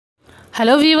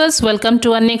Hello viewers, welcome to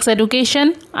One Next Education.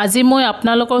 আজি মই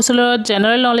আপোনালোকৰ ওচৰত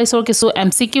জেনাৰেল নলেজৰ কিছু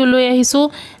MCQ লৈ আহিছো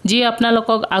যি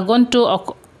আপোনালোকক আগন্তুক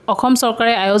অসম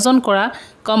চৰকাৰে আয়োজন কৰা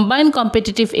কম্বাইন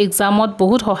কম্পিটিটিভ এক্সামত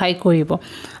বহুত সহায় কৰিব।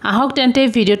 আহক তেন্তে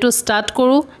ভিডিওটো ষ্টাৰ্ট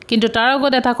কৰো, কিন্তু তাৰ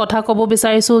আগত এটা কথা ক'ব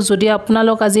বিচাৰিছো, যদি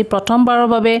আপোনালোক আজি প্ৰথমবাৰৰ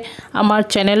বাবে আমাৰ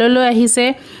চেনেললৈ আহিছে,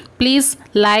 please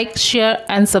like, share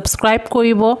and subscribe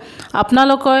কৰিব।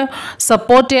 আপোনালোকৰ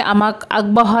সাপোৰ্টে আমাক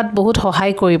আগবঢ়াত বহুত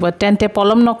সহায় কৰিব। তেন্তে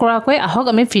পলম নকৰাকৈ আহক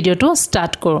আমি ভিডিওটো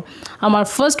ষ্টাৰ্ট কৰো। আমাৰ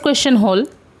ফাৰ্স্ট কোৱেশ্চন হ'ল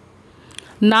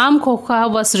নাম ঘোষা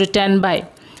was written by.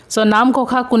 So নাম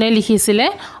ঘোষা কোনে লিখিছিলে?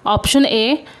 অপচন এ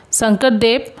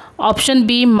শংকৰদেৱ, অপচন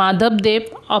বি মাধৱদেৱ,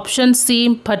 অপচন সি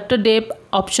ভট্টদেৱ,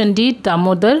 অপচন ডি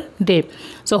দামোদৰ দেৱ।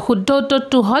 So শুদ্ধ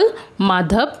উত্তৰটো হ'ল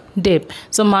মাধৱদেৱ।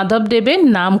 So মাধৱদেৱে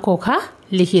নাম ঘোষা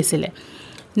লিখিছিলে।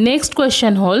 নেক্সট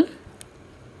কোৱেশ্চন হ'ল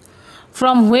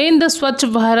From when the Swachh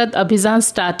Bharat Abhijan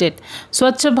started?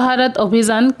 Swachh Bharat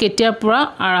Abhijan কেতিয়াৰ পৰা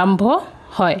আৰম্ভ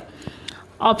হয়?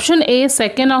 Option A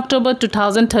 2nd October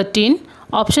 2013,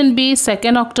 Option B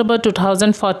 2nd October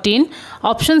 2014,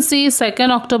 Option C 2nd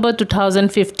October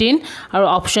 2015 আৰু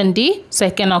Option D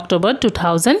 2nd October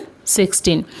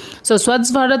 2016. So Swachh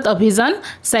Bharat Abhijan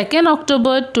 2nd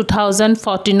October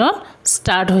 2014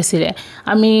 start হৈছিলে।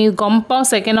 আমি গম পাওঁ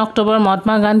 2nd October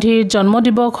Mahatma গান্ধীৰ জন্ম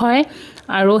দিৱস হয়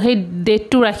আৰু সেই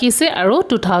ডেটটো ৰাখিছে আৰু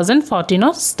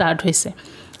 2014 start হৈছে।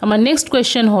 আমাৰ নেক্সট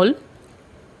কোৱেশ্চন হ'ল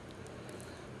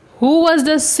Who was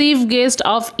the chief guest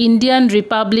of Indian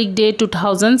Republic Day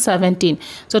 2017?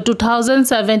 So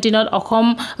 2017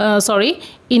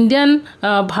 Indian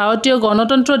ভাৰতীয়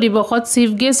গণতন্ত্ৰ দিৱসত চিফ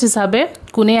গেষ্ট হিচাপে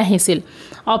কোনে আহিছিল?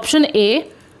 অপচন এ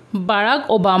Barack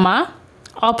Obama,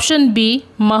 option B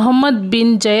Muhammad bin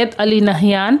Zayed Ali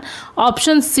Nahiyan,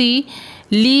 option সি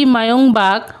লি মায়ং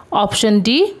বাক, অপচন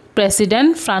ডি প্ৰেসিডেন্ট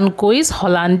ফ্ৰান্কোইজ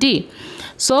হলাণ্ডি।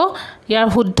 So ইয়াৰ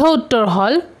শুদ্ধ উত্তৰ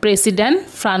হ'ল president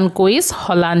ফ্ৰান্কোইজ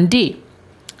হলাণ্ডি।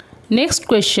 Next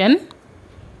question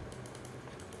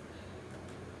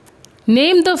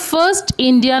Name the first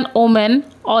Indian woman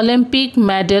Olympic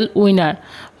medal winner.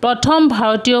 প্ৰথম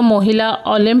ভাৰতীয় মহিলা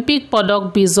অলিম্পিক পদক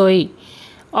বিজয়ী।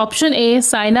 অপচন এ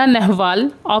Saina Nehwal,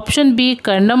 option B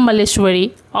কৰ্ণম Malleswari,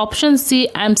 option সি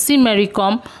MC মেৰী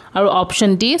কম আৰু অপচন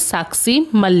ডি সাক্ষী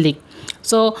Mallick.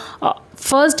 So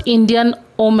first Indian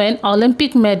woman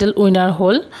Olympic medal winner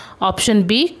হ'ল option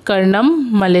B কৰ্ণম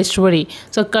Malleswari.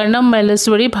 So কৰ্ণম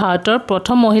Malleswari ভাৰতৰ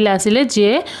প্ৰথম মহিলা আছিল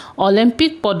যিয়ে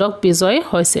অলিম্পিক পদক বিজয়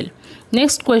হৈছিল।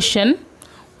 Next question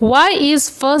Why is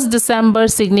 1st December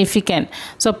significant?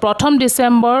 So প্ৰথম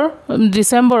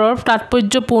ডিসেম্বৰৰ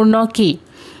তাৎপৰ্যপূৰ্ণ কি?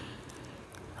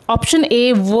 অপচন এ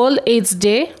World AIDS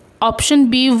Day, option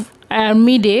B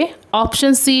Army Day,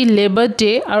 option সি Labor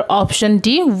Day আৰু option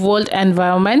D World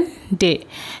Environment Day.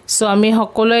 So আমি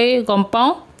সকলোৱে গম পাওঁ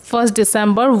 1st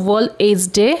December World AIDS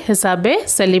Day হিচাপে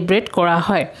সেলিব্ৰেট কৰা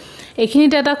হয়।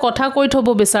 এইখিনিতে এটা কথা কৈ থব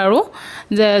বিচাৰো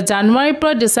যে জানুৱাৰীৰ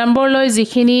পৰা ডিসেম্বৰলৈ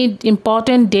যিখিনি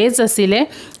ইম্পৰ্টেন্ট ডেটস আছিল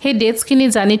সেই ডেটসখিনি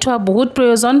জানি থোৱা বহুত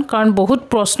প্ৰয়োজন, কাৰণ বহুত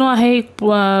প্ৰশ্ন আহে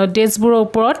ডেটসবোৰৰ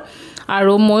ওপৰত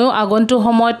আৰু ময়ো আগন্তুক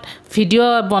সময়ত ভিডিও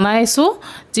বনাইছো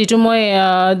যেটো মই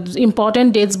ইম্পৰ্টেন্ট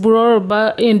ডেটসবোৰৰ বা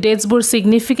ডেটসবোৰ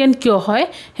সিগনিফিকেন্ট কিয় হয়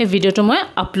সেই ভিডিওটো মই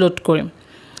আপলোড কৰিম।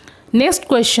 Next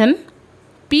question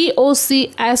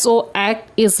POCSO Act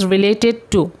is related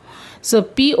to. So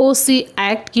POC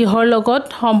Act কিহৰ লগত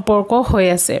সম্পৰ্ক হৈ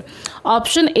আছে?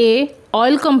 অপচন এ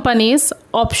oil companies,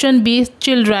 option B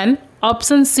children,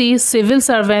 option সি সিভিল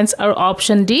সাৰ্ভেন্টস আৰু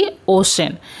option D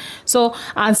ocean. So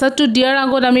answer to দিয়াৰ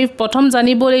আগত আমি প্ৰথম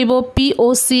জানিব লাগিব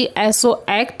POCSO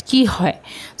Act কি হয়।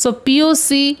 So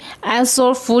POCSO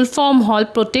full form হ'ল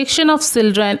Protection of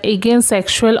Children Against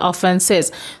Sexual Offenses.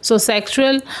 So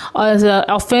sexual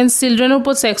offense children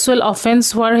ওপৰত sexual offense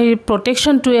হোৱাৰ সেই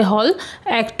protection টোৱে হ'ল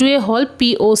actটোৱে হ'ল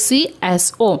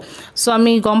POCSO. So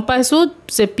আমি গম পাইছো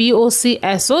যে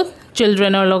POCSO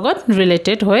childrenৰ লগত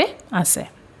related হৈ আছে।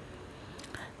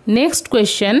 Next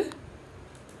question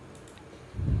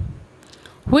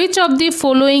Which of the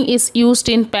following is used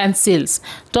in pencils?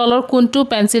 তলৰ কোনটো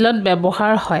পেন্সিলত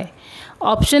ব্যৱহাৰ হয়?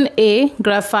 অপচন এ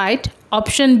graphite,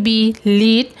 option B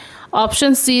lead,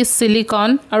 option সি সিলিকন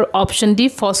আৰু অপচন ডি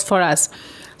ফসফৰাছ।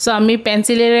 সো আমি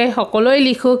পেন্সিলেৰে সকলোই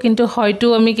লিখো, কিন্তু হয়তো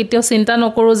আমি কেতিয়াও চিন্তা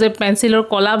নকৰো যে পেন্সিলৰ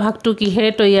কলা ভাগটো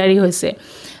কিহেৰে তৈয়াৰী হৈছে।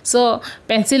 সো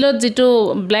পেন্সিলত যেটো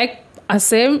ব্ল্যাক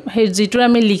আছে সেই যেটো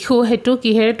আমি লিখো হেতু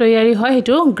কিহেৰে তৈয়াৰী হয়,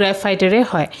 হেতু গ্ৰাফাইটেৰে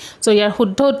হয়। সো ইয়াৰ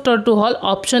শুদ্ধ উত্তৰটো হ'ল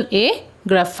option A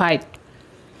graphite.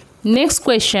 Next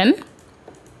question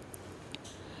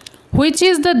Which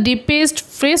is the deepest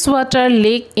freshwater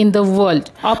lake in the world?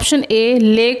 Option A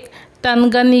Lake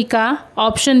Tanganyika,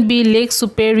 option B Lake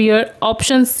Superior,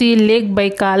 option C Lake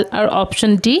Baikal, or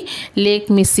option D Lake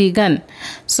Michigan.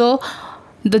 So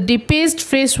the deepest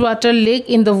freshwater lake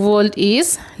in the world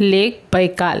is Lake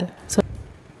Baikal. So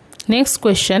next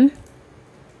question.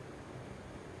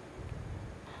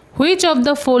 Which of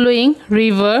the following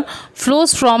river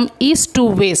flows from east to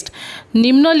west?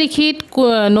 নিম্নলিখিত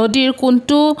নদীৰ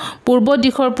কোনটো পূৰ্ব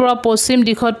দিশৰ পৰা পশ্চিম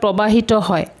দিশত প্ৰবাহিত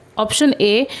হয়? Option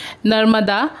A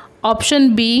Narmada, option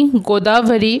B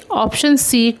Godavari, option C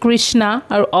Krishna,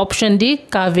 or option D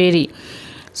Kaveri.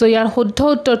 So ইয়াৰ শুদ্ধ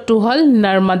উত্তৰটো হ'ল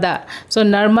Narmada. So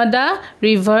Narmada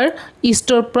river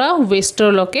eastor পৰা westor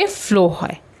লকে flow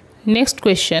হয়. Next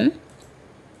question.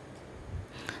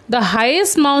 The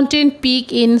highest mountain peak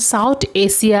in South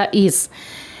Asia is.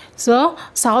 So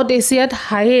South Asia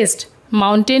highest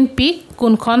mountain peak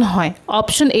কোনখন হয়?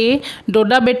 Option A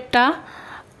Dodabetta,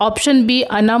 option B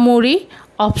Anamuri,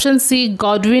 option C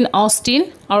Godwin Austin,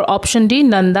 or option D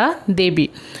Nanda Devi.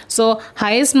 So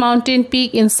highest mountain peak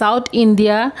in South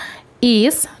India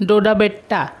is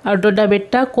Dodabetta, or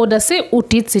Dodabetta kod ase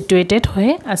Utit situated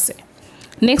hoye ase.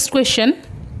 Next question.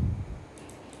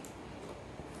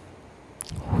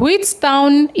 Which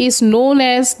town is known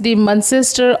as the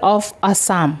Manchester of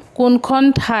Assam? কোনখন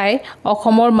ঠাই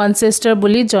অসমৰ Manchester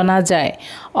বুলি জনা যায়?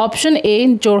 Option A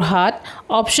Jorhat,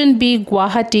 option B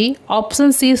Guwahati, option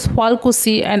C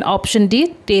Hualkusi, and option D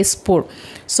Tezpur.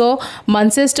 So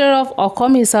Manchester of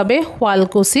Assam হিচাপে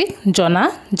Hualkusi জনা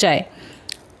যায়.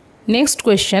 Next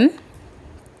question.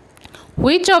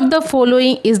 Which of the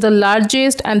following is the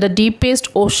largest and the deepest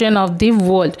ocean of the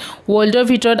world? Worldৰ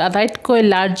ভিতৰত আটাইতকৈ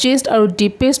largest আৰু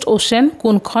deepest ocean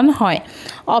কোনখন হয়?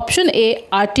 Option A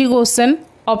Arctic Ocean,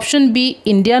 option B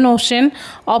Indian Ocean,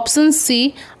 option C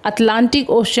Atlantic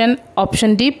Ocean, option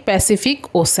D Pacific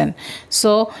Ocean.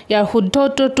 So ইয়াৰ শুদ্ধ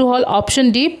উত্তৰটো হ'ল option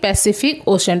D Pacific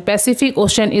Ocean. Pacific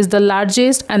Ocean is the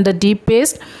largest and the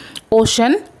deepest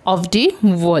ocean of the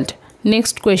world.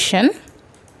 Next question.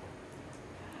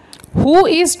 Who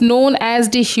is known as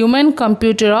the human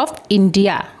computer of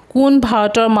India? কোন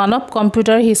ভাৰতৰ মানৱ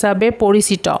computer হিচাপে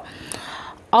পৰিচিত?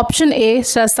 Option A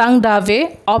Shashank Dave,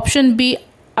 option B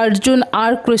Arjun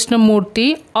R Krishnamurti,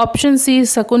 option C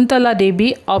Shakuntala Devi,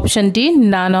 option D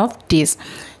none of these.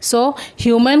 So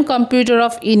human computer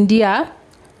of India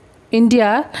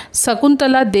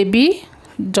Shakuntala Devi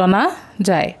জনা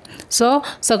যায়. So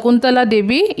Shakuntala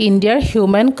Devi Indiaৰ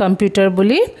human computer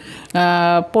বুলি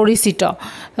পৰিচিত.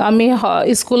 আমি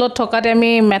স্কুলত থকাতে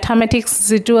আমি mathematics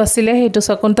যেটো আছিলে হেতু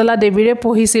Shakuntala Deviৰে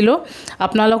পঢ়িছিলো.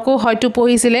 আপোনালোকও হয়তো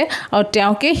পঢ়িছিলে আৰু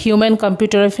তেওঁকে human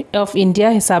computer of India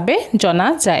হিচাপে জনা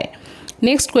যায়.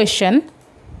 Next question.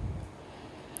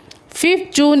 5th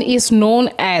June is known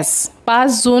as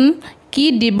 5 June কি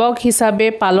দিবস হিচাপে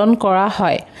পালন কৰা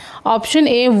হয়? Option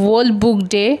A World Book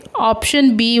Day, option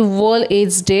B World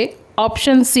AIDS Day,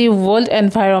 option C World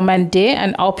Environment Day,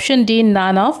 and option D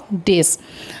none of these.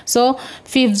 So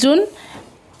 5th June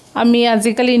আমি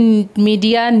আজিকালি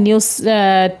media news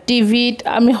টিভিত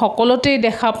আমি সকলোতে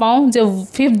দেখা পাওঁ যে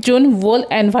 5th June World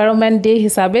Environment Day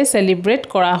হিচাপে celebrate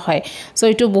কৰা হয়. সো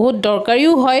এটো বহুত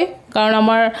দৰকাৰীও হয় কাৰণ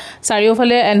আমাৰ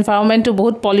চাৰিওফালে এনভায়ৰনমেন্টটো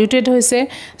বহুত পলিউটেড হৈছে.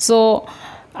 সো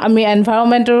আমি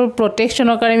এনভায়ৰনমেন্টৰ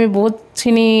প্ৰটেকচনৰ কাৰণে আমি বহুত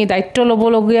খিনি দায়িত্ব ল'ব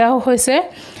লগিয়া হৈছে.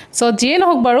 সো যিয়ে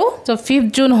নহওক বাৰু সো 5th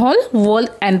June হল World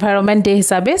Environment Day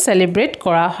হিচাপে সেলিব্ৰেট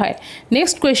কৰা হয়.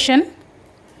 Next question.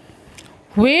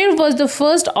 Where was the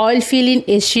first oil field in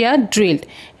Asia drilled?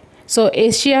 So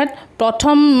Asia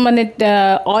প্ৰথম মানে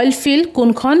oil field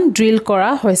কোনখন drill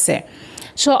কৰা হৈছে?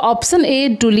 So option A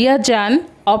Duliajan,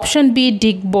 option B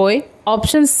Digboi,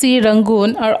 option C Rangoon,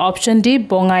 or option D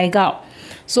Bongaigaon.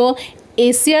 So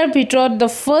এছিয়াৰ ভিতৰত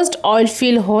the first oil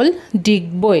field hall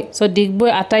Digboi. So Digboi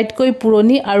আটাইতকৈ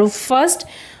পুৰণি আৰু first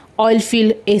oil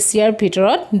field এছিয়াৰ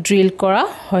ভিতৰত drill কৰা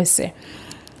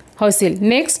হৈছিল.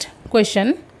 Next question.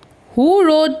 Who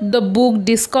wrote the book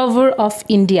Discover of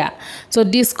India? So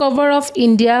Discover of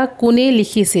India কোনে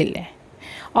লিখিছিল?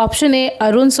 Option A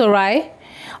Arun Sorai,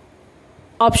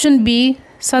 option B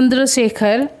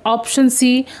Chandrasekhar, option C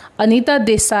Anita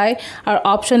Desai, or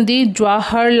option D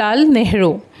Jawaharlal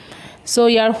Nehru. So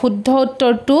ইয়াৰ শুদ্ধ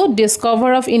উত্তৰটো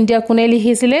Discover of India কোনে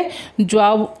লিখিছিলে?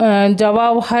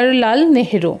 Jawaharlal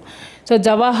Nehru. So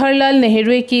Jawaharlal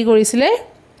Nehruৱে কি কৰিছিলে?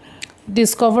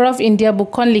 Discover of India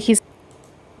বুকখন লিখিছিল.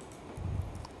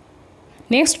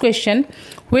 Next question.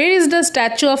 Where is the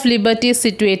Statue of Liberty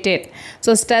situated? So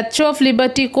Statue of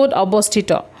Liberty ক'ত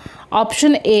অৱস্থিত?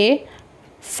 Option A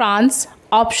France,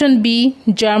 option B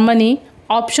Germany,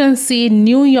 option C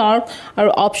New York, or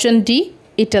option D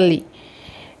Italy.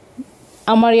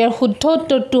 আমাৰ ইয়াৰ শুদ্ধ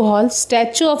উত্তৰটো হল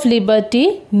Statue of Liberty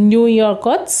new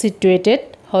ইয়ৰ্কত situated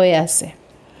হৈ আছে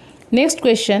next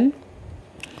question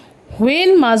when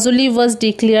Majuli was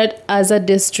declared as a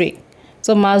district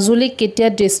so Majuli ketia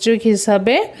district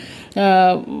hisabe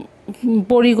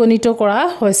পৰিগণিত কৰা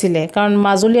হৈছিল কাৰণ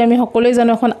মাজুলী আমি সকলোৱে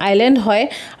জানো এখন আইল্যান্ড হয়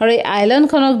আৰু এই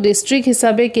আইল্যান্ডখনক ডিস্ট্ৰিক্ট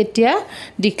হিচাপে কেতিয়া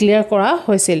ডিক্লেয়াৰ কৰা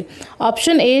হৈছিল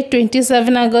অপচন এ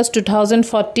 27 August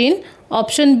 2014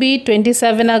 option B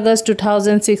 27 August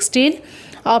 2016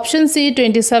 option সি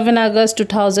 27 আগষ্ট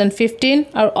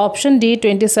 2015 আৰু option D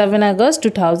 27 August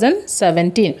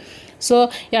 2017 So,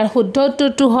 your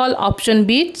শুদ্ধটো hall option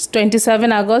B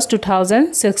 27 August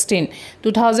 2016.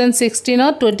 2016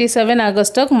 or 27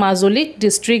 August তক মাজুলী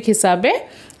district হিসাবে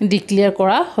declare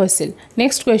কৰা হৈছিল.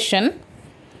 Next question.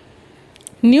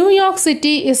 New York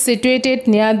City is situated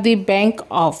near the bank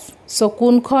of. So,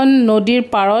 কোনখন নদীৰ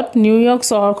পাৰত New York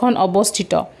চহৰখন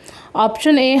অৱস্থিত?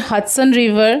 Option A Hudson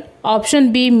River, option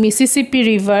B Mississippi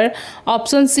River,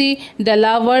 option C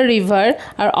Delaware River,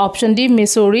 or option D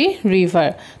Missouri River.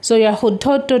 So your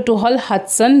শুদ্ধটো hall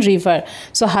Hudson River.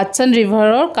 So Hudson River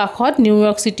or কাষত New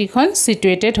York City খন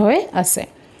situated হৈ আছে.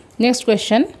 Next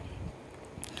question.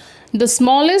 The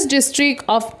smallest district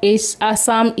of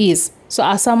Assam is. So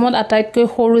Assamত আটাইতকৈ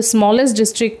সৰু smallest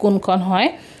district কোনখন হয়?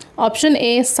 Option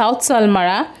A South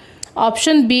Salmara,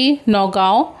 option B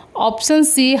Nagaon, option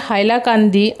C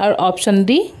Hailakandi or option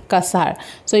D Kasar.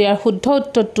 So your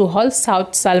শুদ্ধটো hall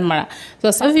South Salmara.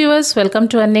 So viewers, welcome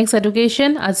to our next education.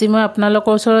 আজি মই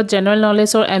আপোনালোকৰ ওচৰত general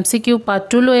নলেজৰ MCQ part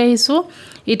 2 লৈ আহিছো।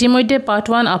 ইতিমধ্যে part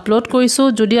 1 upload কৰিছো।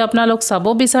 যদি আপোনালোক চাব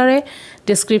বিচাৰে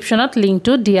ডেসক্ৰিপচনত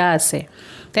লিংকটো দিয়া আছে।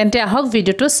 তেন্তে আহক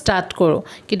ভিডিওটো স্টাৰ্ট কৰো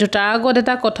কিন্তু তাৰ আগত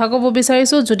এটা কথা ক'ব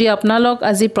বিচাৰিছো যদি আপোনালোক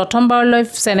আজি প্ৰথমবাৰলৈ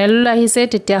চেনেললৈ আহিছে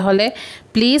তেতিয়া হলে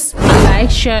please like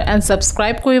share and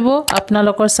subscribe কৰিব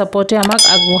আপোনালোকৰ সাপোৰ্টে আমাক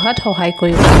আগবঢ়াত সহায়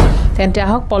কৰিব তেন্তে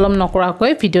আহক পলম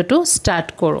নকৰাকৈ ভিডিওটো স্টাৰ্ট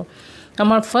কৰো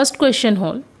আমাৰ ফাৰ্স্ট কোৱেশ্চন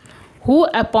হ'ল who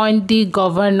appoint the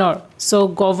governor so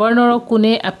governor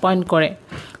কোনে appoint কৰে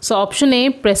so option A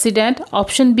president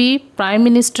option B prime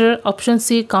minister option C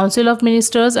council of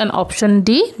ministers and option D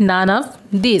none of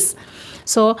these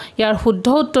so ইয়াৰ শুদ্ধ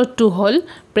উত্তৰটো হ'ল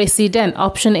president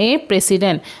option A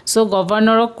president so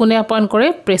governor কোনে appoint কৰে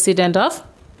president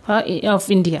of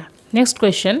India next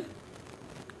question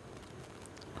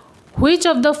Which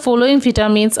of the following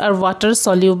vitamins are water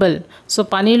soluble? So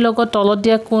পানীৰ লগত তলত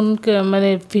দিয়া কোন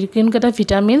মানে কোনটা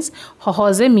vitamins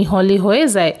সহজে মিহলি হৈ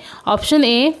যায়? Option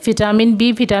A vitamin B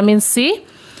vitamin C,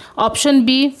 option B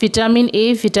vitamin A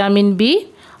vitamin B,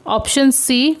 option C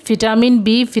vitamin B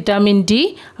vitamin D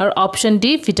or option D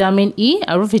vitamin E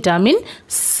আৰু vitamin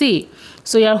C.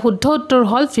 So ইয়াৰ শুদ্ধ উত্তৰ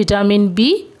হ'ল vitamin B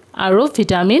আৰু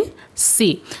vitamin C.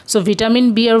 So vitamin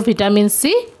B আৰু vitamin C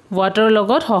water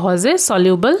লগত সহজে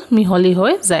soluble মিহলি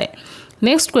হৈ যায়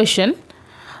next question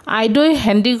আইদৈ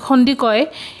হন্দিকয়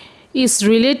is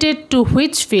related to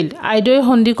which field আইদৈ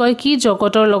হন্দিকয় কি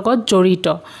জগতৰ লগত জড়িত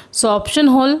so option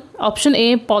hall option A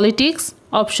politics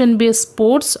option B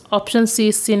sports option C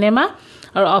cinema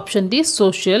আৰু option D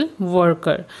social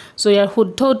worker so ইয়াৰ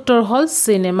শুদ্ধ উত্তৰ হল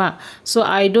cinema so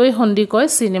আইদৈ হন্দিকয়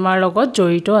সিনেমাৰ লগত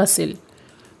জড়িত আছিল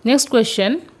next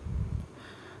question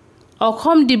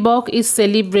অসম দিৱস is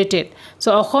celebrated so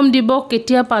অসম দিৱস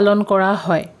কেতিয়া পালন কৰা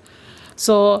হয়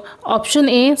so option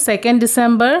A 2nd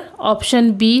December option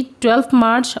B 12th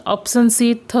March option C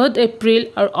 3rd April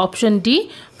or option D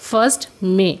 1st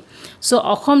May so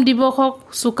Assam দিৱসক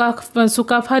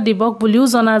Sukapha দিৱস বুলিও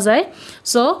জনা যায়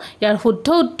so ইয়াৰ শুদ্ধ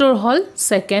উত্তৰ হ'ল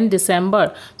 2nd December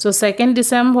so 2nd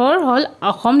December হ'ল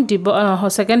অসম দিৱস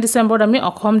 2nd December আমি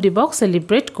অসম দিৱস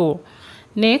সেলিব্ৰেট কৰো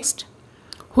next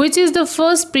Which is the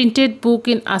first printed book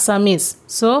in Assamese?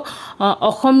 So,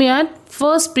 অসমীয়াত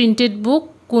first printed book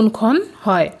কোনখন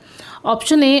হয়?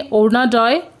 Option A,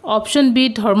 Ornadoy. Option B,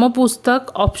 Dharmapustak.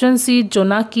 Option C,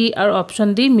 Jonaki. Or option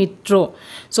D, Mitro.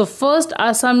 So, first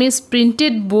Assamese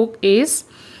printed book is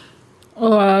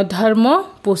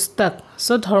Dharmapustak.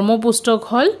 So, Dharmapustak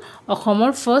hol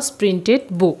Assamor first printed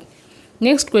book.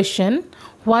 Next question.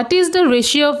 What is the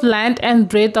ratio of length and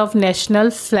breadth of national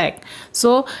flag? So,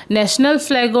 national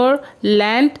flag or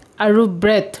length aru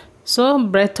breadth. So,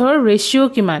 breadth or ratio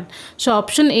kiman? So,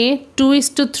 option A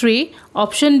 2:3,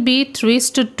 option B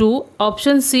 3:2,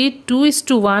 option C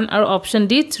 2:1 or option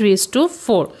D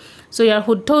 3:4. So, your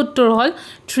শুদ্ধ উত্তৰ হল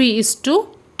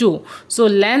 3:2. So,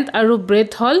 length aru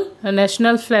breadth hol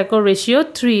national flag or ratio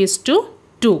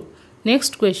 3:2.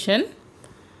 Next question.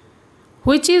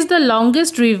 Which is the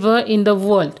longest river in the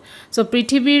world? So,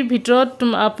 পৃথিৱীৰ ভিতৰত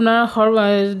আপোনাৰ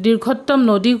দীৰ্ঘতম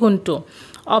নদী কোনটো?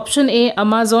 Option A,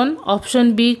 Amazon. Option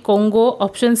B, Congo.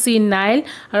 Option C, Nile.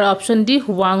 Or option D,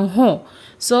 Huangho.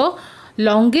 So,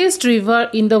 longest river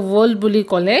in the world বুলি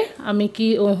ক'লে আমি কি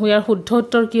ইয়াৰ শুদ্ধ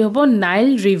উত্তৰ কি হ'ব নাইল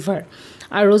ৰিভাৰ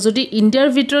আৰু যদি ইণ্ডিয়াৰ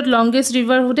ভিতৰত লংগেষ্ট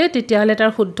ৰিভাৰ হ'লে তেতিয়াহ'লে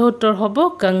তাৰ শুদ্ধ উত্তৰ হ'ব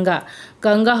গংগা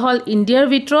গংগা হল ইণ্ডিয়াৰ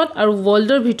ভিতৰত আৰু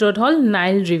ওয়াৰ্ল্ডৰ ভিতৰত হল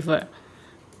Nile river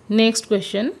next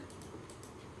question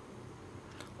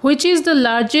which is the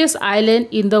largest island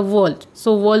in the world so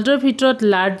worldৰ ভিতৰত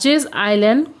largest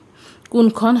island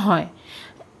কোনখন হয়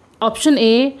option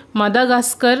A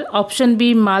Madagascar option B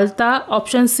Malta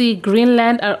option C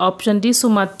Greenland or option D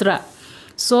Sumatra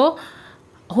so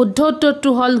শুদ্ধ উত্তৰটো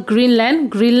হল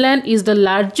Greenland is the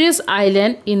largest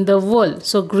island in the world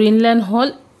so Greenland হল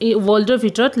worldৰ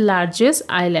ভিতৰত largest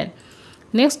island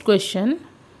next question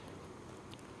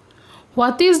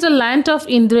what is the length of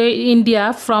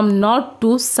India from north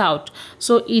to south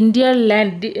so India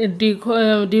land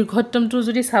দীৰ্ঘতমটো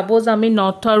যদি suppose আমি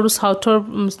north আৰু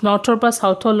নৰ্থৰ পৰা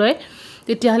সাউথলৈ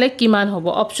তেতিয়াহলে কিমান হ'ব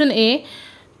option A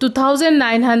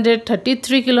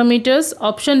 2933 kilometers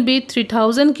option B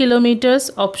 3000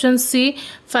 kilometers option C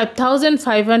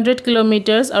 5500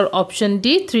 kilometers or option D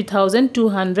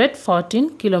 3214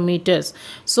 kilometers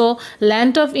so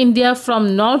length of India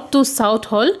from north to south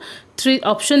whole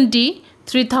option D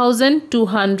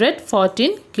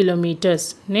 3214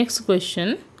 kilometers next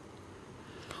question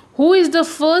who is the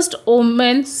first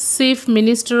woman chief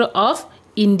minister of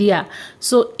India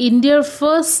so India's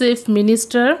first chief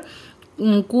minister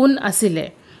কোন আছিলে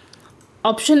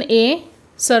option A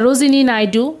Sarojini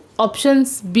Naidu option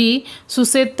B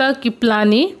Suseta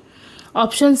Kiplani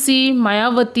option C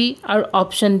Mayawati or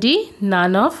option D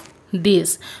none of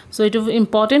these so it is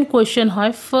important question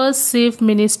হয় first chief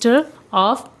minister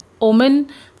of women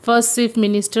first chief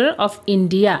minister of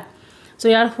India so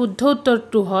ইয়াৰ শুদ্ধ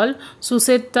উত্তৰটো হল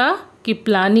Suseta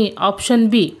Kiplani option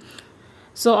B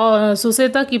so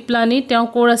Suseta Kiplani তেওঁ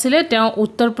কোৰ আছিল তেওঁ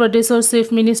উত্তৰ প্ৰদেশৰ chief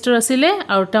minister আছিল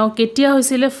আৰু তেওঁ কেতিয়া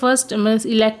হৈছিল ফাৰ্স্ট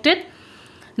ইলেক্টেড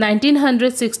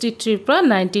 1963 পৰা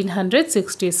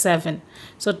 1967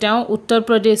 so তেওঁ উত্তৰ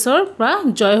প্ৰদেশৰ পৰা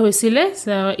জয় হৈছিল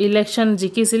ইলেকশন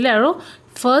জিকিছিল আৰু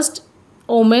first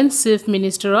women chief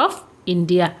minister of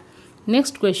India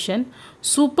next question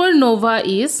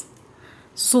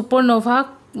সুপাৰনোভা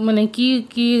মানে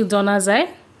কি জনা যায়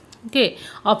okay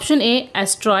option A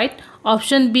asteroid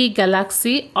option B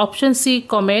galaxy option C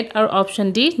comet or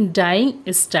option D dying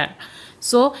star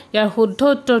so ইয়াৰ শুদ্ধ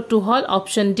উত্তৰটো হল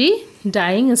option D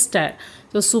dying star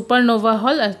so supernova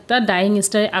হল এটা dying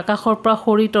star আকাশৰ পৰা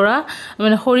খৰি তৰা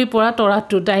মানে খৰি পৰা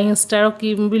তৰাটো dying star কি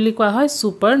বুলি কোৱা হয়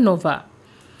supernova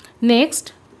next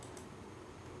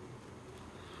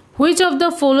which of the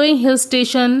following hill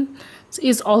station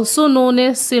is also known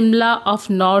as Simla of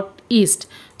Northeast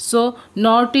so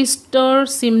Northeaster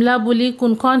Simla বুলি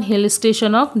কোনখন হিল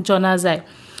ষ্টেচনক জনা যায়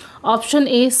option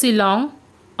A Shillong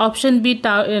option B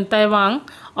Taiwan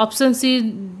option C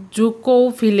Juko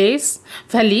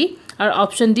Valley or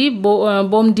option D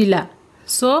Bomdila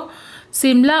so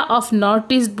Simla of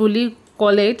Northeast বুলি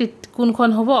ক'লে কোনখন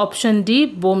হ'ব option D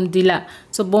Bomdila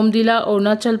so Bomdila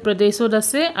Arunachal Pradeshত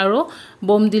আছে আৰু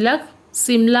Bomdila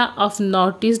Simla of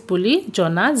Northeast বুলি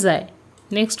জনা যায়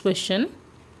next question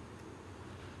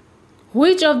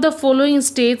which of the following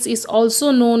states is also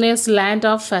known as land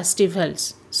of festivals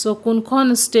so kunkhon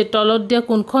state tolot dia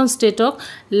kunkhon state ok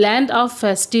land of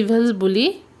festivals buli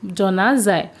jana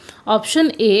jay option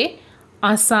A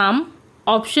Assam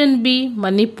option B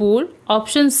Manipur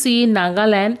option C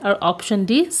Nagaland or option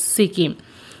D Sikkim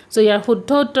so your শুদ্ধ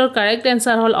উত্তৰ correct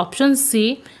answer হল option C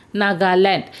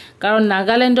Nagaland কাৰণ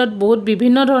নাগাল্যান্ডত বহুত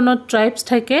বিভিন্ন ধৰণৰ ট্ৰাইবস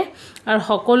থাকে R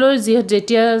সকলোৰ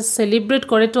যেতিয়া celebrate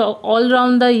কৰে তো অল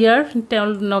ৰাউন্ড দা ইয়াৰ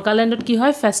নাগাল্যান্ডত কি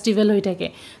হয় ফেস্টিভেল হৈ থাকে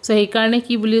সো এই কাৰণে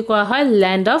কি বুলি কোৱা হয়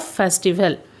land of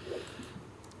festival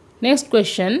next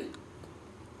question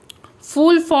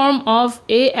full form of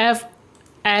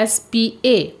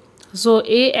AFSPA so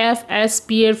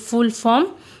AFSPA এর ফুল ফর্ম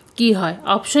কি হয়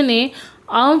option A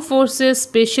Armed Forces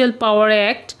Special Power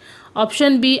Act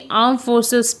option B Armed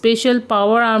Forces Special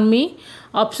Power Army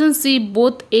option C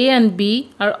both A and B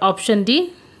or option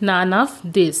D none of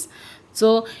this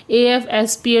so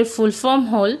AFSPA full form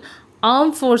whole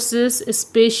Armed Forces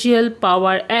Special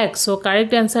Power Act so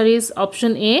correct answer is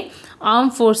option A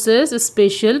Armed Forces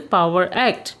Special Power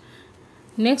Act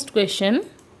next question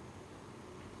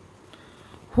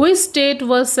which state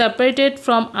was separated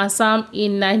from Assam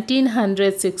in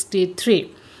 1963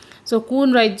 so কোন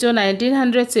ৰাজ্য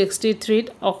 1963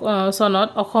 সনত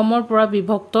অসমৰ পৰা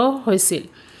বিভক্ত হৈছিল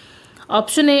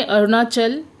option A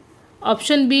Arunachal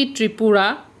option B Tripura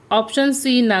option C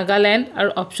Nagaland আৰু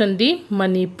option D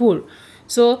Manipur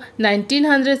so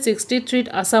 1963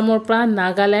 আসামৰ পৰা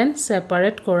Nagaland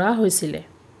separate কৰা হৈছিল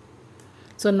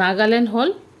so Nagaland hall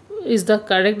is the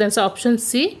correct answer. Option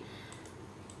C.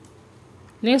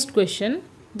 Next question.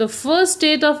 The first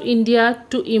state of India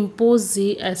to impose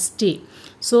GST.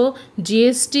 So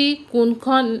GST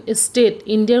kunkhon state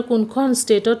India kunkhon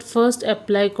state ot first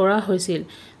apply kora hoisil.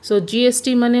 So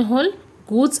GST mane hol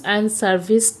goods and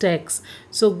service tax.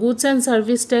 So goods and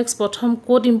service tax prothom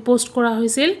code imposed kora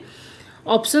hoisil.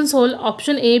 Options hol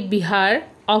option A Bihar,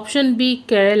 option B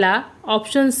Kerala,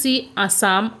 option C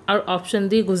Assam or option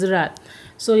D Gujarat.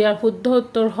 So yar শুদ্ধ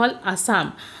উত্তৰ হল Assam.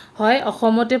 হয়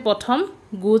অসমতে প্ৰথম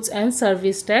goods and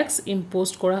service tax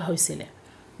imposed kora hoisile.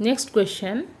 Next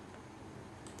question.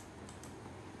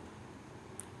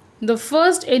 The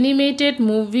first animated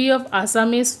movie of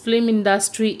Assamese film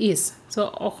industry is. So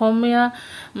Ohomia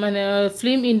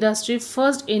film industry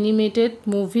first animated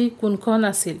movie kunkhon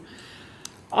asil.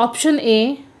 Option A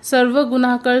Sarva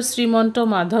Gunakar Srimanto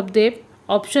Madhavdev,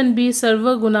 option B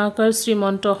Sarva Gunakar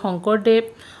Srimanto Shonkordev,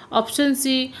 option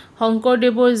C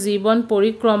Shonkordevor Jibon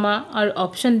Porikrama or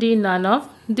option D none of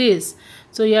these.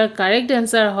 So your correct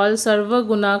answer hol Sarva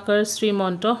Gunakar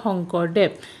Srimanto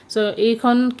Shonkordev. So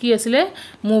ekhon ki asile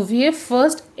movie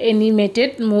first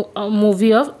animated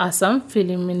movie of Assam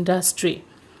film industry.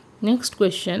 Next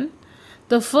question.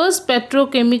 The first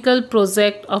petrochemical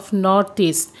project of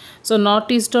Northeast. So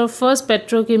Northeast or first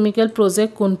petrochemical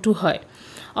project kuntu hoy.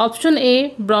 Option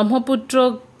A Brahmaputra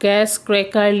Gas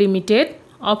Cracker Limited,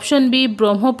 option B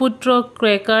Brahmaputra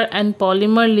Cracker and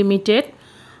Polymer Limited,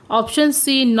 option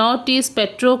C Northeast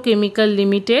Petrochemical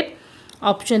Limited,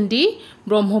 option D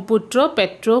Brahmaputra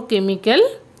Petrochemical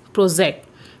Project.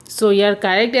 So your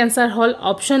correct answer hol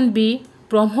option B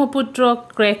Brahmaputra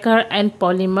Cracker and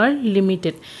Polymer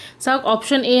Limited. So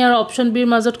option A or option B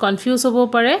মাজত confuse hobo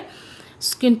pare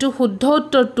কিন্তু শুদ্ধ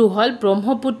উত্তৰটো হল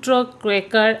Brahmaputra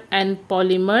Cracker and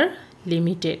Polymer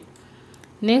Limited.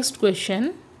 Next question.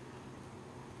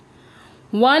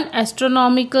 One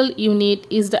astronomical unit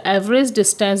is the average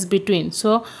distance between. So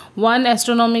one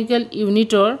astronomical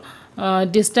unit or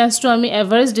distance to ami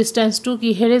average distance to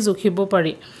kihere jokhibo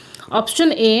pari. Option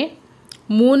A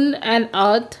Moon and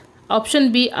Earth, option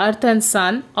B Earth and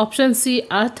Sun, option C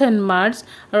Earth and Mars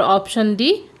or option D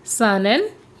Sun and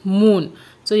Moon.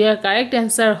 So your correct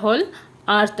answer hol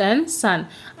Earth and Sun.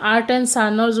 Earth and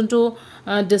Sun or junto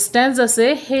distance ase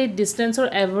he distance or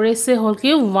average se hol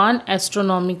ki 1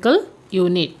 astronomical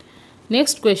unit.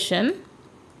 Next question.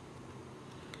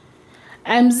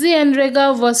 MCNREGA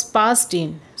was passed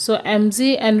in. So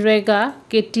MCNREGA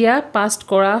ketia passed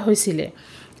kora hoisile.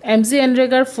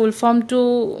 MCNREGA full form to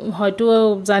hoyto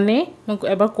jane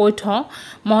ebar koi tho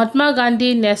Mahatma Gandhi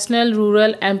National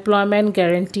Rural Employment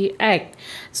Guarantee Act.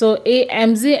 So a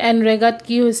MCNREGA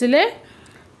ki hoisile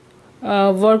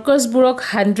workers burok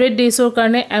 100 days or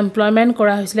karne employment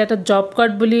kora hoisile eta job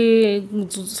card buli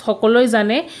sokoloi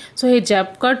jane. So he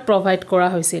job card provide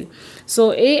kora hoisil.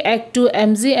 So a act to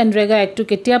MCNREGA act to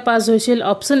ketia pass hoisil.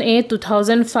 Option A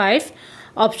 2005,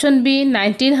 option B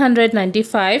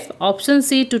 1995, option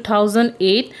C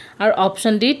 2008 or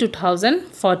option D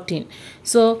 2014.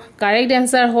 So correct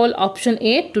answer hol option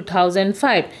A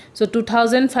 2005. So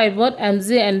 2005 what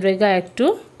MCNREGA act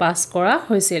to pass kora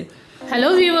hoisil. Hello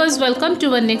viewers, welcome to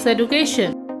One Next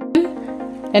Education.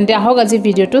 And ahok aji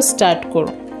video to start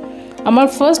koro. Our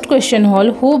first question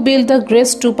hol who built the Great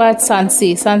Stupa at Sansi?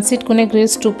 Sansi kune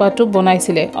Great Stupa to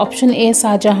bonaisile. Option A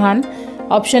Shah Jahan,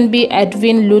 option B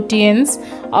Edwin Lutyens,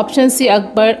 option C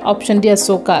Akbar, option D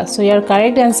Ashoka. So your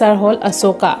correct answer hol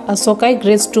Ashoka. Ashoka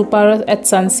Great Stupa at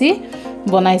Sansi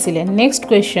bonaisile. Next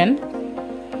question.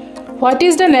 What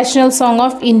is the national song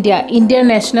of India? Indian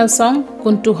national song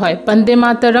kuntu hoy? Vande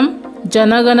Mataram,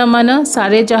 Jana Gana Mana,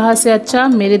 Sare Jahan Se Acha,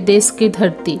 Mere Desh Ki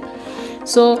Dharti.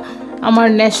 So our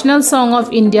national song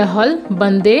of India hol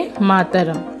Vande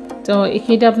Mataram. So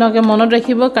ekhite apnake monot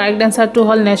rakhibo correct answer to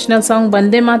hol national song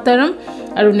Vande Mataram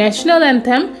aru national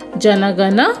anthem Jana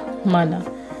Gana Mana.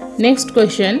 Next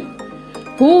question.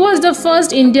 Who was the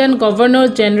first Indian Governor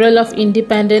General of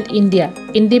Independent India?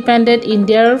 Independent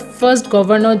India first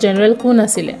Governor General kun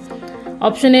asile?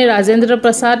 Option A Rajendra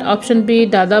Prasad, option B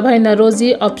Dadabhai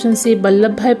Naroji, option C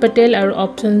Vallabhbhai Patel or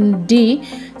option D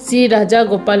C Raja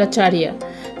Gopalacharya.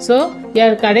 So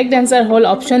your correct answer hol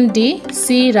option D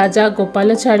C Raja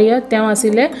Gopalacharya. Teo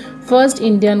asile first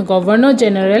Indian Governor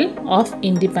General of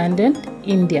Independent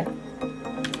India.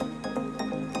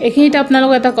 এখিনিতে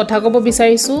আপোনালোক এটা কথা কব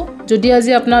বিচাৰিছো যদি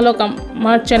আজি আপোনালোক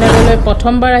আমাৰ চেনেললৈ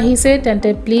প্ৰথমবাৰ আহিছে তেন্তে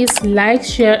প্লিজ লাইক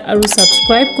শেয়াৰ আৰু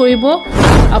সাবস্ক্ৰাইব কৰিব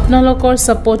আপোনালোকৰ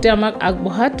সাপোৰ্টে আমাক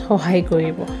আগবঢ়াত সহায়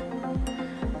কৰিব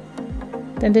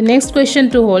তেন্তে next question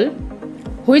two hall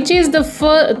which is the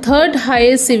third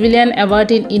highest civilian award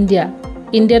in India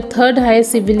India third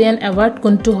highest civilian award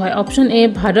kuntu hoy option A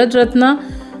Bharat Ratna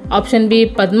option B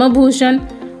Padma Bhushan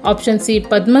option C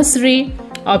Padma Shri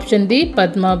option D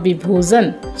Padma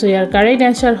Vibhushan so your correct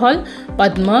answer hol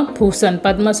Padma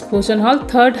Bhushan hol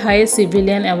third highest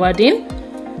civilian award in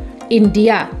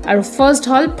India and first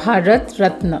hol Bharat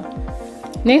Ratna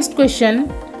next question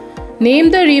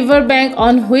name the river bank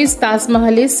on which Taj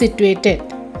Mahal is situated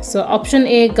so option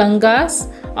A Gangas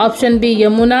option B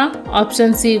Yamuna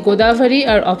option C Godavari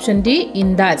or option D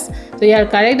Indus so your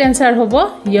correct answer hobo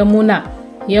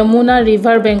Yamuna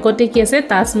river bankote ki ase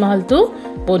Taj Mahal tu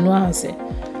bonwa hoise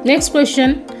next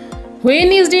question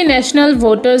when is the national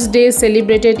voters day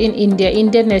celebrated in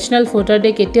India national voter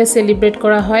day ketia celebrate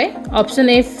kora hoy option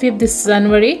A 5th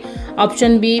January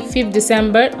option B 5th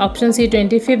December option C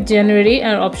 25th January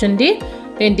or option D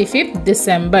 25th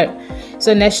December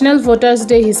so national voters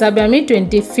day hisabe ami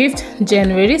 25th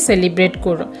January celebrate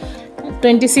koro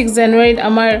 26 January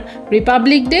amar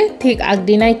republic day thik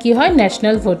agdinai ki hoy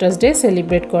national voters day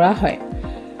celebrate kora hoy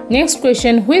next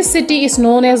question which city is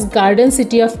known as garden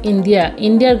city of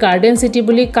India garden city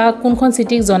boli ka kunkhon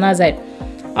city jona jay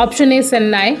option A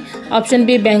Chennai option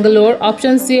B Bangalore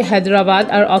option C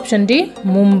Hyderabad or option D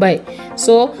Mumbai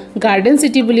so garden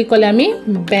city boli kole ami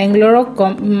Bangalore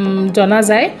jona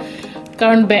jay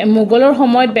কারণ মুগলৰ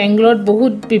সময়ত বেংগলত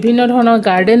বহুত বিভিন্ন ধৰণৰ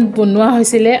garden বনোৱা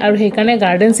হৈছিল আৰু হেকানে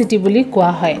garden সিটি বুলি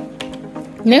কোৱা হয়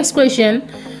next question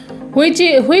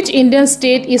which Indian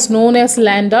state is known as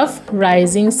land of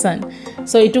rising sun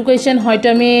so ইটো কোৱেশ্চন হয়তো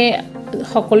আমি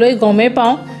সকলোই গমে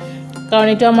পাওঁ কাৰণ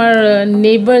এটা আমাৰ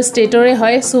নেইবাৰ ষ্টেটৰে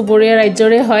হয় সুবৰীয়া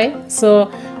ৰাজ্যৰে হয় so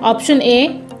option A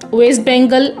West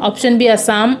Bengal option B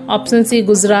Assam option C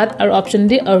Gujarat or option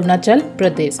D Arunachal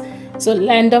Pradesh so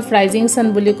land of rising sun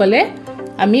বুলি ক'লে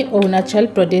আমি Arunachal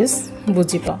Pradesh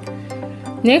বুজি পাওঁ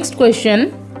next question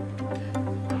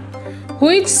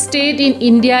which state in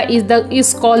India is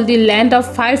called the land of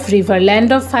five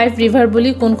river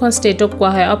বুলি কোনখন ষ্টেটক কোৱা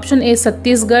হয় option A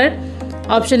Chhattisgarh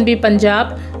option B Punjab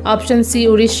option C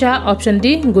Odisha option D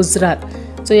Gujarat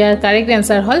so your correct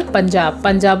answer hol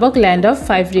Punjabok land of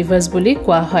five rivers বুলি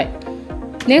কোৱা হয়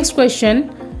next question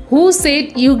who said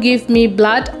you give me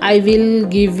blood I will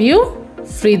give you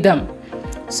freedom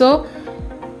so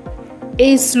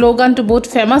a slogan to both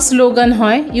famous slogan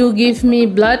hoy you give me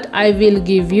blood I will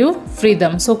give you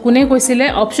freedom so kune koisile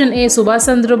option A Subhash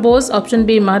Chandra Bose option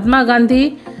B Mahatma Gandhi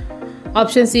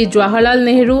option C Jawaharlal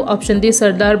Nehru option D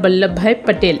Sardar Vallabhbhai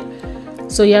Patel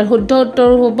so yar huddho uttor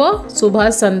hobo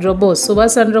Subhash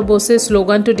Chandra Bose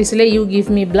slogan to disile you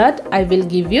give me blood I will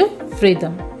give you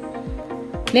freedom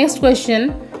next question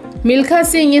Milkha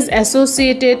Singh is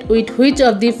associated with which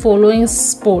of the following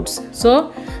sports so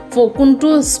কোনটো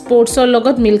স্পৰ্টছৰ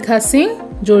লগত মিলখা সিং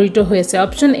জড়িত হৈ আছে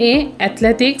option A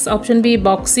athletics option B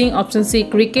boxing option C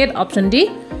cricket option D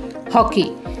hockey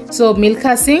so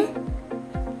Milkha Singh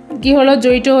কি হলো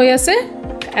জড়িত হৈ আছে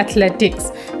athletics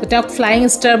তাক ফ্লাইং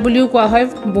ষ্টাৰ বুলিও কোৱা হয়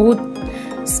বহুত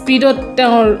স্পিডত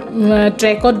তেওঁৰ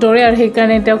ট্ৰেকত দৌৰে আৰু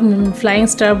হেকাৰণে তাক ফ্লাইং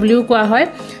ষ্টাৰ বুলিও কোৱা হয়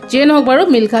যেন হক বাৰু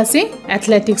মিলখা সিং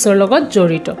athleticsৰ লগত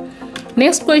জড়িত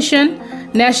next question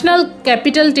National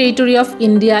Capital Territory of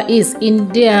India is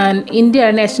India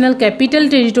National Capital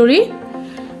Territory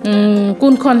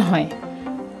kunkhon hoy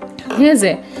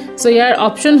heze so your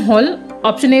option hol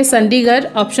option A Chandigarh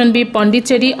option B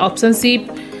Pondicherry option C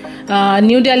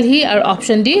New Delhi or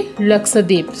option D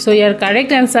Lakshadweep so your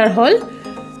correct answer hol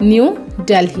New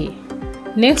Delhi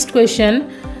next question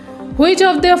which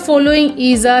of the following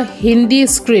is a Hindi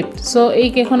script so ei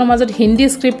kekhono majot Hindi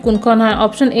script kunkhon hoy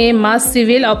option A mass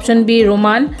civil option B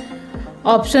Roman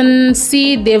option C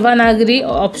Devanagari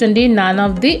option D none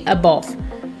of the above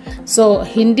so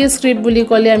Hindi script buli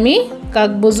kole ami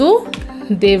kak buju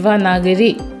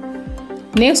Devanagari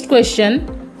next question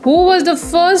who was the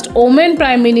first woman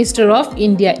prime minister of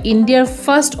India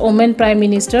first woman prime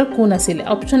minister kun asile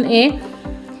option A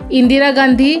Indira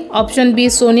Gandhi option B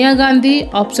Sonia Gandhi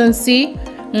option C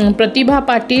Pratibha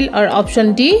Patil or option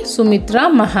D Sumitra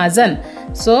Mahajan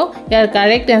so your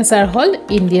correct answer hol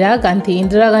Indira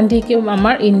Gandhi ke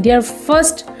amar India's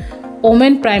first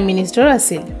woman prime minister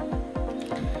asil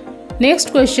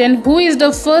next question who is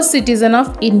the first citizen of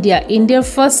India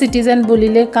first citizen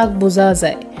bolile kak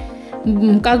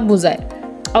bujay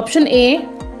option A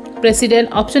President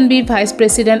option B Vice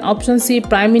President option C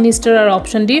Prime Minister or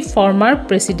option D former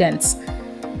presidents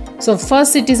so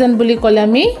first citizen boli kole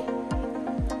ami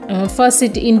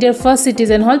India first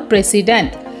citizen hol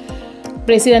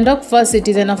president of first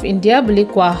citizen of India boli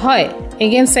koa hoy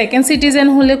again second citizen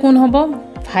hole kun hobo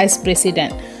Vice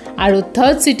President aru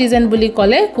third citizen boli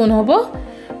kole kun hobo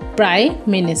Prime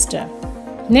Minister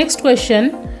next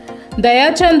question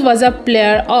Dayachand was a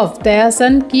player of.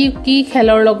 Dayachand ki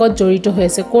khelor logot jorito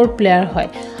hoise kor player hoy.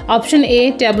 Option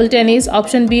A table tennis,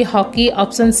 option B hockey,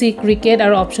 option C cricket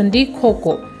or option D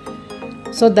kho-kho.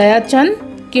 So Dayachand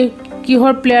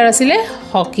kihor player asile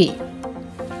hockey.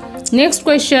 Next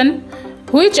question,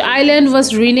 which island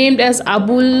was renamed as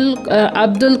Abdul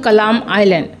Kalam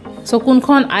Island? So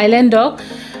kunkhon island dog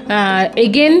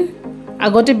again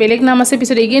agote beleg naam ase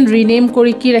pisot again rename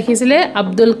kori ki rakhisile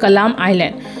Abdul Kalam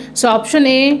Island. So option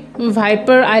A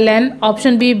Viper Island,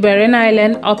 option B Barren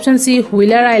Island, option C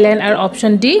Wheeler Island or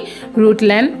option D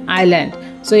Rutland Island.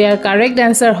 So your correct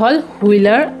answer hol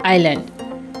Wheeler Island.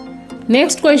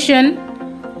 Next question,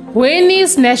 when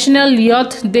is National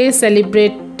Youth Day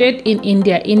celebrated in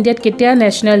India? India ketia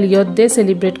National Youth Day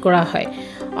celebrate kora hoy?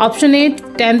 Option A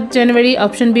 10th January,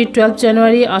 option B 12th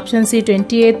January, option C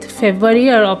 28th February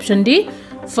or option D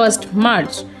 1st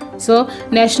March. So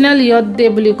National Youth Day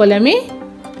buli kole ami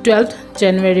 12th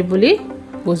January buli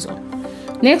buzo.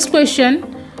 Next question,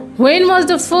 when was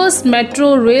the first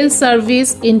metro rail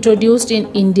service introduced in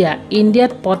India? India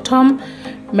prothom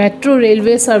metro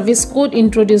railway service code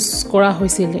introduce kora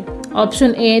hoisile.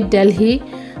 Option A Delhi,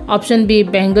 option B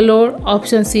Bangalore,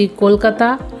 option C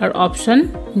Kolkata or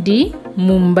option D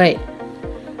Mumbai.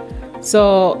 So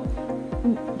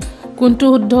kuntu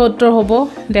শুদ্ধ উত্তৰ হ'ব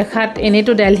দেখাত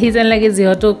এনেটো দিল্লী যেন লাগে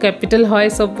যেহেতু capital হয়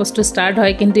সব বস্তু স্টার্ট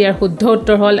হয় কিন্তু ইয়াৰ শুদ্ধ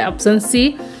উত্তৰ হ'ল অপশন সি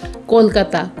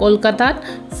কলকাতা কলকাতাত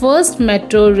first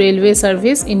metro railway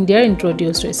service India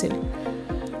introduced হৈছিল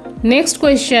next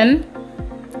question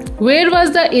where was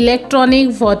the electronic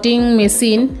voting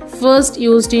machine first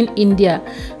used in India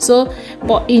so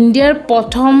India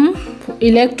prothom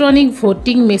electronic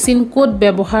voting machine code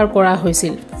ব্যবহার করা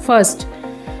হৈছিল first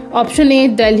Option A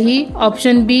Delhi,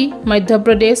 option B Madhya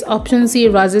Pradesh, option C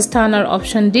Rajasthan or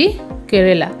option D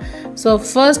Kerala. So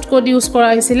first code use kora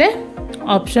hoisile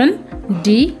option D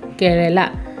Kerala.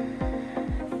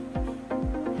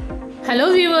 Hello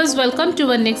viewers, welcome to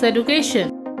One Next Education.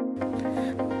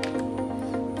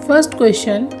 First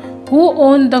question, who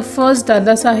owned the first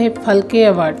Dada Saheb Phalke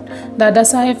Award? Dada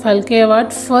Saheb Phalke Award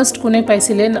first kune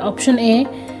paisile? Option A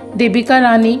Devika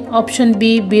Rani, option B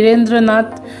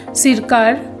Birendranath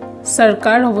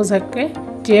Sarkar hobo sakke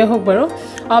je hok baro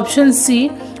option C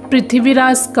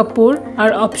Prithviraj Kapoor or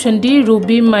option D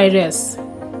Ruby Myers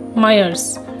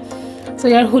so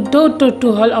yar শুদ্ধ উত্তৰটো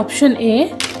হল option A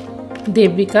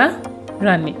Devika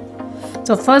Rani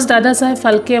so first Dada Saheb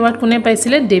Phalke Award কোনে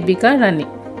পাইছিলে Devika Rani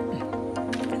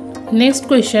next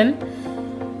question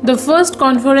the first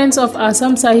conference of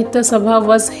Assam Sahitya Sabha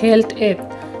was held at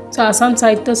so Assam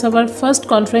Sahitya Sabhar first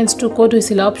conference to ক'ত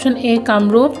হৈছিল option A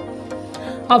Kamrup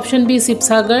option B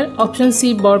Sibsagar, option C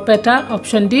Borpeta,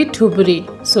 option D Dhubri.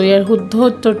 So here শুদ্ধ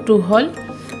উত্তৰটো হল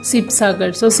Sibsagar.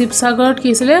 So Sibsagar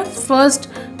কি ছিলে first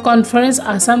conference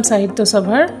Assam Sahitya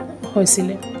Sabhar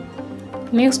হৈছিলে.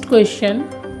 Next question.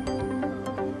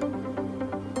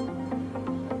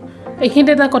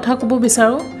 এইখিনিতে এটা কথা ক'ব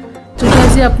বিচাৰো যদি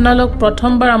আজি আপোনালোক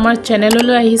প্ৰথমবাৰ আমাৰ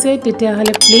চেনেললৈ আহিছে তেতিয়া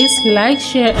হলে please like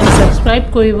share and subscribe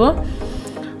কৰিব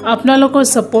আপোনালোকৰ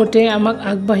সাপোৰ্টে আমাক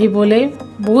আগবাঢ়িবলৈ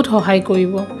বহুত সহায়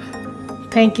কৰিব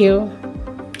thank you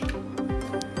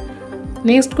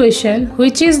next question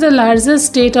which is the largest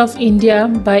state of India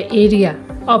by area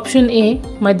option A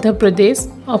Madhya Pradesh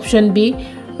option B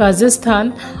Rajasthan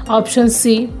option C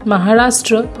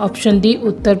Maharashtra option D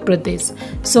Uttar Pradesh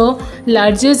so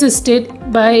largest state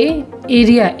by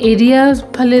area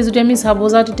phale jodi ami sabo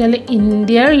ja titale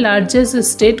India largest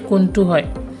state kontu hoy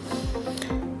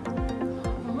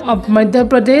of Madhya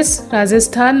Pradesh,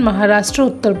 Rajasthan, Maharashtra,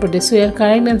 Uttar Pradesh. So your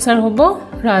correct answer hobo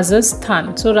Rajasthan.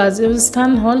 So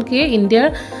Rajasthan hol ke India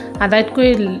adait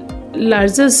koi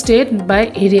largest state by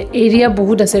area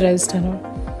bahut ase Rajasthan.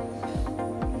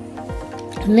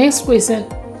 Next question.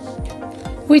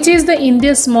 Which is the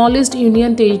India's smallest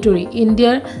union territory?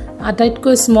 India adait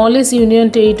koi smallest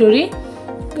union territory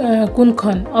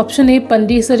kunkhon? Option A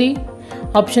Pandisari,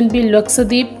 option B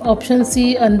Lakshadweep, option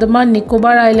C Andaman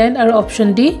Nicobar Island or option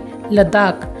D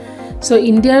Ladakh. So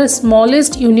India's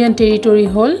smallest union territory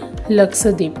hol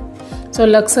Lakshadweep. So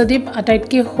Lakshadweep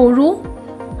ataitke horu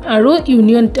aro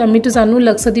union ami to janu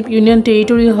Lakshadweep union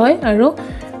territory hoy aro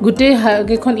gute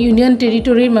gekhon union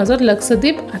territory majot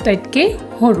Lakshadweep ataitke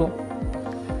horu.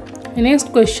 Next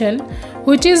question,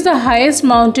 which is the highest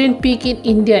mountain peak in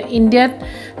India? India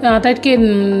ataitke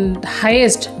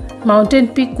highest mountain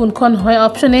peak kunkhon hoy?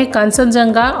 Option A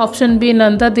Kanchenjunga, option B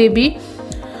Nanda Devi,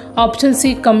 option C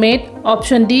Comet,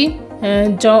 option D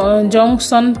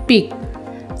Jongson Peak.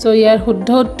 So here শুদ্ধ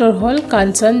উত্তৰ হল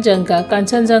Kanchenjunga.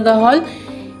 Kanchenjunga hall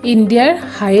India's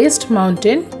highest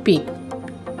mountain peak.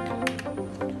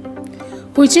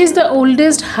 Which is the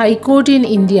oldest high court in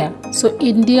India? So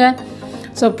India,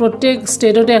 so protect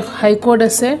state of high court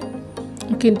ase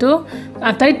kintu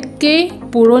ataitke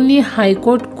puroni high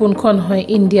court kunkhon hoy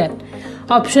India.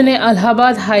 Option A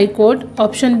Allahabad High Court,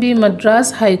 option B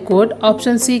Madras High Court,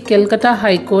 option C Kolkata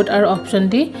High Court or option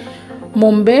D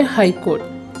Mumbai High Court.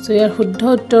 So your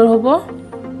shuddha uttor hobo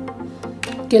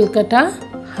Kolkata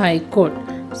High Court.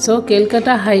 So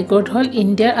Kolkata High Court hol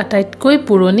India ataitকৈ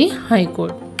puroni high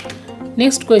court.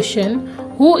 Next question,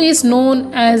 who is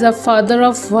known as a father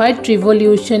of white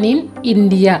revolution in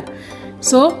India?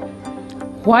 So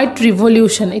white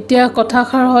revolution etia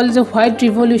kothakar hol je white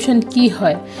revolution ki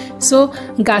hoy. So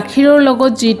gakhiror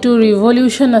logot jitu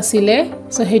revolution asile,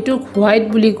 so hetu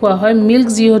white buli koa hoy, milk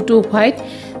jihotu white.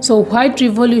 So white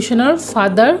revolutioner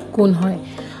father kun hoy?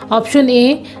 Option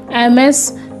A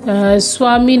MS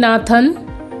Swaminathan,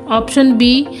 option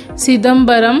B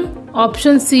Sidambaram,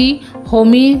 option C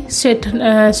Homi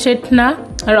Shetna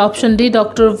or option D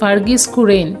Dr. Varghese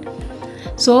Kurian.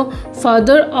 So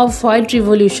father of white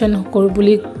revolution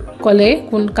korbuli kole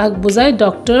kun kak bujai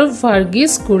Dr.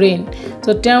 Varghese Kurian.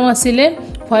 So teo asile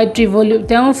white revolution,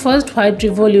 teo first white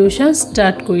revolution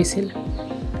start korisil.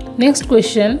 Next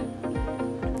question,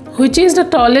 which is the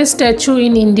tallest statue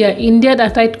in India? India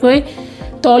ataitকৈ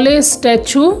tallest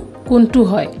statue kuntu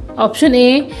hoy? Option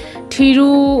A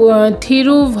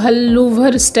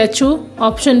Thiruvalluvar statue,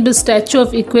 option B Statue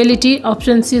of Equality,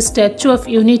 option C Statue of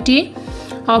Unity,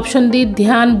 option D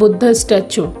Dhyan Buddha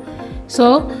statue.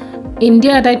 So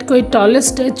India ataitকৈ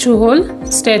tallest statue hol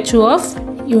Statue of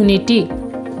Unity.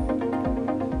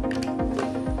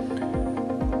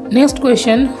 Next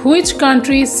question, which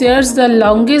country shares the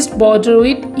longest border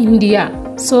with India?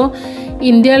 So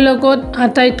India logot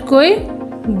ataitকৈ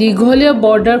digholia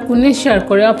border kune share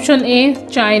kore? Option A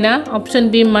China,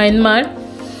 option B Myanmar,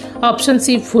 option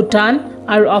C Bhutan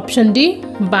or option D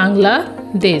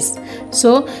Bangladesh.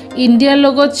 So India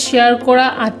logot share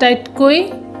kora ataitকৈ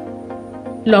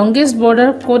longest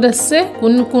border code ase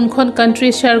kunkhon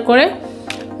country share kore?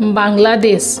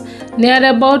 Bangladesh. Near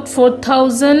about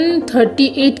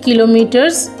 4038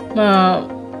 kilometers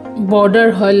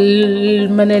border hol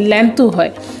mane length to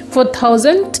hoy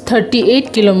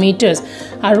 4038 kilometers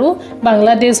aru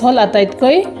Bangladesh hol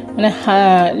ataitকৈ mane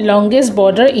longest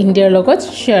border India logot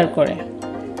share kore.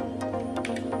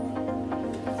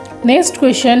 Next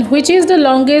question, which is the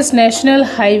longest national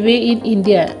highway in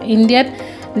India? India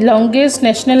longest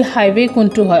national highway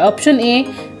kuntu hoy? Option A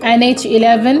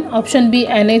NH11, option B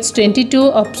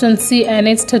NH22, option C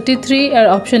NH33 or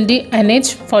option D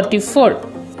NH44.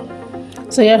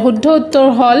 So your shuddha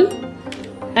uttor hol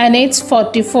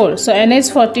NH44. So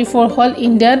NH44 hol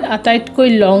India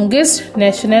ataitকৈ longest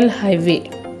national highway.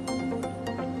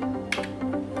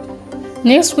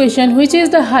 Next question, which is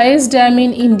the highest dam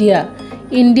in India?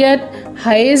 India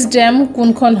highest dam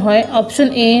kunkhon hoy?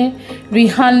 Option A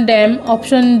Rihan Dam,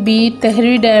 option B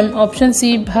Tehri Dam, option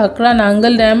C Bhakra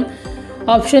Nangal Dam,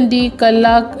 option D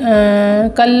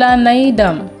Kallanai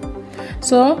Dam.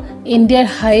 So India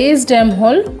highest dam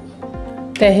hol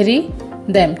Tehri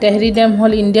Dam. Tehri Dam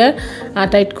hol India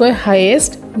ataitকৈ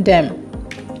highest dam.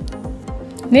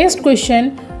 Next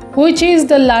question, which is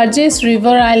the largest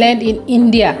river island in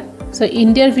India? So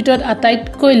India ভিতৰত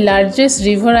ataitকৈ largest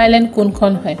river island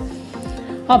kunkhon hoy?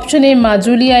 Option A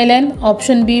Majuli Island,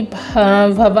 option B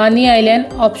Bhavani Island,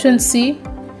 option C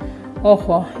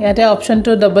yate option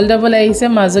to double ahise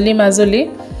Majuli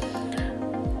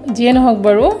jien hok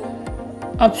baru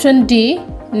option D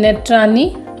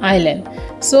Netrani Island.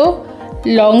 So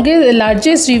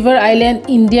largest river island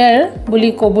India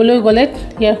boli koboloi gole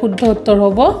yar shuddha uttor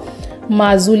hobo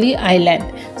Majuli Island.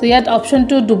 So yat option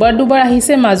to dubar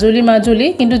ahise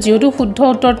Majuli kintu jehetu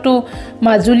shuddha uttor to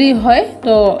Majuli hoy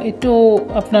to etu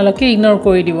apnaloke ignore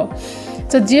kori dibo.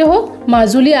 So je hok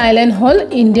Majuli Island hol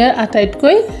India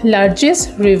ataitকৈ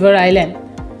largest river island.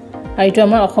 Aitu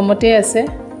amar Assamote ase.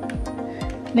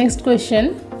 Next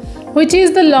question, which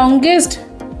is the longest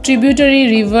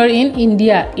tributary river in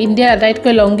India? India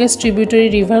ataitকৈ longest tributary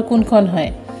river kunkhon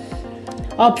hoy?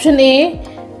 Option A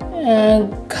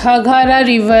Ghaghara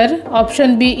River,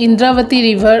 option B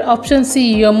Indravati River, option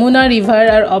C Yamuna River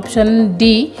or option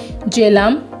D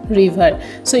Jhelum River.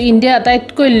 So India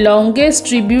ataitকৈ longest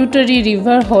tributary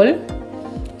river hol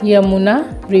Yamuna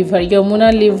River.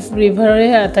 Yamuna River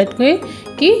ataitকৈ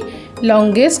ki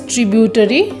longest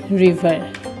tributary river.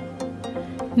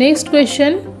 Next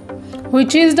question,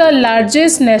 which is the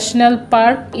largest national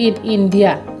park in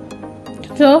India?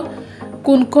 So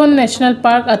kunkhon national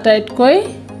park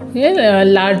ataitকৈ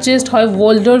largest hoy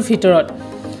worldor ভিতৰত?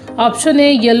 Option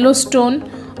A Yellowstone,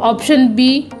 option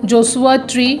B Joshua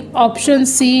tree, option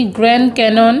C grand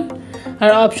Canon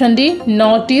R option D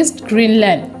north east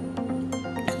গ্ৰিনল্যান্ড।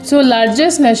 So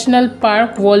largest national park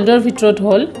ৱৰ্ল্ডৰ ভিতৰত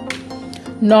হ'ল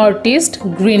north east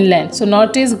গ্ৰিনল্যান্ড। So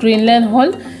north east গ্ৰিনল্যান্ড হল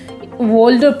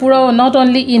ওয়াৰ্ল্ডৰ পুৰা not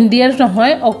only ইন্ডিয়াৰ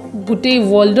নহয় গোটেই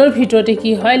ওয়াৰ্ল্ডৰ ভিতৰতে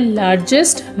কি হয়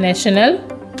largest national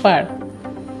park.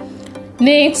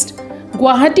 Next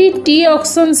Guwahati T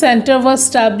auction centre was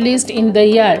established in the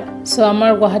year. So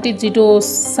আমাৰ গুৱাহাটীত যেটো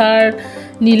চাৰ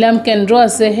নীলাম কেন্দ্ৰ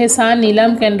আছে সেই চাহ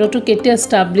নীলাম কেন্দ্ৰটো কেতিয়া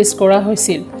স্টাবলিশ কৰা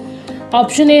হৈছিল?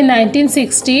 Option A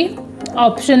 1960,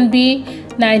 option B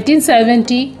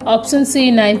 1970, option সি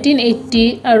 1980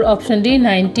 আৰু অপশন ডি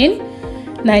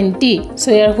 1990। সো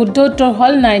ইয়াৰ শুদ্ধ উত্তৰ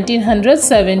হ'ল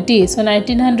 1970। সো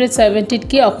 1970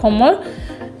 কি অসমৰ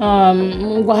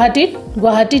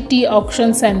গুৱাহাটী টি অকশন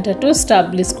সেন্টাৰটো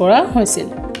স্টাবলিশ কৰা হৈছিল।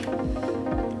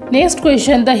 Next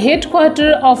question, the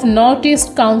headquarter of north east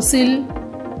council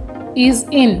is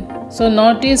in. So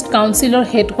north east কাউন্সিলৰ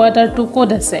হেডকোৱাৰ্টাৰটো ক'ত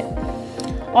আছে?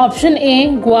 Option A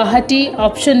Guwahati,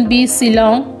 option B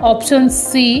Shillong, option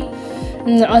C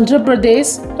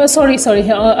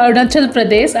Arunachal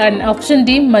Pradesh and option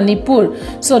D Manipur.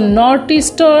 So north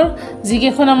ইষ্টৰ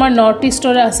যিকেইখন আমাৰ নৰ্থ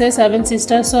ইষ্টৰ আছে 7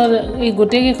 সিষ্টাৰ্ছৰ এই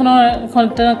গোটেইকেইখনৰ এখন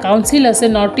কাউন্সিল আছে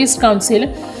নৰ্থ ইষ্ট কাউন্সিল,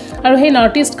 আৰু সেই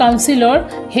নৰ্থ ইষ্ট কাউন্সিলৰ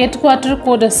হেডকোৱাৰ্টাৰ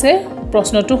ক'ত আছে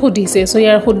প্ৰশ্নটো সুধিছে। সো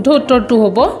ইয়াৰ শুদ্ধ উত্তৰটো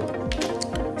হ'ব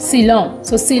শিলং।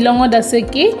 সো শিলঙত আছে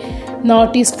কি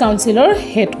north east counsellor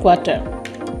headquarter.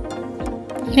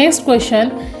 Next question,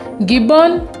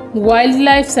 Gibbon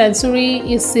Wildlife Sanctuary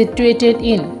is situated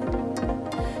in.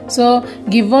 So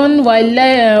Gibbon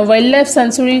Wildlife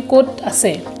Sanctuary ক'ত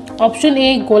আছে? Option A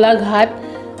Golaghat,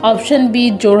 Option B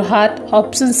Jorhat,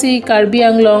 Option C Karbi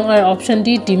Anglong আৰু Option D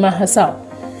Dima Hasao.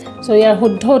 So ইয়াৰ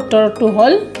শুদ্ধ উত্তৰটো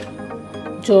হ'ল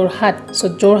যোৰহাট। So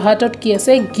যোৰহাটত কি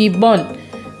আছে? Gibbon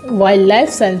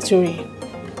Wildlife Sanctuary.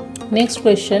 Next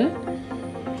question,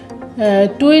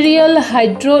 Tuirial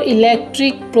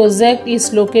hydroelectric project is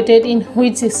located in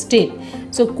which state?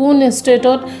 So কোন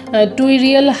স্টেটত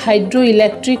Tuirial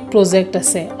hydroelectric project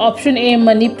আছে? Option A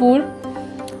Manipur,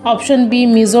 Option B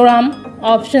Mizoram,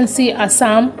 Option C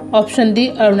Assam, Option D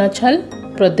Arunachal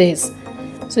Pradesh.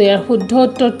 So ইয়াৰ শুদ্ধ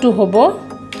উত্তৰটো হ'ব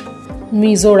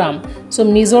Mizoram. So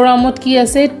মিজোৰামত কি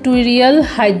আছে? Tuirial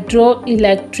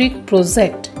hydroelectric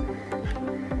project.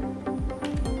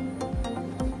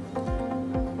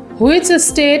 Which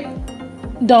state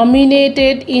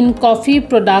dominated in coffee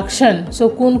production? So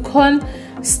কোনখন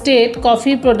state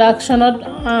coffee productionত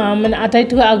মানে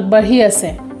আটাইতকৈ আগবাঢ়ি আছে?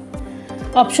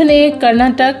 Option A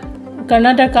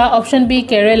Karnataka, Option B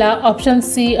Kerala, Option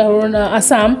C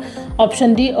Assam, Option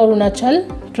D Arunachal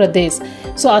Pradesh.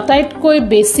 So আটাইতকৈ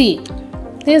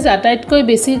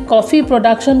বেছি কফি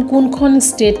production কোনখন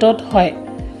stateত হয়?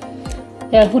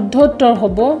 ইয়াৰ শুদ্ধ উত্তৰ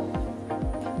হ'ব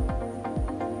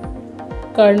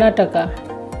Karnataka.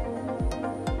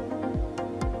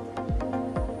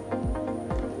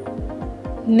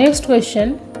 Next question,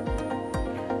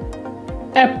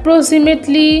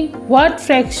 approximately what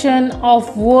fraction of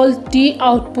world tea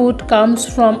output comes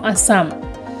from Assam?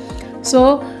 So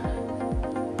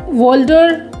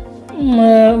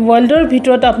worldৰ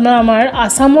ভিতৰত আপোনাৰ আমাৰ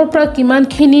আসামৰ পৰা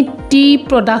কিমানখিনি টি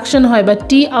প্ৰডাকশন হয় বা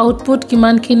টি আউটপুট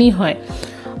কিমানখিনি হয়?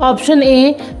 Option A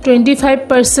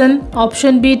 25%,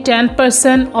 Option B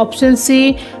 10%, Option C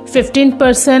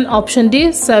 15%, Option D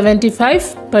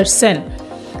 75%.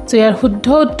 So ইয়াৰ শুদ্ধ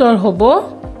উত্তৰ হ'ব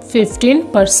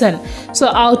 15%. So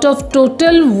out of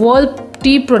total world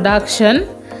tea production,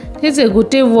 ঠিক আছে,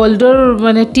 গোটেই ওয়াৰ্ল্ডৰ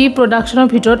মানে টি প্ৰডাকশনৰ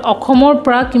ভিতৰত অসমৰ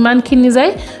পৰা কিমানখিনি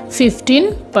যায়?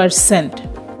 15%.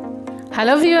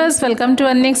 Hello viewers, welcome to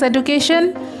Annex Education.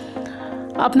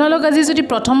 আপোনালোক আজি যদি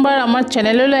প্ৰথমবাৰ আমাৰ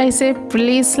চেনেললৈ আহিছে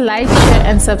please like share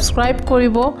and subscribe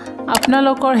কৰিব।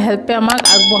 আপোনালোকৰ হেল্পে আমাক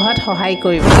আগবঢ়াত সহায়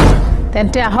কৰিব।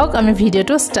 তেন্তে আহক আমি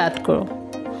ভিডিঅ'টো ষ্টাৰ্ট কৰোঁ।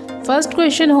 ফাৰ্ষ্ট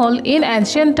কুৱেশ্যন হ'ল, in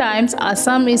ancient times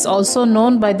Assam is also'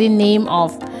 non by the name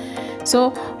of. চ'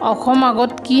 অসম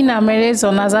আগত কি নামেৰে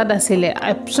জনাজাত আছিলে?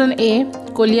 Option A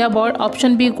Kaliabor,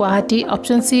 option B Guwahati,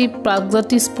 option C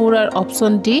Pragjyotishpur আৰু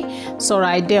অপশ্যন ডি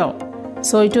চৰাইদেউ।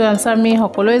 সো এইটো আনসাৰ আমি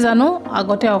সকলোৱে জানো,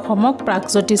 আগতে অসমক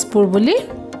প্ৰাগজ্যোতিষপুৰ বুলি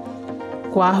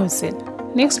কোৱা হৈছিল।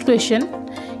 Next question,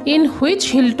 in which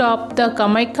hill top the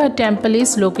Kamakhya temple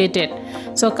is located.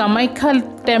 So Kamakhya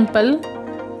temple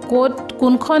ক'ত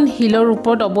কোনখন হিলৰ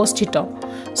ওপৰত অৱস্থিত?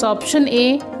 So option A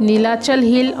Nilachal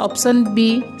hill, option B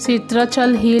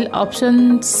Chitrachal hill, option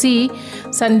C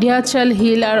Sandhyachal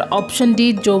hill আৰু অপশ্যন ডি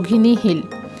যোগিনী হিল।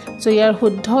 সো ইয়াৰ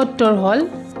শুদ্ধ উত্তৰ হ'ল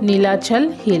নীলাচল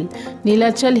হিল।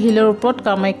 নীলাচল হিলৰ ওপৰত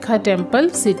কামাখ্যা টেম্পল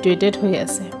সিটুৱেটেড হৈ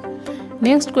আছে।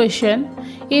 Next question.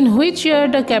 In which year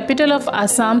the capital of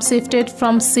Assam shifted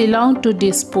from Shillong to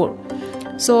Dispur?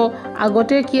 So,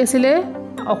 agote ki asile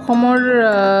অসমৰ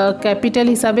capital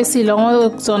হিচাপে শিলঙৰ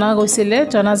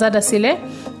জনাজাত আছিলে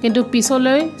কিন্তু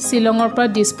পিছলৈ শিলঙৰ পৰা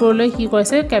দিছপুৰলৈ কি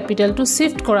কৰিছে ক্যাপিটালটো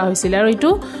শিফট কৰা হৈছিল আৰু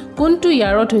এটো কোনটো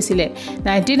ইয়াৰত হৈছিল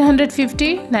 1950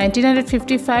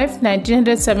 1955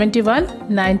 1971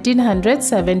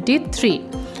 1973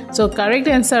 so correct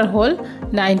answer hol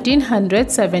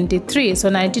 1973 so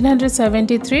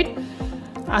 1973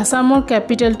 আসামৰ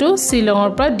ক্যাপিটালটো শিলঙৰ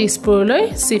পৰা দিছপুৰলৈ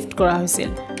শিফট কৰা হৈছিল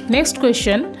next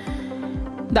question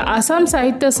The Assam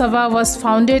Sahitya Sabha was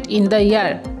founded in the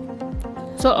year.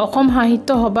 So, Asom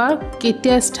Sahitya Sabha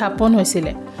ketia sthapon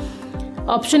hoisile.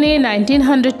 Option A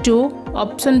 1902,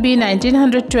 option B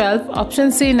 1912, option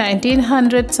C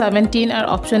 1917 or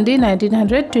option D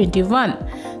 1921.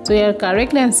 So, your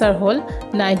correct answer hol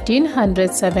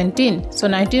 1917. So,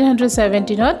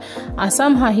 1917 ot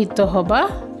Assam Sahitya Sabha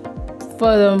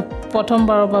prothom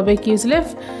barar babe ki hoisile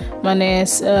mane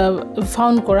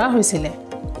found kora hoisile.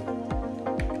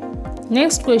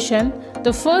 Next question.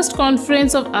 The first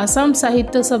conference of Assam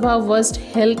Sahitya Sabha was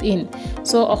held in.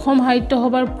 So, Asom Sahitya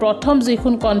Sabhar prothom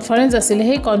jikhun conference asile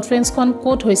he conference kon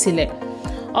kot hoisile.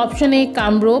 Option A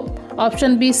Kamrup,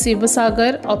 option B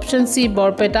Sivasagar, option C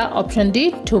Borpeta, option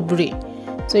D Thubri.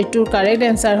 So, it correct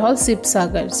answer hol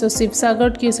Sivasagar. So, Sivasagar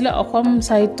ki hoisile Asom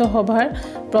Sahitya Sabhar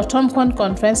prothom kon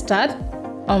conference start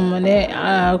mane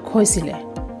hoisile.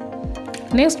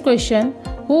 Next question.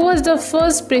 Who was the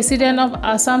first president of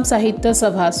Assam Sahitya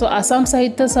Sabha? So, Assam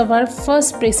Sahitya Sabhar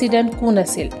first president kun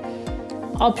asil?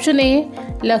 Option A,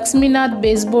 Lakshminath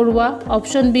Bezborua.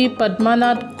 Option B,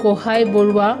 Padmanath Kohai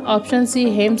Borua. Option C,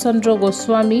 Hemchandra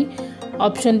Goswami.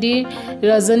 Option D,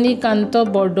 Rajanikanto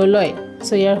Bordoloi.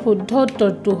 So, your shuddha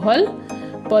uttortu hol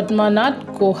Padmanath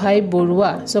Kohai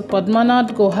Borua. So,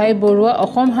 Padmanath Kohai Borua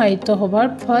Asom Sahitya Sabhar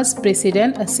first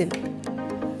president asil.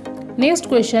 Next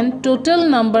question, total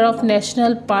number of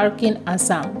national park in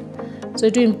Assam. So,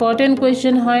 it is important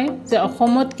question hoy je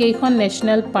Asomot keikhon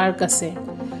national park ase.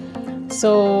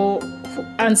 So,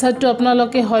 answer to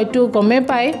apnaloke hoyto gome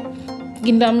pai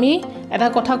kintu ami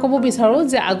eta kotha kobo bicharu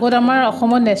je agor amar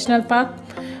Asomot national park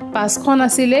 5 khon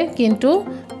asile kintu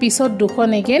pisot dukhon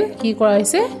again ki kora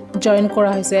hoise join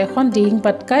kora hoise ekhon Dihing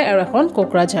Patkai aru ekhon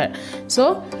Kokrajhar. So,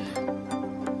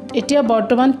 etia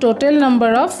bortoman total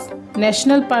number of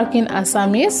National Park in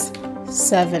Assam is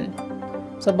 7.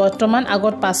 So, Bortoman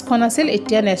agot 5 khon asil,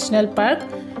 etia National Park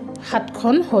 7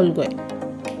 khon hol goi.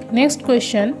 Next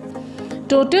question.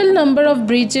 Total number of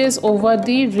bridges over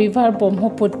the river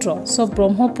Brahmaputra. So,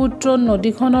 Brahmaputra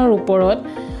nodi khonor uporot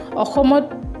Asomot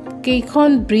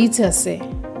keikhon bridge ase.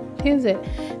 ঠিক আছে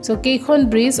so কেইখন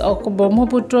bridge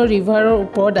Brahmaputra ৰিভাৰৰ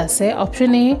ওপৰত আছে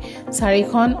option এ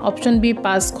 4 খন option B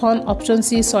 5 খন option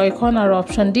সি 6 খন আৰু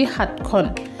option D 7 খন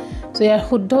সো ইয়াৰ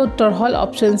শুদ্ধ উত্তৰ হল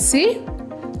অপচন সি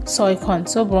 6 খন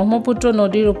সো ব্ৰহ্মপুত্ৰ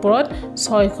নদীৰ ওপৰত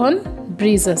 6 খন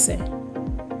ব্ৰিজ আছে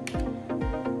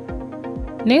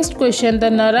next question the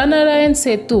Naranarayan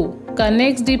Setu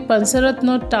connects the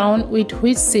Pancharatna town with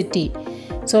which city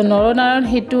So, Naranarayan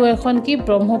Setu এখন কি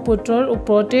ব্ৰহ্মপুত্ৰৰ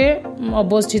ওপৰতে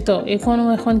অৱস্থিত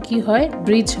এখন কি হয়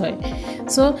ব্ৰিজ হয়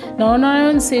সো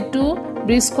Naranarayan Setu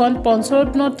ব্ৰিজখন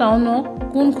পঞ্চৰত্ন টাউনক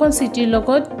কোনখন সিটিৰ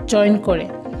লগত জয়েন কৰে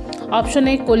অপচন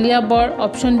এ Kaliabor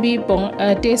option B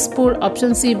Tezpur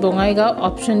option সি Bongaigaon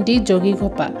option D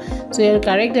Jogighopa so ইয়াৰ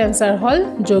কাৰেক্ট আনসাৰ হল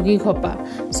যোগীঘোপা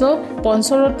সো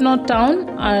পঞ্চৰত্ন টাউন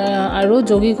আৰু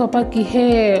যোগীঘোপা কিহে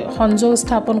সংযোগ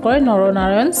স্থাপন কৰে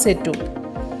Naranarayan Setu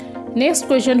Next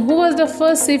question, who was the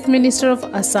first chief minister of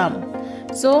Assam?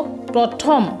 So,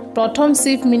 prothom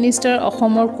chief minister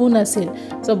Asomor kun asil.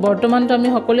 So, bortoman to ami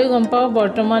hokole gom pao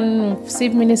bortoman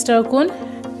chief minister kun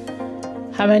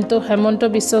Hemonto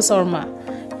Biswa Sharma.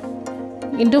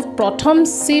 Into prothom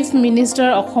chief minister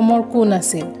Asomor kun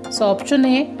asil. So, option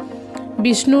A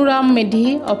Vishnu Ram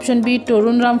Medhi, option B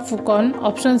Torun Ram Phukon,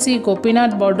 option C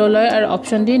Gopinath Bordoloi or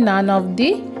option D none of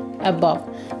the above.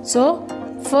 So,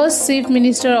 First Chief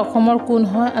Minister Asomor kun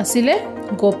hoy asile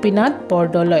Gopinath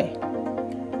Bordoloi.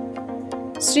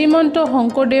 Srimanto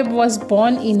Shonkordev was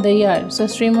born in the year. So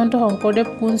Srimanto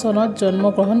Shonkordev kun sonot janmo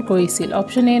grohon korisil.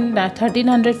 Option A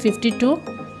 1352,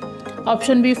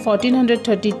 option B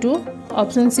 1432,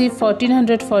 option C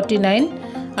 1449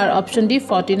 or option D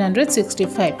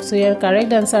 1465. So your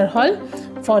correct answer hol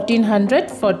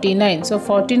 1449. So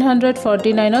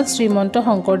 1449 ot Srimanto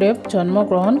Shonkordev janmo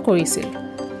grohon korisil.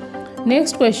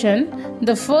 Next question,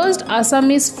 the first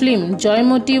Assamese film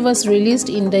Joymoti was released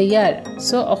in the year.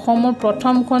 So, Asomor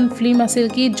prothom kon film asil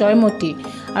ki Joymoti.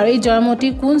 Aru ei Joymoti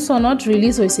kun sonot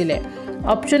release hoisile.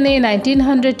 Option A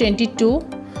 1922,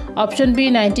 Option B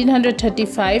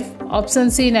 1935, option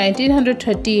C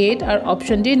 1938 or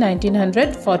option D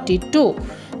 1942.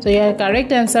 So your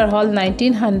correct answer hall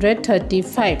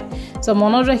 1935. So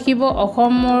monor rakhibo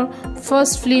Akhomor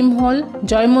first film hall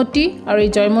Joymoti or ei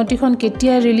Joymoti khon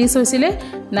ketia release hoisile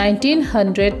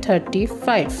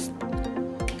 1935.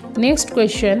 Next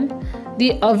question,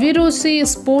 the Abhiruchi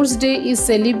Sports Day is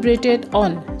celebrated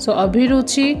on. So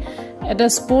Abhiruchi eta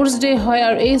sports day hoy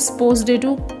or ei sports day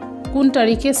to কোন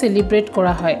তারিখে celebrate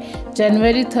করা হয়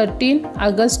জানুয়ারি 13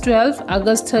 August 12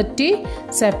 August 30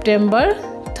 September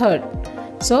 3rd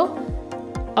so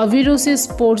অভিৰুচি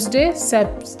sports day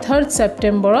 3rd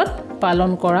সেপ্টেম্বৰত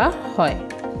পালন কৰা হয়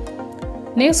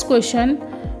next question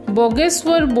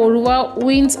বগেশ্বৰ Barua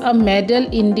wins আ medal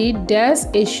in the dash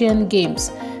Asian games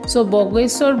so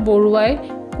বগেশ্বৰ বৰুৱাই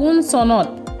কোন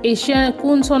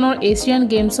সনত এছিয়ান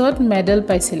গেমছত মেডেল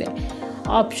পাইছিলে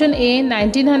Option A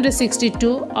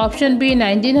 1962, option B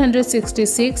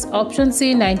 1966, option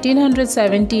C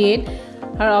 1978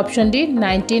 or option D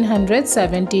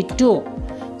 1972.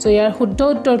 So your শুদ্ধ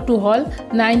উত্তৰটো হল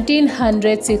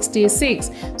 1966.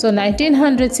 So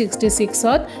 1966 ত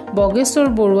বগেশ্বৰ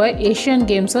বৰুৱাই এছিয়ান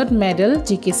গেমছত medal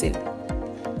জিকিছিল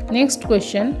Next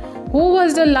question, who was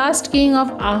the last king of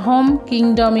Ahom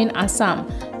kingdom in Assam?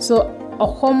 So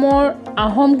অসমৰ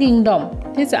আহোম কিংডম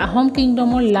ঠিক আছে আহোম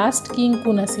কিংডমৰ লাষ্ট কিং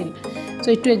কোন আছিল সো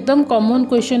এটো একদম কমন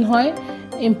কোৱেশ্চন হয়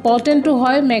ইম্পৰ্টেন্ট টু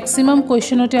হয় ম্যাক্সিমাম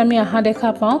কোৱেশ্চনতে আমি আহা দেখা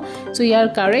পাও সো ইয়াৰ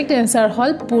কাৰেক্ট আনসাৰ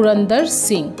হল পুৰন্দৰ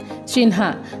সিনহা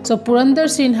সো পুৰন্দৰ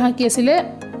সিনহা কি আছিল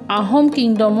আহোম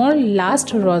কিংডমৰ লাষ্ট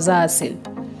ৰজা আছিল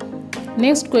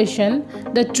Next question,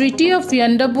 the Treaty of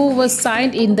Yandabu was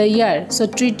signed in the year. So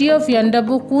Treaty of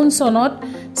Yandabu কোন সনত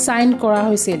সাইন কৰা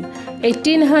হৈছিল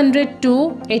 1802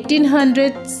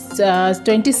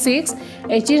 1826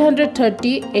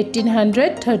 1830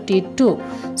 1832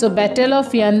 so Battle of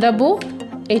Yandabu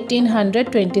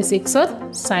 1826 to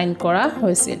sign কৰা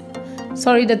হৈছিল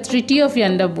sorry the Treaty of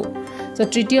Yandabu so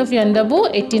Treaty of Yandabu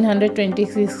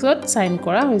 1826 to sign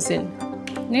কৰা হৈছিল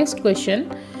Next question,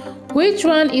 which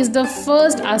one is the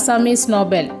first Assamese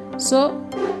novel? So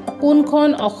কোনখন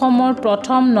অসমৰ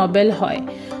প্ৰথম নবেল হয়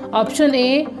Option A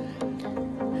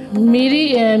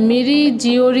Miri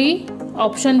Jiori,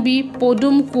 option B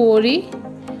Podum Kuori,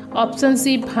 option C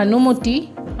Bhanumati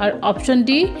or option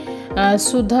D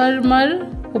Sudharmar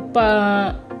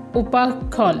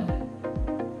Upakhon.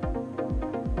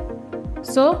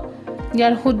 So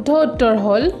ইয়াৰ শুদ্ধ উত্তৰ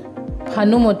হল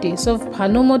Bhanumati. So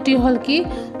Bhanumati হল কি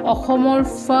অসমৰ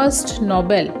first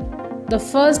novel. The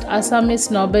first Assamese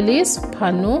novel is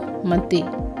Bhanumati.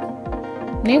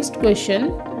 Next question,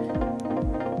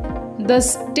 the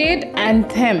state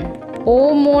anthem O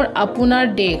More Apunar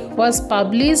Desh was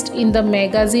published in the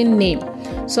magazine name.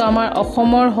 So amar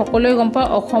Akhomor hokoloy gompa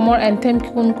Akhomor anthem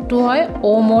kuntu hoy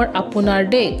O More Apunar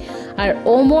Desh ar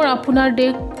O More Apunar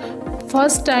Desh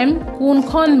first time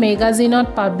kunkhon magazine ot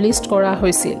published kora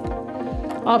hoisil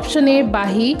Option A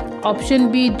Bahi, option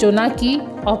B Jonaki,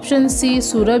 option C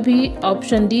Surabhi,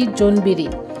 option D Jonbiri.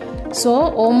 So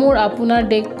O More Apunar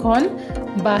Desh khon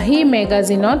Bahi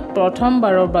magazine ot prothom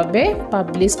barar babe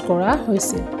published kora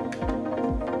hoisil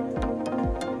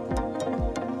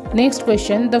Next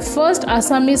question, the first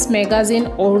Assamese magazine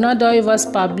Orunadoy was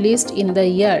published in the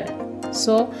year.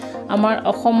 So amar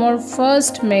Akhomor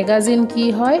first magazine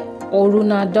ki hoy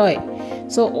Orunadoy.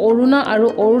 So Oruna aru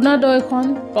Orunadoy khon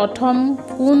prothom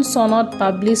kun sonot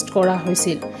published kora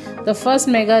hoisil The first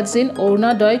magazine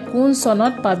Orunadoy kun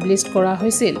sonot published kora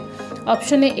hoisil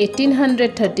Option A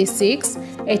 1836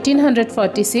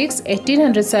 1846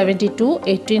 1872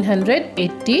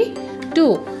 1882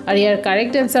 and your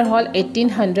correct answer hall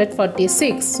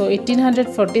 1846 so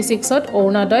 1846 ot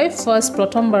Orunadoy first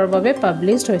prothom bar babe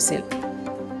published hoisil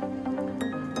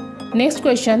Next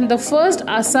question, the first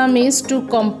Assamese to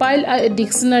compile a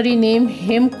dictionary name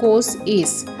Hemkosh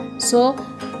is so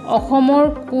অসমৰ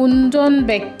কোনজন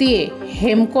ব্যক্তিয়ে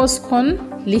হেমকোষ খন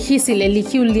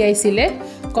লিখি উলিয়াইছিলে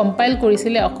compile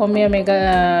কৰিছিলে অসমীয়া mega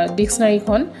ডিকচনাৰী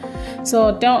খন so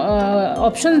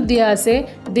option দিয়া আছে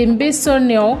Dimbeswar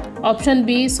Neog option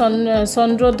B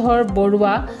Chandradhar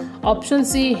Barua option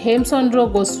সি হেমচন্দ্ৰ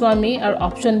গোস্বামী আৰু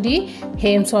option D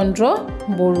Hemchandra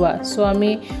Barua so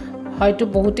আমি হয়তো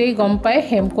বহুতেই গম পায়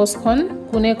হেমকোষ খন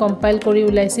কোনে কম্পাইল কৰি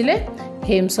উলাইছিলে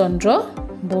Hemchandra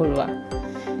Barua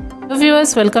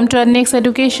Viewers, welcome to our next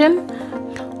education.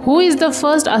 Who is the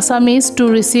first Assamese to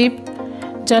receive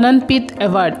Jananpith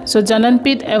Award? So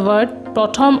Jananpith Award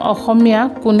prothom Asomia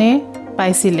kune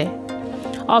paisile.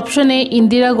 Option A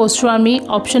Indira Goswami,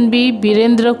 Option B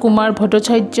Birendra Kumar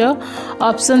Bhattacharya,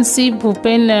 Option C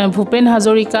Bhupen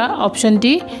Hazarika, Option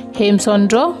D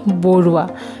Hemchandra Borua.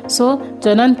 So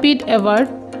Jnanpith Award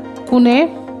kune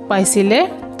paisile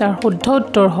tar শুদ্ধ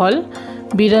উত্তৰ হল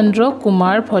Birendra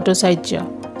Kumar Bhattacharya.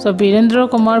 So Birendra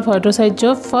Kumar Bhattacharya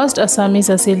first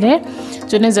Assamese asile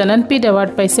jone Jnanpith Award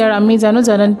paise ar ami janu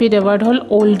Jnanpith Award hol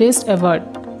oldest award.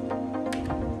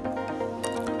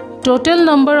 Total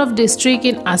number of district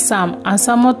in Assam.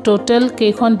 Assamot total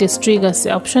kekhon district ase.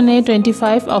 Option A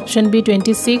 25, Option B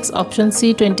 26, Option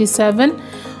C 27,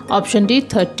 Option D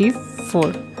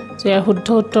 34. So here শুদ্ধ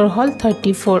উত্তৰ হল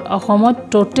 34. অসমত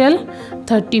total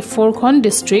 34 খন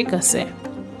district ase.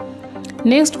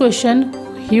 Next question.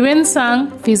 Yuan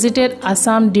visited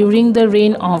Assam during the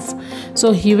reign of. So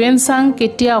Yuan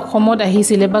ketia অসমত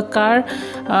আহিছিলে বা কাৰ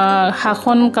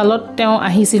শাসন কালত তেওঁ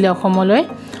আহিছিলে অসমলৈ.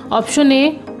 Option A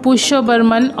Pushya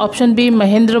Burman, Option B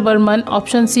Mahendra Burman,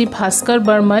 Option C Bhaskar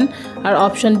Burman, or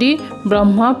Option D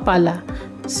Brahma Pala.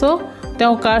 So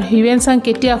তেওঁ কাৰ Yuan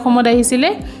কেতিয়া অসমত আহিছিলে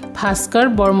Bhaskar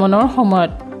Burmanor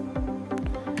সময়ত.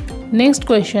 Next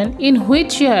question. In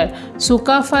which year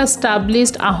Sukafa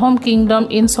established Ahom Kingdom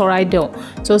in Soraideo?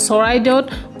 So Soraideo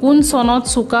kun sonot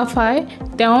Sukafai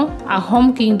তেওঁ Ahom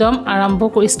Kingdom আৰম্ভ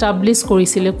কৰি establish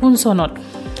কৰিছিলে kun sonot?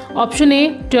 Option A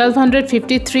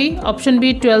 1253, Option B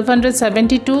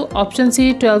 1272, Option C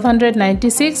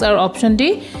 1296, or Option D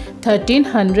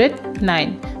 1309.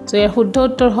 So here শুদ্ধ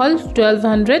উত্তৰ হল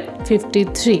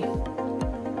 1253.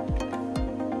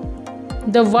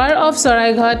 The War of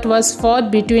Saraighat was fought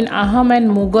between Ahom and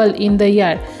Mughal in the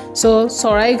year. So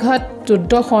Saraighat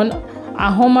যুদ্ধখন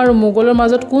Ahom আৰু Mughalৰ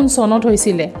মাজত কোন চনত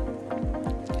হৈছিলে?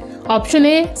 Option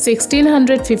A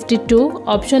 1652,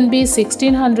 Option B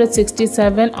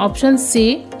 1667, Option C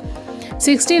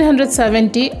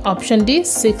 1670, Option D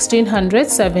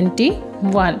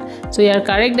 1671. So your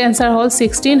correct answer hol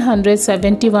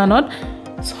 1671 to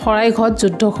Saraighat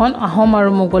যুদ্ধখন Ahom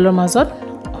আৰু Mughalৰ মাজত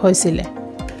হৈছিলে.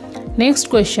 Next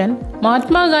question.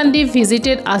 Mahatma Gandhi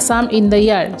visited Assam in the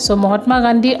year. So Mahatma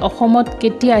Gandhi অসমত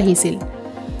কেতিয়া আহিছিল?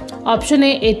 Option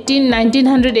A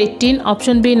 1918,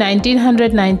 Option B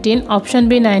 1919, Option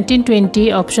B 1920,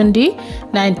 Option D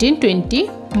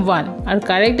 1921. Our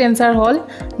correct answer hol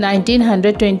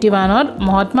 1921 to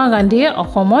Mahatma Gandhi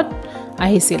অসমত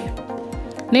আহিছিল.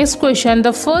 Next question.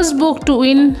 The first book to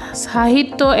win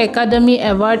Sahitya Academy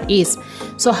Award is.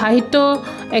 So Sahitya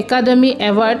Academy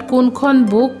Award কোনখন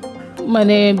book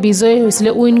মানে বিজয়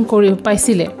হৈছিলে win কৰি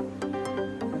পাইছিলে?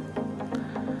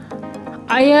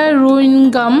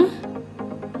 Ayurungam,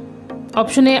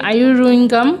 Option A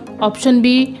Ayurungam, Option B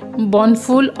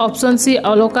Bonful, Option C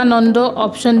Alokanando,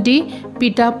 Option D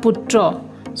Pita Putra.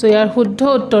 So ইয়াৰ শুদ্ধ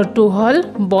উত্তৰটো হল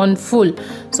Bonful.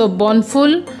 So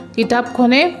Bonful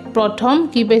কিতাপখনে প্ৰথম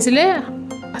কি পাইছিলে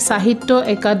সাহিত্য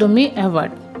academy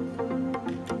award.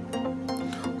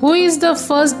 Who is the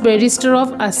first barrister of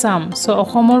Assam? So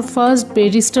অসমৰ first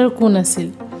barrister কোন আছিল?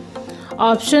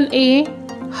 Option A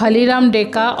Haliram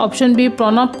Deka, Option B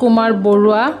Pranab Kumar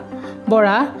Bora,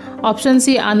 Option C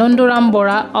Anandoram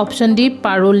Bora, Option D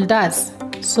Parul Das.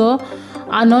 So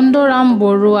Anandoram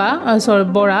Bora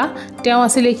তেওঁ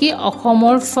আছিল কি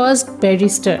অসমৰ first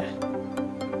barrister.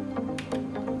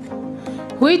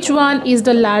 Which one is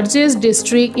the largest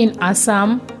district in Assam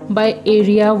by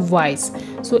area wise?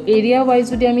 So area wise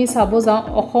যদি আমি চাব যাওঁ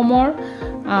অসমৰ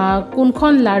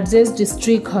কোনখন largest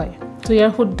district হয়? So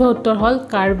ইয়াৰ শুদ্ধ উত্তৰ হল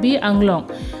কাৰ্বি আংলং.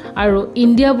 আৰু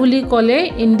ইণ্ডিয়া বুলি ক'লে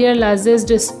ইণ্ডিয়াৰ largest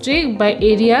district by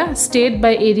area, state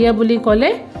by area বুলি ক'লে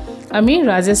আমি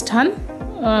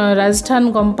ৰাজস্থান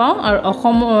গম পাওঁ আৰু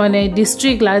অসম মানে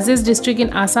district largest district in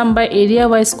Assam by area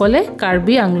wise ক'লে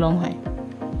কাৰ্বি আংলং হয়.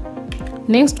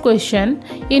 Next question.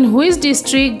 In which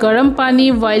district Garampani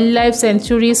Wildlife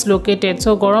Sanctuary is located? So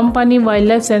Garampani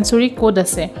Wildlife Sanctuary ক'ত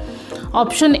আছে?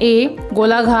 Option A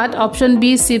Golaghat, Option B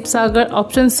Sibsagar,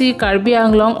 Option C Karbi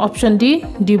Anglong, Option D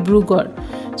Dibrugarh.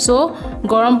 So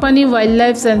Garampani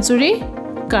Wildlife Sanctuary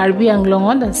Karbi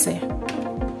Anglongত আছে.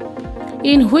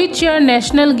 In which year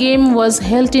national game was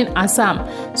held in Assam?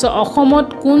 So অসমত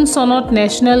কোন চনত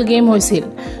national game হৈছিল?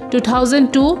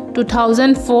 2002,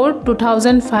 2004,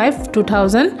 2005,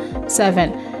 2007.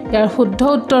 ইয়াৰ শুদ্ধ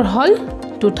উত্তৰ হল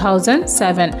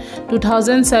 2007.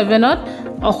 2007ত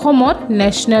অসমত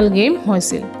ন্যাশনাল গেম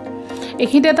হৈছিল.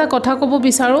 এখিতে এটা কথা ক'ব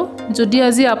বিচাৰো, যদি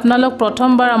আজি আপোনালোক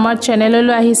প্ৰথমবাৰ আমাৰ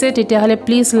চেনেললৈ আহিছে তেতিয়াহলে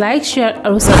প্লিজ লাইক শেয়াৰ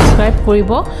আৰু সাবস্ক্ৰাইব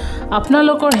কৰিব.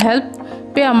 আপোনালোকৰ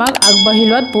হেল্পে আমাক আগবাঢ়ি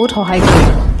লোৱাত বহুত সহায়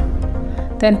কৰিব.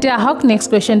 তেন্তে আহক নেক্সট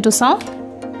কোৱেশ্চনটো চাওঁ.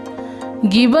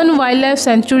 Gibbon Wildlife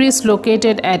Sanctuary is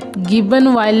located at. Gibbon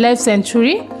Wildlife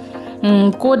Sanctuary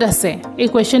code আছে এই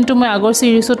কোৱেশ্চনটো মই আগৰ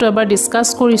সিৰিজত এবাৰ ডিসকাস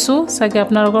কৰিছো সাকে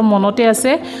আপোনালোকৰ মনতে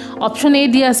আছে অপচন এ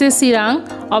দি আছে Chirang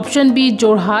option B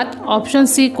Jorhat option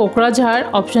সি Kokrajhar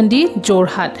option D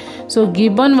Jorhat so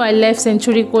gibbon wild life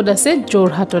century code আছে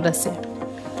জোৰহাটত আছে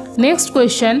Next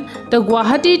question, the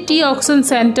Guwahati Tea Auction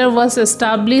Center was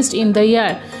established in the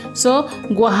year. So,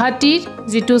 Guwahati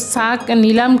jitu sak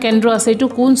nilam kendro ase tu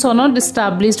kun sonot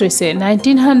established hoise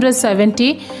 1970,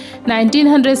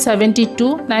 1972,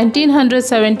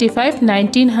 1975,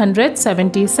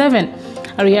 1977.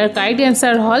 Aru yar correct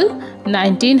answer hol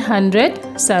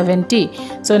 1970.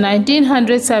 So,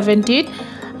 1970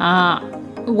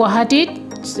 Guwahati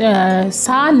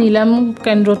sa nilam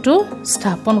kendro tu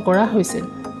sthapon kora hoisil.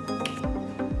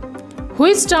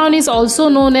 Which town is also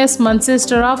known as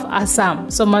Manchester of Assam?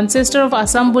 So Manchester of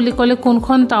Assam boli kole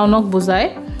kunkhon townok bujai.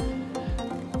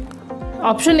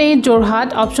 Option A Jorhat,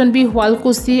 option B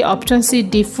Hualkusi, option C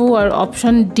Difu or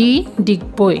option D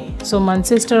Digboi. So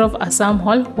Manchester of Assam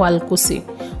hol Hualkusi.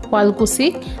 Hualkusi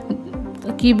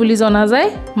ki boli jana jay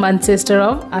Manchester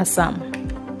of Assam.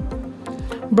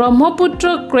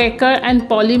 Brahmaputra Cracker and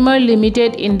Polymer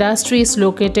Limited Industry is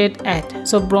located at.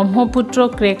 So Brahmaputra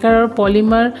Cracker or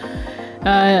Polymer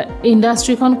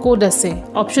industry kon code ase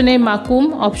option A Makum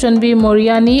option B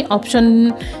Moriani option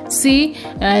C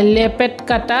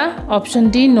Lepetkata option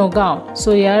D Nogao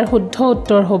so yar huddho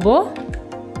uttor hobo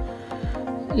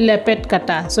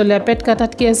Lepetkata so Lepetkata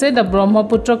ki ase the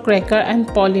Brahmaputra Cracker and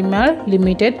Polymer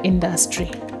Limited Industry.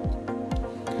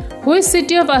 Which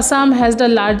city of Assam has the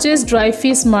largest dry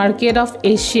fish market of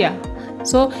Asia?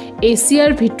 So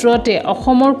Asiar bhitrote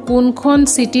Ahomor kunkhon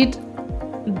city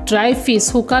dry fish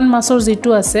hukan masor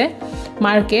jitu ase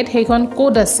market hekhon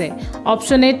code ase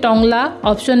option A Tongla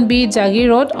option B Jagi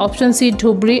Road option C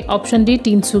Dhubri option D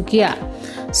Tinsukia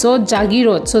so Jagi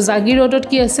Road ot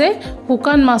ki ase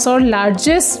hukan masor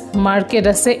largest market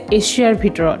ase Asiar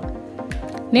bhitorot.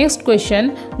 Next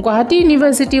question, Guwahati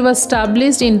University was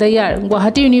established in the year.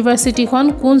 Guwahati University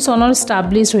khon kun sonor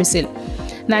established hoisil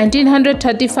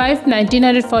 1935,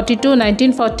 1942,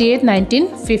 1948,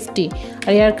 1950.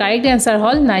 Our correct answer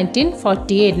hol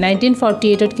 1948.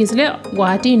 1948 ot kisile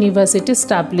Guwahati University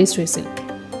established hoisil.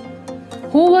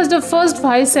 Who was the first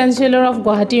vice chancellor of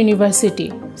Guwahati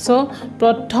University? So,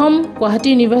 prothom Guwahati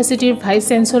University vice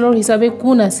chancellor hisabe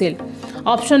kun asil?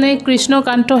 Option A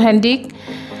Krishnakanto Hendik,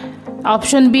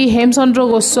 option B Hemchandra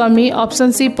Goswami,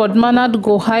 option C Padmanath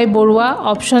Gohai Borua,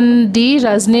 option D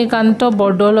Rajnikanto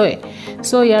Bordoloi.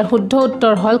 So yar huddho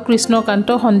uttor hol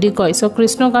Krishnakanto Hondikoi. So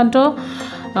Krishnakanto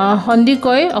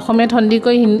Hondikoi Ahomet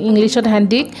Hondikoi Englishot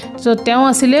Hendik. So teo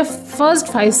asile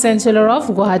first vice chancellor of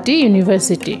Guwahati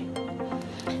University.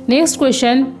 Next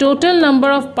question, total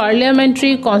number of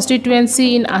parliamentary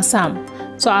constituency in Assam.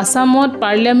 So Assamot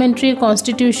parliamentary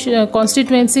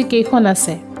constituency kekhon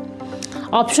ase?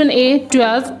 Option A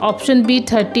 12, option B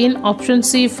 13, option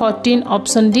C 14,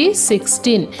 option D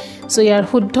 16. So yar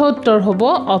huddho uttor hobo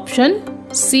option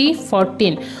C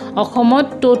 14.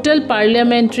 Ahomot total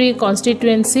parliamentary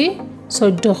constituency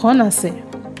 14 khon ase.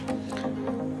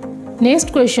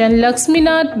 Next question,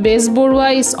 Lakshminath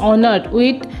Bezborua is honored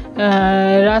with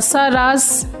Rasa Raj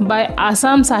by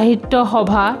Assam Sahitya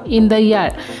Sabha in the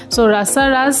year. So Rasa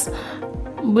Raj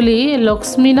বুলি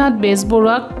লক্ষ্মীনাথ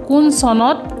বেজবৰুৱা কোন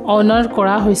সনত অনাৰ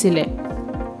কৰা হৈছিল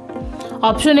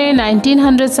option এ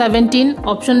 1917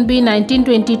 option B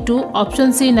 1922 option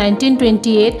সি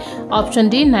 1928 option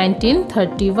D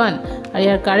 1931 আৰু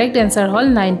ইয়াৰ correct answer hall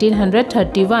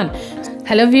 1931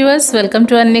 hello' viewers welcome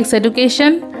to next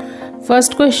education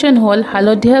first question হল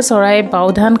হালধিয়া চৰাই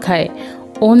বাউধান খাই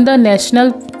won the national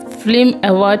Film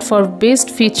Award for Best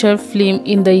Feature Film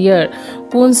in the year.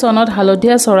 কোন সনত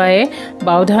হালধিয়া চৰায়ে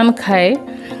বাউধান খাই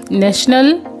National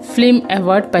Film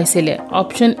Award পাইছিলে?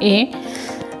 Option A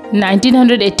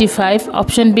 1985,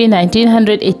 Option B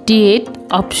 1988,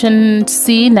 Option C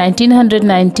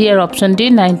 1990 and Option D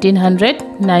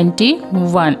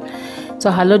 1991. So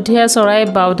হালধিয়া চৰায়ে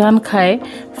বাউধান খাই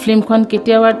ফিল্মখন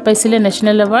কেতিয়া award পাইছিলে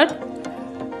National Award?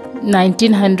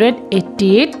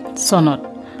 1988 সনত.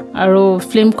 আৰু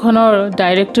ফিল্মখনৰ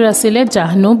ডাইৰেক্টৰ আছিল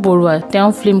জাহনু বৰুৱা তেওঁ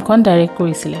ফিল্মখন ডাইৰেক্ট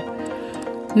কৰিছিল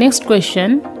নেক্সট কোৱেশ্চন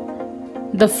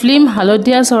দ্য ফিল্ম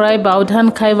হালধিয়া চৰাই বাউধান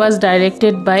খাই was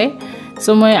directed by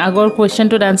সো মই আগৰ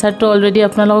কোৱেশ্চনটোৰ আনসাৰটো অলৰেডি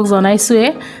আপোনালোকক জনাইছোৱে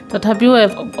তথাপিও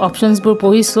অপচনছ বোৰ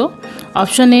পঢ়িছো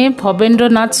অপচন এ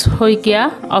Bhabendranath Saikia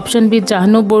option B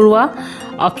Jahnu Barua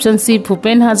option সি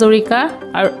ভূপেন হাজৰিকা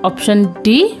আৰু option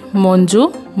D Manju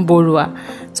Barua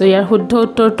so ইয়াৰ শুদ্ধ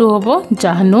উত্তৰটো হ'ব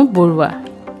Jahnu Barua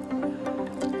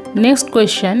Next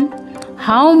question,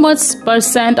 How much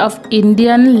percent of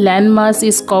Indian landmass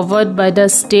is covered by the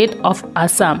state of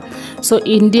Assam? So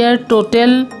India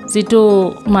total jitu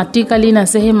matikalin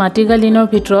ase he matikalinor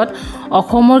bhitorot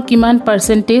Akhomor kiman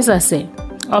percentage ase?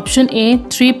 Option A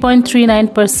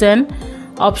 3.39%,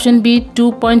 option B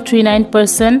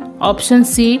 2.39%, option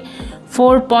C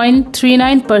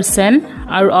 4.39%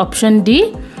 or option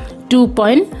D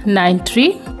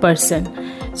 2.93%.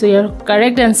 So your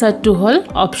correct answer to hol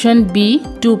option B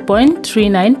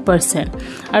 2.39%.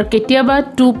 Ar ketiaba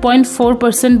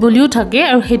 2.4% buliu thake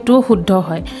ar hetu shuddho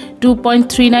hoy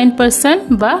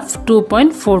 2.39% ba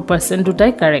 2.4% dutai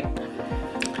correct.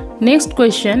 Next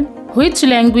question, which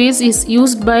language is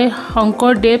used by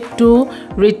Shankardev to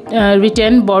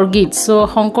written Borgit? So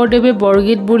Shankardev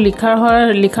Borgit bur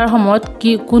likhar homot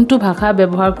ki kuntu bhasha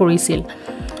ব্যবহার কৰিছিল?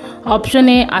 Option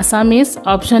A Assamese,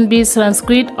 option B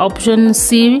Sanskrit, option C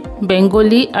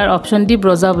Bengali or option D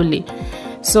Brajavali.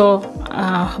 So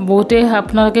bote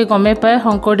apnaloke gome pae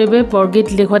Shankardev Borgit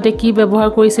likhote ki ব্যবহার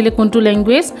কৰিছিল কোনটো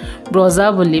language?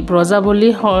 Brajavali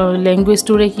language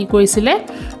টুৰে কি কৰিছিল?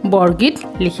 Borgit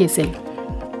লিখিছিল.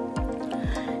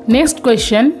 Next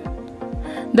question,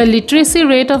 the literacy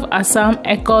rate of Assam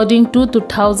according to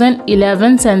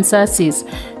 2011 census is.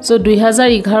 So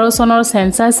 2011 sonor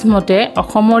census mote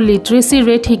Akhomor literacy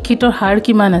rate hikhitor har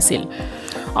kiman asil?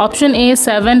 Option A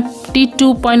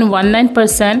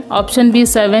 72.19%, option B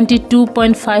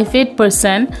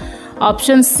 72.58%,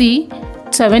 option C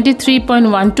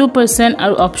 73.12%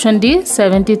 or option D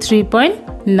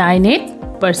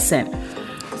 73.98%.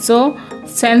 So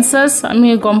census আমি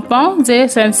গম পাওঁ যে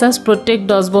census প্ৰত্যেক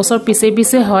 10 বছৰ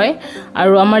পিছে হয়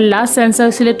আৰু আমাৰ লাষ্ট census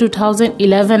আছিল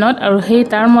 2011 ত আৰু সেই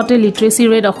তাৰ মতে লিটাৰেসি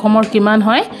ৰেট অসমৰ কিমান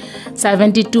হয়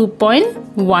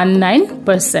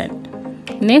 72.19%.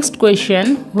 Next question,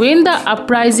 when the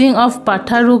uprising of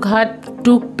Patharughat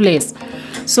took place?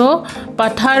 So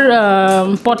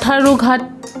Patharughat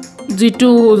jitu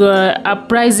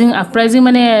uprising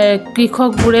mane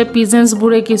krikhok bure peasants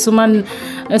bure kisuman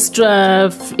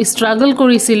struggle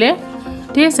korisile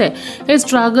ঠিক আছে এই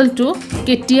struggle to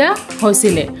ketia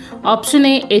hoisile? Option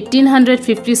A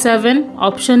 1857,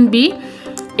 option B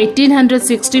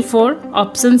 1864,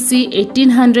 option C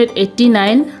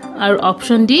 1889 or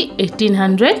option D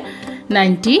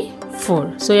 1894.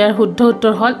 So yar শুদ্ধ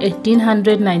উত্তৰ হল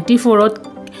 1894 ত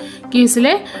কি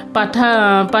হৈছিলে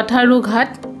পাথাৰুঘাট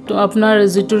আপনাৰ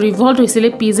যেটো revolt হইছিলে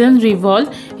peasant revolt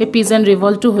হে পিজেন্ট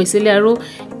ৰিভল্ট হইছিলে আৰু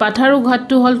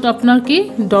পাথাৰুঘাটটো হল আপনাৰ কি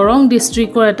দৰং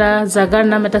ডিস্ট্ৰিক্টৰ এটা জাগাৰ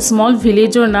নাম এটা স্মল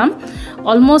ভিলেজৰ নাম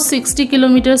অলমোস্ট 60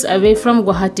 কিলোমিটাৰস away from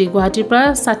গুৱাহাটীৰ পৰা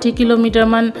 60 কিলোমিটাৰ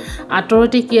মান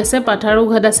আঁতৰতে কি আছে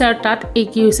পাথাৰুঘাট আছে আৰু তাত এই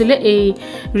কি হৈছিলে এই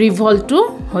ৰিভল্টটো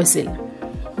হৈছিল.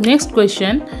 Next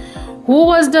question, who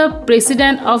was the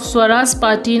president of Swaraj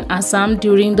Party in Assam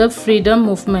during the freedom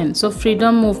movement? So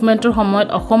freedom movement or homoyot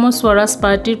Akhomor Swaraj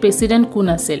Party president kun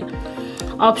asil?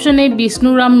 Option A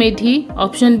Bishnuram Medhi,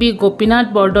 option B Gopinath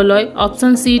Bordoloi,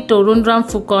 option C Torunram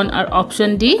Phukon or option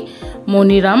D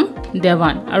Moniram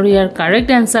Devan. Aru your correct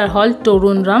answer hol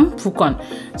Torunram Phukon.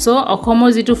 So Akhomor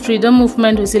jitu freedom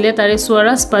movement hoisile tare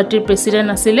Swaraj Party president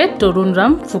asile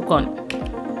Torunram Phukon.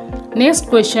 Next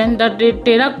question, the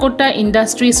terracotta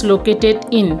industry is located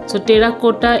in. So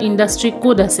terracotta industry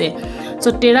code ase. So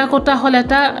terracotta hol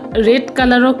eta red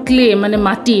color of clay mane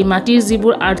matir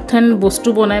jibur earthen bostu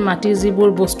bonai matir jibur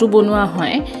bostu bonua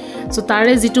hoy. So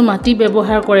tare jitu mati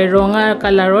ব্যবহার করে রঙা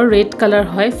কালাৰৰ red color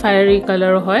hoy fiery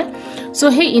color hoy. So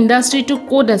he industry to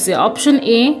code ase. Option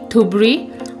A Dhubri,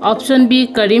 option B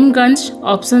Karimganj,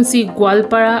 option C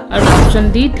Gwalpara or option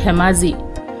D Dhemaji.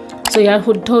 So ইয়াৰ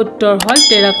শুদ্ধ উত্তৰ হল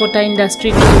terracotta industry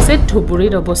আছে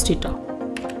ধুবুৰীত অৱস্থিত.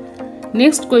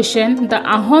 Next question, the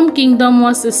Ahom kingdom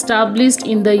was established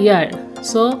in the year.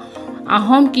 So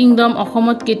Ahom kingdom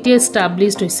অসমত কেতিয়া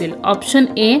established হৈছিল? Option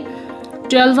A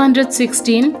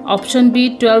 1216, option B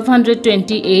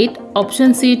 1228, option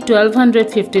C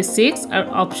 1256 or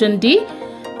option D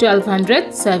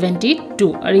 1272.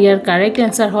 আৰু ইয়াৰ correct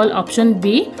answer হল option B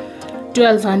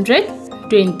 1228.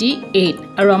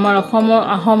 আৰু আমাৰ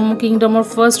আহোম কিংডমৰ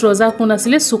ফাৰ্স্ট ৰজা কোন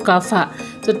আছিল? সুকাফা.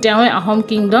 So তেওঁ আহোম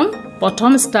কিংডম প্ৰথম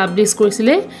এস্টাবলিশ কৰিছিল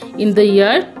in the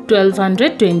year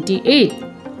 1228.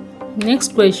 Next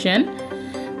question,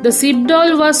 the Sibdol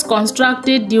was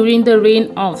constructed during the reign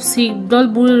of. Sibdol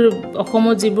bur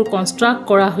অসমত যিবোৰ কনস্ট্ৰাক্ট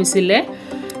কৰা হৈছিল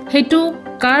হেতু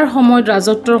কাৰ সময়ত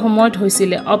ৰাজত্বৰ সময়ত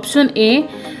হৈছিল? Option A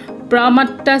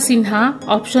Pramatta Sinha,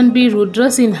 option B Rudra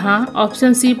Sinha,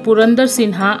 option C Purandar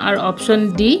Sinha or option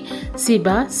D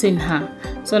Siba Sinha.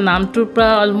 So নামটোৰ পৰা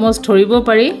অলমোস্ট ধৰিব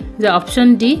পাৰি যে option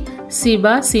D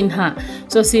Shiva Sinha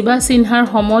so Shiva সিনহাৰ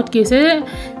সময়ত কি হৈছে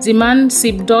যিমান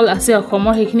শিৱদল আছে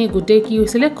অসমৰ সেইখিনি গুটে কি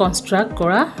হৈছিল কনস্ট্ৰাক্ট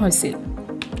কৰা হৈছিল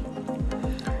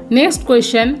next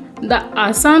question The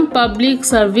Assam Public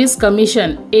Service Commission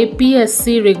APSC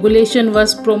regulation was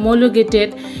promulgated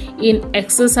in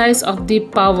exercise of the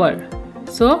power.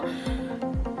 So,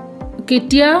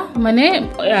 ketia mane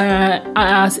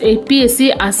APSC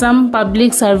Assam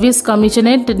Public Service Commission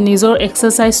nizor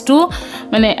exercise to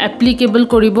mane applicable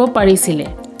koribo parisile.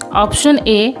 Option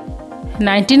A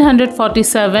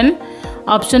 1947,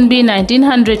 option B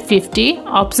 1950,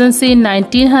 option C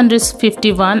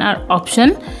 1951 or option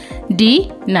D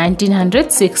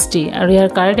 1960 and your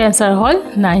correct answer hall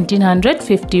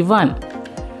 1951.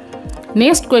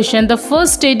 Next question, the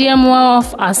first stadium of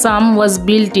Assam was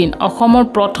built in Ahomor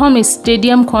prothom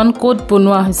stadium khon kot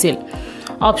bunwa hoisil.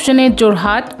 Option A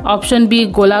Jorhat, option B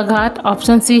Golaghat,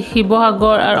 option C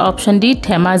Hibohagor or option D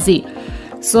Dhemaji.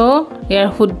 So here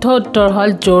শুদ্ধ উত্তৰ হল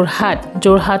Jorhat.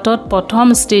 Jorhatot prothom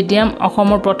stadium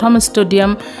Ahomor prothom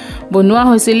stadium বনোৱা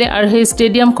হৈছিল আৰু সেই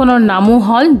ষ্টেডিয়ামখনৰ নামও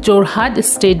হল Jorhat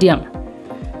Stadium.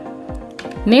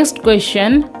 Next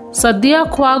question, Sadia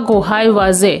Khwa Gohai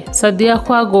waze. Sadia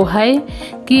Khwa Gohai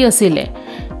কি আছিলে?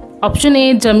 Option A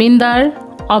Jamindar,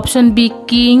 option B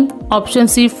King, option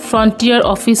C Frontier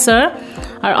Officer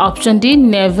or option D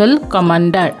Naval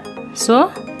Commander. So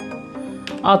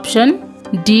option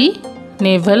D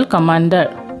Naval Commander.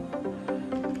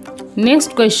 Next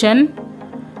question,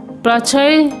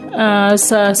 Prachay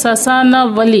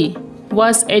Sasanavali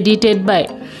was edited by.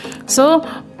 So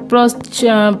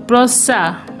Prosa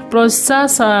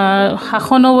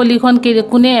Hakhonavali khon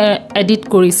kune edit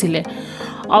korisile.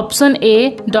 Option A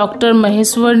Dr.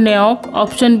 Maheshwar Nayak,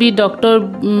 option B Dr.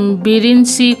 Birin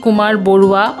C Kumar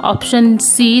Borua, option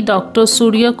C Dr.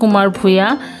 Surya Kumar Bhuya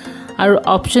or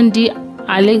option D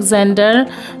Alexander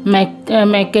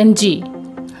Mackenzie.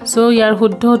 So yar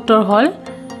শুদ্ধ উত্তৰ হল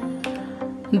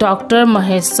Dr.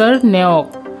 Maheshwar Nayak.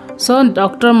 So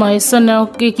Dr. Maheshwar Nayak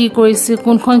কি কৰিছে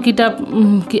কোনখন কিতাপ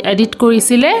edit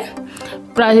কৰিছিলে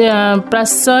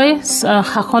প্ৰাচয়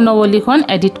শাসনৱলীখন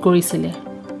edit কৰিছিলে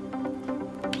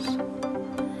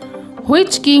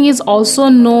Which king is also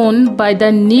known by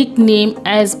the nickname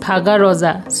as Bhaga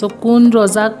Raja? So কোন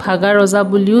ৰজাক ভাগা ৰজা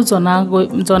বুলিও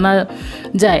জনা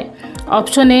যায়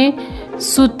Option A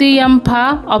Sutiyampa,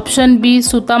 option B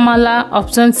Sutamala,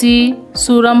 option C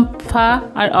Surampha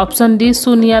or option D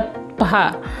Sunyatpa.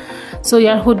 So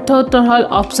ইয়াৰ শুদ্ধ উত্তৰ হল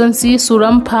option C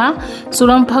Surampha.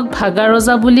 Suramphaক ভাগা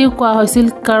ৰজা বুলি কোৱা হৈছিল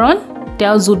কাৰণ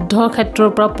তেওঁ যুদ্ধৰ ক্ষেত্ৰৰ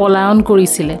পৰা পলায়ন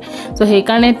কৰিছিল সো সেই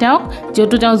কাৰণে তেওঁক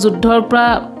যেটো তেওঁ যুদ্ধৰ পৰা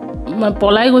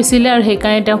পলাই গৈছিল আৰু সেই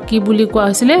কাৰণে তেওঁক কি বুলি কোৱা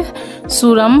হৈছিল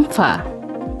Surampha.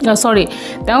 Sorry,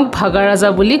 তেওঁক ভাগা ৰজা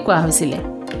বুলি কোৱা হৈছিল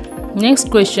Next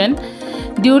question,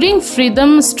 during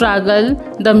freedom struggle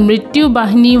the Mrityu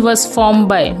Bahini was formed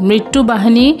by. Mrityu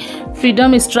Bahini freedom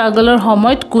struggle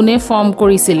সময়ত কোনে ফর্ম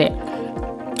কৰিছিল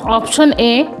Option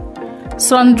A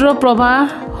Chandra Prabha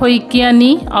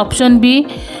Hoikiani, option B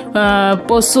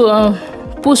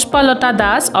Pushpalata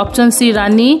Das, option C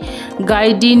Rani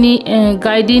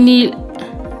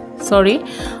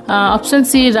option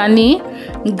C Rani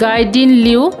Gaidin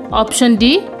Liu, option D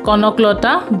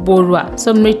Konoklata Borua. So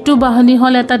Mrityu Bahini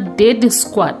hol eta dead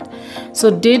squad. So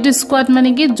dead squad মানে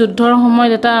কি যুদ্ধৰ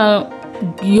সময়ত এটা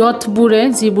youth বুৰে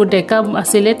যিবোৰ ডেকা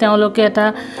আছিল তেওঁলোকে এটা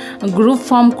group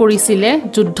form কৰিছিল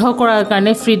যুদ্ধ কৰাৰ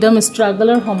কাৰণে ফ্ৰীডম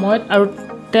ষ্ট্ৰাগলৰ সময়ত আৰু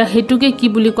হেতুকে কি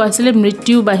বুলি কৈছিল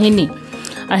মৃত্যু বাহিনী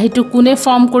আৰু হেতু কোনে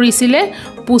ফৰ্ম কৰিছিল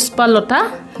পুষ্পালতা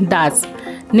Das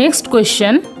next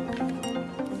question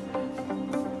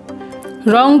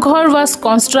Ronghor was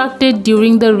constructed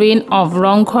during the reign of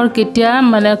Ronghor ketia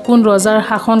mane kun rojar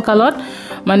শাসন কালত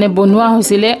মানে বনোৱা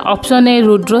হৈছিল অপচন এ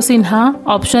ৰুদ্ৰ Sinha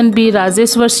option B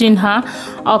Rajeswar Sinha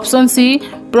option সি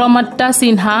প্ৰমত্তা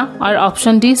সিনহা আৰু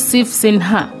অপচন ডি শিৱ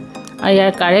সিনহা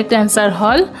ইয়াৰ কাৰেক্ট আনসাৰ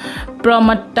হল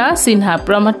প্ৰমত্তা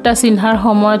সিনহাৰ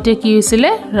সময়তে কি হৈছিল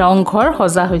ৰংঘৰ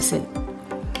সজা হৈছিল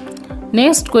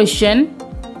next question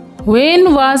When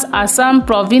was Assam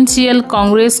Provincial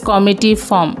Congress Committee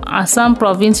formed? Assam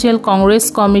Provincial Congress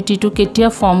Committee to ketia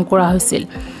form kora hoisil.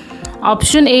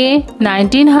 Option A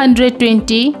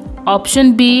 1920, option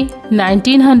B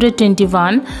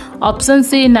 1921, option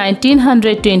C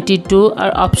 1922 or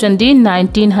option D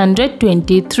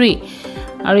 1923.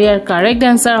 And your correct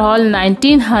answer hall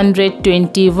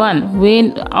 1921 when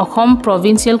Assam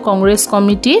Provincial Congress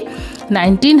Committee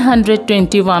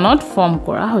 1921 ot form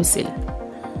kora hoisil.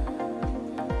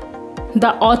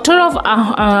 The author of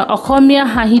Assamia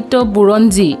Sahitya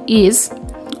Buronji is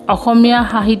Assamia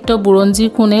Sahitya Buronji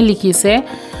kune likhise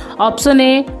Option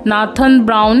A Nathan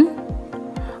Brown,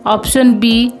 option B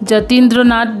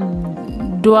Jatindranath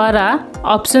द्वारा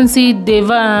option C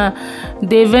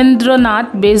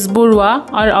Debendranath Bezbaruah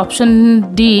और option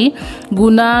D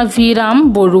गुणाभिराम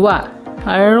Barua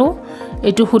और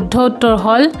एटु शुद्ध उत्तर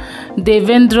हल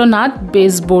देवेंद्रनाथ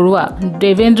बेजबरुआ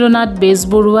देवेंद्रनाथ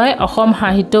बेजबरुआय অসম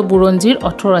সাহিত্য বুৰঞ্জীৰ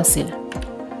author আছিল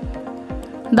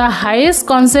The highest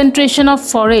concentration of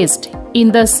forest in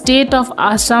the state of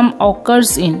Assam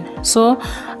occurs in so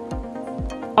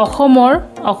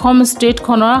Assam state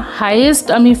খনৰ highest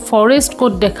আমি forest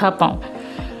code দেখা পাওঁ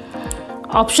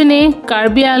Option A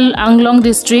Karbi Anglong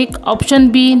district Option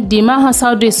B Dima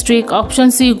Hasao district Option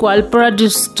C Gwalpara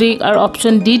district or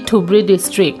Option D Thubri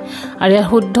district আৰু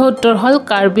শুদ্ধ উত্তৰ হল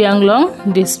Karbi Anglong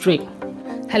district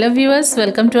Hello viewers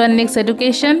welcome to our next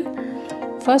education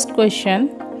First question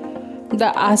The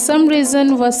Assam region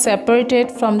was separated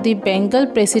from the Bengal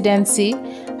presidency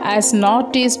as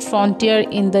northeast frontier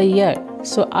in the year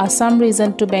So Assam region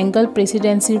to Bengal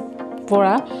presidency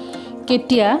পৰা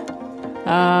কেতিয়া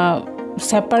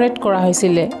separate করা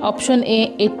হয়েছিলে Option A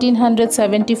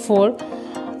 1874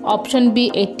 Option B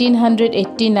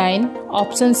 1889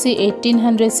 Option C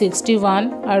 1861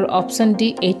 or Option D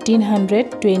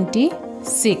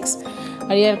 1826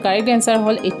 are year correct answer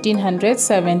hall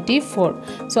 1874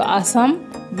 so Assam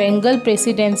Bengal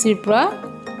প্ৰেসিডেন্সিৰ পৰা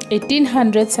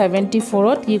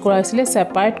 1874 ত কি কৰা হৈছিলে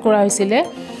separate কৰা হৈছিলে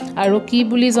আৰু কি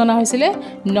বুলি জনা হৈছিলে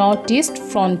north east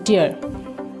frontier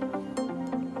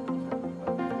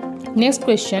Next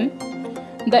question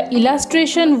The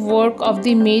illustration work of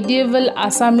the medieval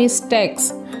Assamese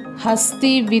text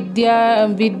Hasti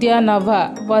Vidya Nava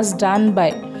was done by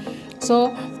So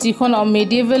jikhon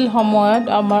medieval সময়ত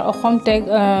আমাৰ অসম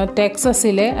text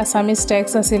আছিলে Assamese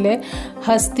text আছিলে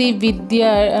Hasti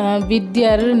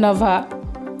Vidyar Nava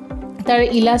তাৰ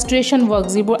illustration work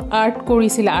যিবোৰ আৰ্ট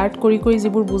কৰিছিল art কৰি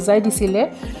যিবোৰ বুজাই দিছিলে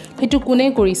হেতু কোনে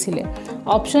কৰিছিলে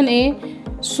Option A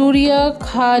Surya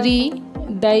Khari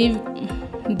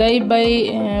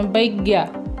Daibagya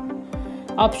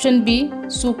Option B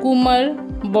Sukumar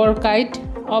Borkait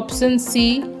Option C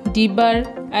Dibar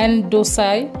and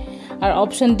Dosai or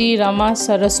Option D Rama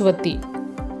Saraswati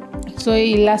So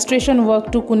illustration work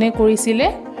to kune korisile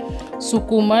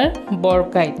Sukumar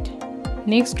Borkait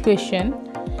Next question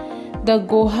The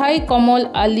Gohai Kamal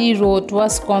Ali Road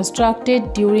was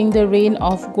constructed during the reign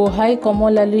of Gohai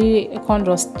Kamal Ali এখন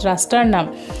ৰাস্তাৰ নাম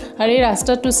আৰু এই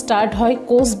ৰাস্তাটো start হয়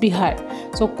Koch Bihar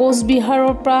so Koch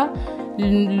বিহাৰৰ পৰা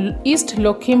east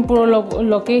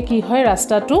লখিমপুৰলৈকে কি হয়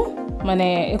ৰাস্তাটো মানে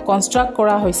কনস্ট্ৰাক্ট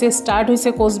কৰা হৈছে স্টাৰ্ট হৈছে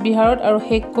কোচ বিহাৰত আৰু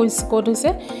হেক কোড হৈছে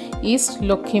ইষ্ট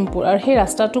লখিমপুৰ আৰু সেই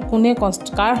ৰাস্তাটো কোনে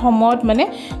কাৰ সময়ত মানে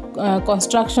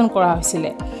কনস্ট্ৰাকচন কৰা হৈছিল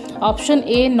option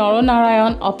A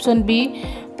Naranarayan option B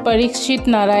Parikshit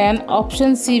Narayan Option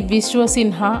C Vishwa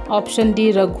Sinha Option D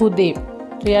Raghudev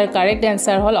Your correct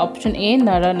answer hol Option A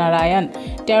Narayan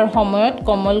Ter সময়ত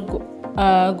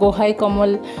Gohai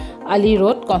Kamal Ali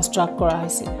Road construct kora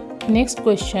hoisil Next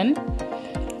question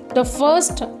The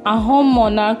first Ahom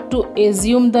monarch to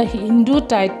assume the Hindu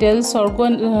title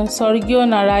Sorgyo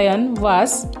Narayan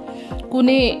was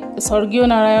Kune Sorgyo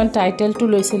Narayan title to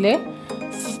loisile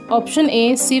Option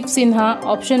A Shiv Sinha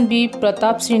Option B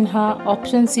Pratap Sinha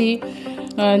Option C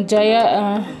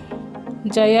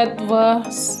Jayadva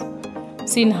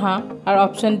Sinha or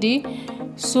Option D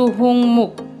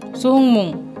Suhungmung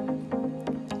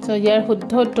So here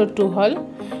শুদ্ধ উত্তৰটো হল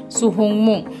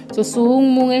Suhungmung So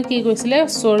Suhungmung এ কি কৈছিলে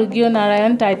স্বৰ্গীয়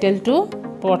নাৰায়ণ টাইটেলটো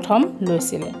প্ৰথম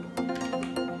লৈছিলে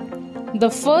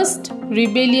The first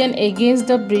rebellion against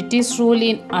the British rule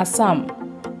in Assam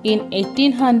in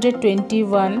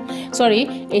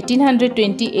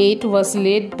 1828 was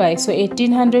led by so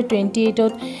 1828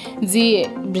 ot ji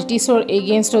Britishor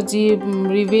against ji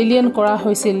rebellion kora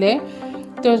hoisile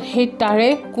to he tare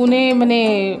kune mane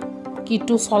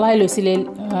kitu solai loisile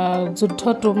juddho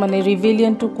to mane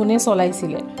rebellion to kune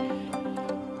solaisile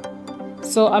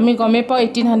So ami gome pa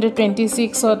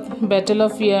 1826 ot Battle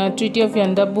of Treaty of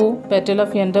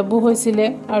Yandabu hoisile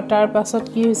aru tar pasot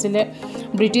ki hoisile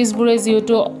British bure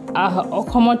jiuto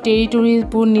অসমত territory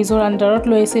পুৰ নিজৰ আন্ডাৰত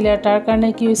লৈছিল তাৰ কাৰণে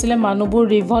কি হৈছিল মানুহবোৰ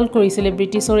revolt কৰিছিল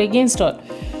ব্ৰিটিছৰ এগেইনষ্টত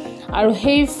আৰু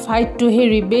সেই ফাইট টু হে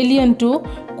ৰিবেলিয়ন টু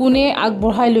কোনে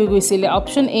আগবঢ়াই লৈ গৈছিল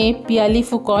অপচন এ Piyali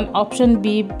Phukan option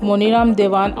B Maniram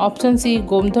Dewan option সি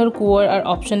গোমধৰ কুঁৱৰ আৰু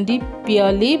অপচন ডি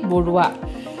পিয়ালি বৰুৱা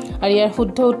আৰু ইয়াৰ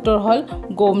শুদ্ধ উত্তৰ হল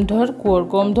গোমধৰ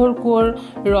কুঁৱৰ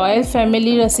ৰয়েল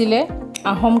ফ্যামিলিৰ আছিল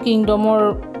আহোম কিংডমৰ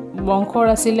বংশৰ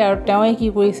আছিল আৰু তেওঁ কি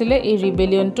কৰিছিল এই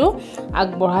ৰিবেলিয়নটো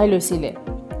আগবঢ়াই লৈছিল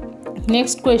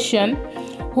next question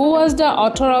Who was the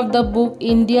author of the book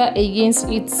India Against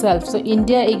Itself? So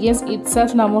India Against Itself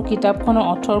নামৰ কিতাপখনৰ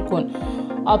অথৰ কোন?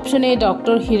 Option A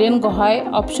Dr. Hiren Gohai,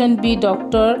 Option B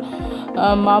Dr.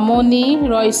 Mamoni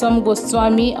Raisom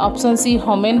Goswami option সি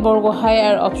হোমেন বৰগোহাঁই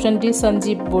আৰু অপশন ডি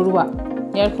সঞ্জীৱ বৰুৱা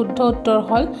ইয়াৰ শুদ্ধ উত্তৰ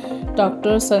হল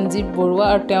ডক্টৰ সঞ্জীৱ বৰুৱা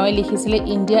আৰু তেওঁ লিখিছিলে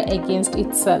India against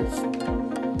ইটসেল্ফ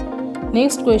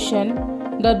next question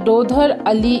The Dodhar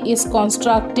Ali is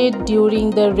constructed during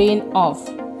the reign of.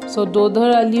 So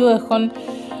Dodhar Ali এখন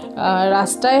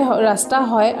ৰাস্তা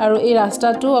হয় আৰু এই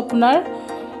ৰাস্তাটো আপোনাৰ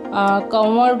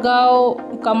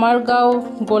কামাৰগাঁও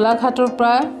গোলাঘাটৰ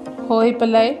পৰা হৈ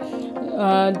পেলাই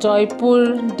জয়পুৰ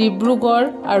ডিব্ৰুগড়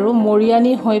আৰু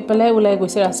মৰিয়ানী হৈ পেলাই ওলাই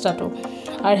গৈছে ৰাস্তাটো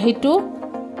আৰু হেতু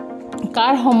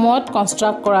কাৰ সময়ত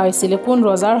কনস্ট্ৰাক্ট কৰা হৈছিল কোন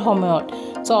ৰজাৰ সময়ত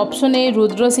So option A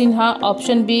Rudra Sinha,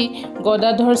 option B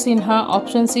Godadhar Sinha,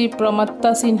 option C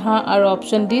Pramatta Sinha or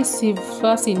option D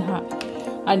Shiva Sinha.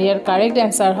 And your correct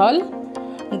answer hol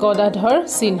Godadhar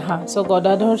Sinha. So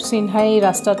Godadhar Sinha ei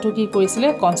rasta tu ki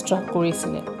korisile construct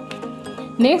korisile.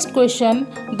 Next question,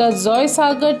 the Joy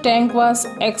Sagar tank was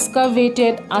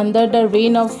excavated under the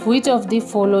reign of which of the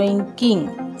following king?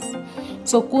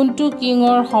 So kuntu king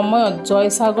or homoyot Joy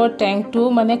Sagar tank tu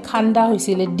mane khanda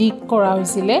hoisile dig kora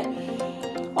hoisile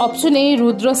Option A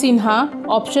Rudra Sinha,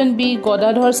 option B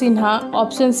Godadhar Sinha,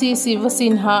 option C Shiva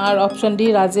Sinha or option D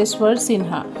Rajeshwar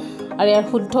Sinha. আর ইয়াৰ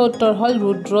শুদ্ধ উত্তৰ হল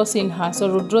ৰুদ্ৰ Sinha so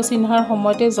ৰুদ্ৰ সিনহাৰ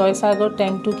সময়তে জয়সাগৰ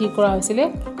ট্যাঙ্কটো কি কৰা হৈছিল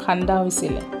খান্দা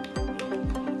হৈছিল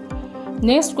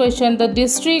Next question, the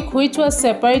district which was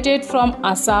separated from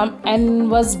Assam and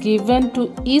was given to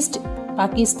East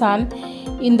Pakistan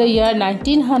in the year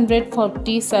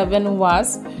 1947 was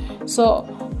so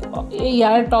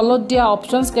ইয়াৰ তলত দিয়া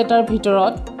options কেটাৰ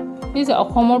ভিতৰত যে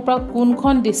অসমৰ পৰা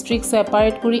কোনখন ডিস্ট্ৰিক্ট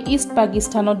সেপাৰেট কৰি ইষ্ট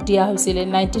পাকিস্তানত দিয়া হৈছিল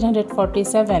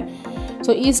 1947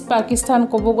 সো ইষ্ট পাকিস্তান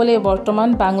ক'ব গলে বৰ্তমান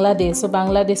বাংলাদেশ সো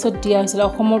বাংলাদেশত দিয়া হৈছিল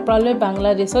অসমৰ পৰা লৈ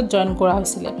বাংলাদেশত জয়েন কৰা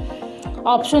হৈছিল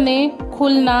option A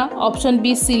Khulna option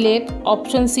B Sylhet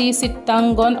option C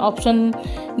Chittagong option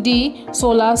D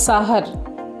সোলা সাহার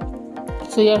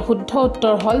সো ইয়াৰ শুদ্ধ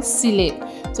উত্তৰ হল সিলেট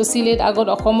So Silet আগত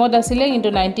অসমত আছিল কিন্তু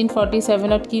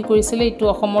 1947 ত কি কৰিছিল এটো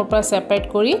অসমৰ পৰা সেপাৰেট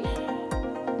কৰি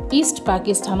ইষ্ট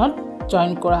পাকিস্তানত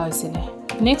জয়েন কৰা হৈছিল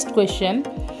Next question,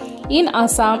 in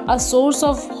Assam a source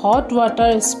of hot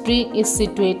water spring is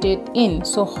situated in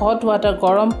so hot water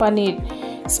গৰম পানীৰ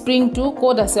spring to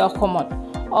ক'ত আছে অসমত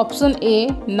Option A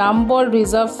Nambol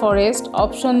Reserve Forest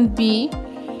Option B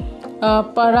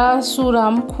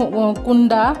Parasuram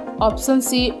Kunda Option C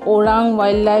Orang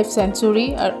Wildlife Sanctuary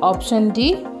or Option D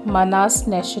Manas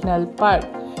National Park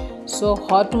So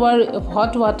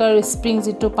hot water springs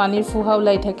itu panir fuha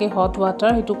ulai thake hot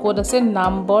water itu code ase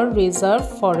Nambol Reserve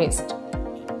Forest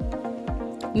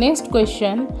Next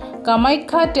question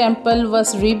Kamaikha temple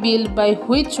was rebuilt by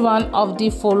which one of the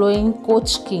following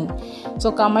coach king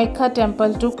So Kamaikha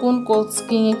temple to kun coach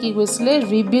king e ki hoisile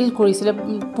rebuild korisile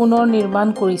punor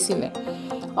nirman korisile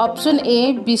Option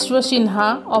A Vishwa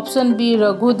Sinha Option B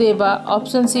Raghudeva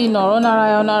Option C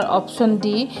Naranarayan or Option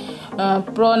D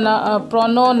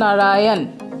Prono Narayan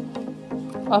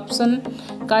Option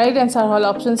correct answer hol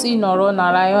Option C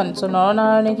Naranarayan So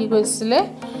Naranarayan ki koisile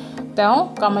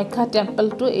tao Kamaikha temple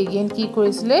to again ki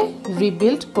korisile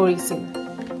rebuild korisil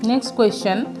Next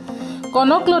question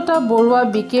Konoklata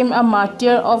Borua became a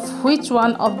martyr of which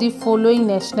one of the following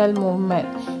national movement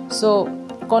So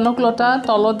Konoklata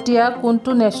তলত দিয়া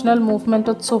কোনটো national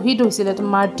মুভমেন্টত শহীদ হৈছিল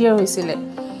মাৰ্টিয়াৰ হৈছিল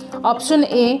option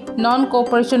A non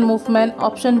কোঅপাৰেশন movement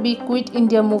option B quit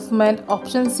India movement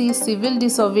option C civil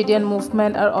disobedient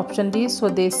movement আৰু option D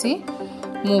স্বদেশী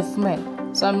movement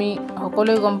so আমি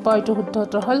সকলোৱে গম পাওঁ এটো শুদ্ধ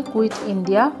উত্তৰ হল কুইট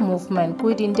ইন্ডিয়া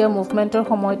মুভমেন্টৰ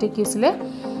সময়তে কি হৈছিল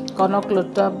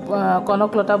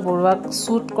কনকলতা বৰুৱাক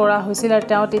শুট কৰা হৈছিল আৰু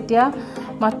তেওঁ তেতিয়া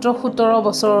মাত্ৰ 17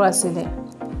 বছৰৰ আছিল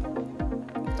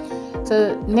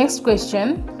So next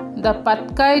question the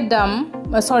Patkai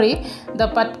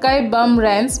Bum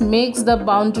Range makes the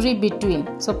boundary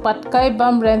between so Patkai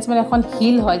Bum Range মানে এখন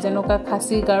হিল হয় যেনকা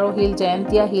খাসি Garo hill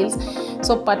Jaintia hills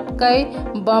so Patkai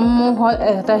Bum হল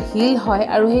এটা হিল হয়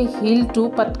আৰু এই হিলটো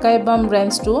Patkai Bum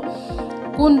Range টো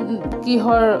কোন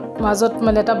কিহৰ মাজত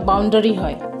মানে এটা বাউন্ডাৰি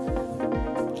হয়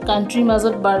কান্ট্ৰি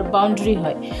মাজত বাউন্ডাৰি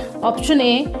হয় option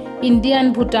A Indian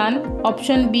Bhutan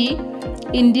option B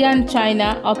Indian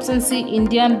China option C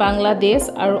Indian Bangladesh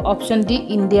or option D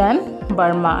Indian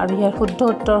Burma আৰু ইয়াৰ শুদ্ধ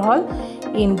উত্তৰ হল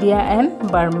India and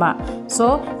Burma so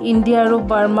India আৰু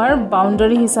Burma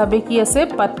boundary হিচাপে কি আছে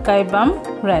Patkai Bum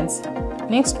Range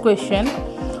Next question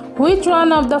Which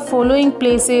one of the following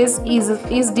places is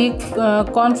the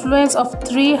confluence of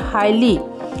three highly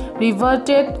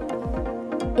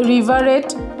revered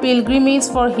pilgrimage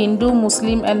for Hindu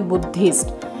Muslim and Buddhist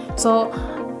so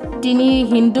তিনি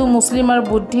হিন্দু মুসলিম আৰু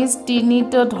Buddhist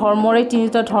তিনিটা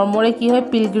ধৰ্মৰে কি হয়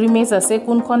পিলগ্ৰিমেজ আছে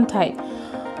কোনখন ঠাই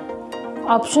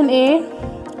Option A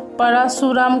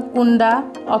Parasuram Kunda,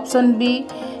 Option B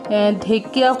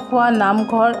Dhekia Khwa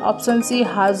Namghor, Option C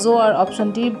Hazo or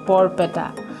Option D Borpeta.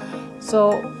 So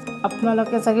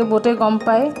আপোনালোকে চাগে বতে গম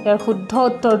পায় ইয়াৰ শুদ্ধ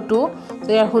উত্তৰটো তো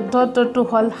ইয়াৰ শুদ্ধ উত্তৰটো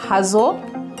হল হাজো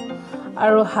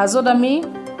আৰু হাজোত আমি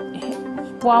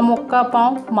পোৱামক্কা পাওঁ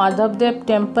মাধৱদেৱ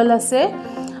টেম্পল আছে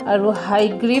আৰু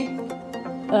হাইগ্ৰীব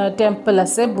টেম্পল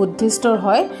আছে বুদ্ধিষ্টৰ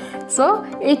হয় সো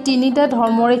এই তিনিটা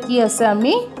ধৰ্মৰে কি আছে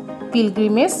আমি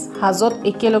পিলগ্ৰিমেজ হাজত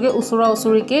একেলগে উছৰা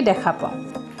উছৰিকে দেখা পাওঁ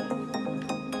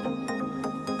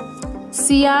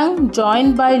Siang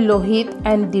joined by Lohit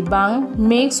and Dibang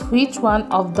makes which one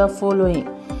of the following?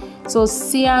 So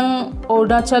Siang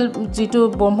Arunachal jitu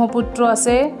Brahmaputra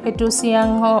ase etu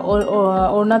Siang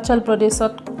Arunachal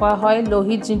Pradeshot koa hoy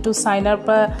Lohit jitu China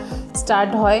pa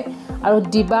start hoy aru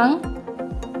Dibang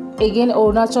again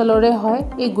Arunachalore hoy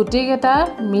ei gutei eta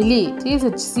mili thik ase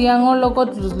Siangor logot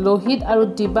Lohit aru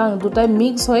Dibang dutai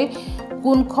mix hoy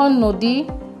kunkhon nodi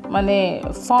মানে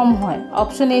form হয়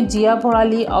option A Zia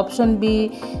ভরালি option B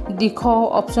Dikhow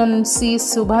option C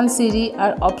সুভানসিরি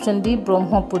are option D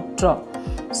Brahmaputra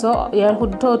so ইয়ার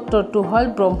শুদ্ধ উত্তরটো হল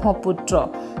Brahmaputra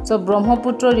so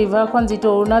Brahmaputra রিভারখন যেটো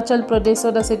অৰুণাচল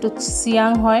প্ৰদেশত আছে এটো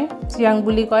সিয়াং হয় সিয়াং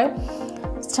বুলি কয়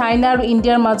চাইনা আৰু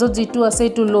ইন্ডিয়াৰ মাজত যেটো আছে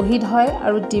এটো লোহিত হয়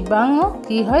আৰু দিবাং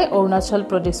কি হয় অৰুণাচল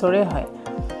প্ৰদেশৰে হয়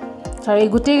আৰু এই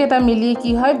গুটেই এটা মিলি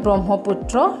কি হয়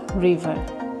Brahmaputra river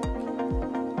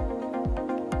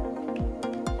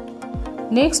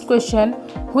Next question,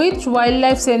 which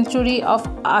wildlife sanctuary of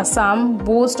Assam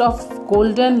boasts of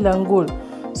golden langur?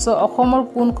 So, Assam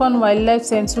kunkhon wildlife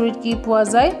sanctuary ki poa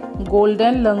jay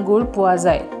golden langur poa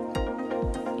jay.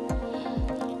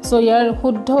 So, yar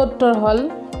shuddho uttor hol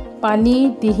pani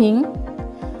dihing.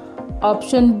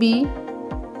 Option B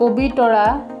Pobitora.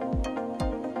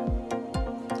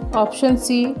 Option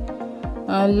C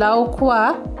Laukhwa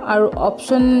or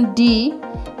option D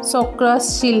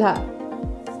Sokras Shilha.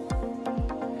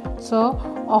 So,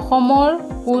 অসমৰ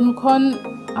কোনখন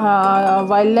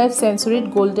wildlife sanctuary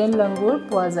golden langur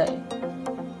পোৱা যায়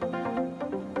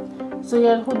so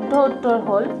ইয়াৰ শুদ্ধ উত্তৰ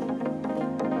হল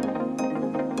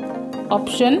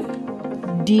option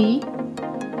D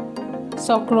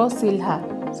চক্ৰশিলহা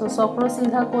so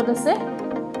চক্ৰশিলহা ক'ত আছে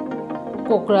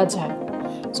Kokrajhar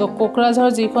so Kokrajhar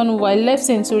যিখন wildlife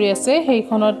sanctuary আছে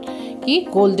সেইখনত কি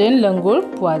golden langur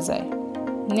পোৱা যায়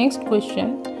next question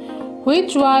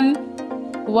which one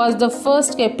was the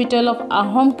first capital of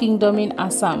Ahom Kingdom in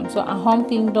Assam. So Ahom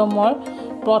Kingdom or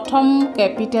Prothom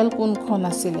capital kunkhon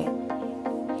asile.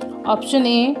 Option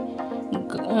A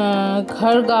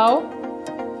Ghargaon,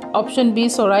 option B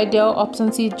Soraideo, option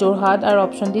C Jorhat or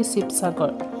option D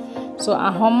Sibsagar. So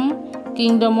Ahom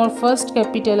Kingdom or first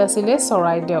capital asile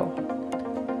Soraideo.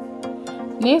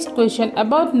 Next question,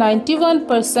 about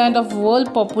 91% of world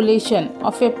population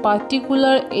of a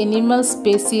particular animal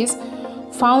species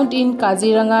found in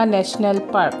Kaziranga National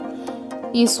Park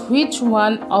is which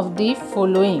one of the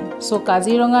following? So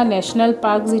Kaziranga National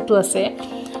Park jitu ase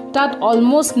tat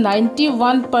almost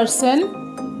 91%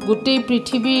 gutei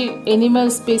prithibir animal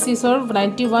species or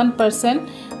 91%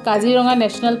 Kaziranga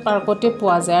National Park ote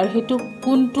poa jay ar hetu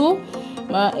kuntu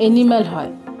animal hoy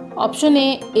option A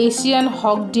Asian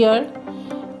hog deer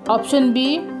option B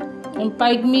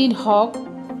pygmy hog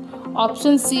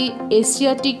Option C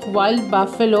Asiatic wild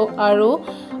buffalo aru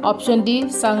option D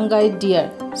Sangai deer.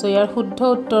 So yar shuddho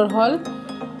uttor hol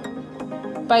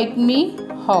pygmy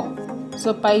hog.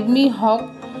 So pygmy hog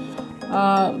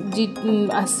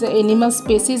ase animal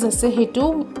species ase hetu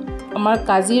amar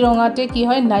Kaziranga te ki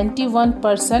hoy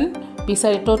 91%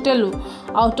 bisari total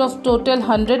out of total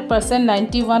 100%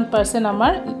 91%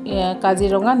 amar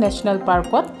Kaziranga National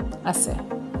Park ot ase.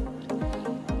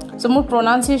 So মোৰ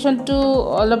pronunciation to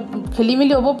অলপ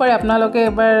খেলিমেলি হ'ব পাৰে আপোনালোকে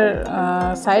এবাৰ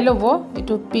চাই ল'ব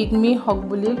এটো পিগমি হক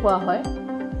বুলি কোৱা হয়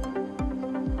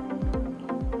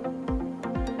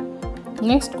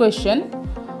next question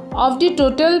of the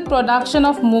total production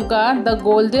of muga the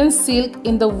golden silk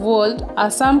in the world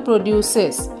Assam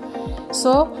produces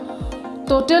so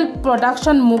total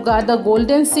production muga the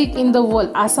golden silk in the world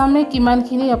Assam e kiman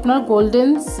khini apnar golden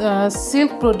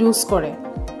silk produce kore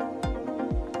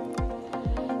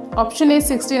Option A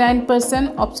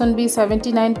 69%, option B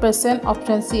 79%,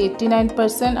 option C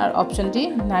 89% or option D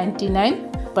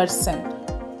 99%.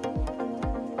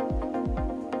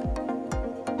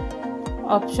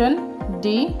 Option D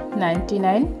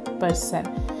 99%.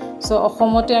 So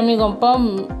অসমতে আমি গম পাম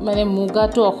মানে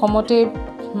মুগাটো অসমতে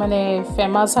মানে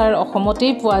famous আর অসমতে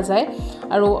পোৱা যায়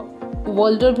আৰু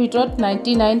ওয়াৰ্ল্ডৰ ভিতৰত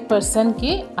 99%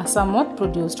 কি আসামত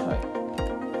প্ৰডিউসড হয়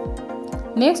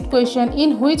Next question,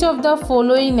 in which of the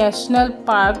following national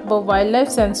park or wildlife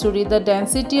sanctuary the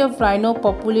density of rhino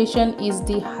population is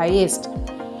the highest?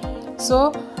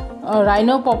 So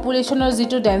rhino population or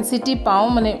jitu density pao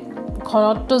mane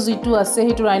ঘনত্ব jitu ase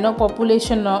hitu rhino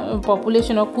population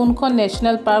kunkhon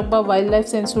national park ba wildlife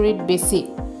sanctuary besi?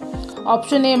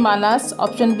 Option A Manas,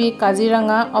 option B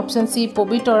Kaziranga, option C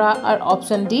Pobitora or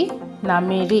option D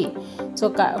Nameri. So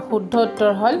শুদ্ধ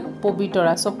উত্তৰ হল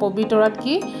Pobitora. So পবিতৰাত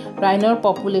কি rhino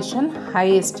population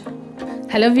highest.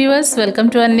 Hello viewers, welcome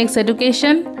to our next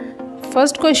education.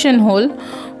 First question hol,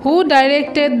 who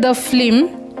directed the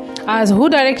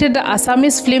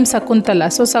Assamese film Sakuntala?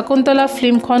 So Sakuntala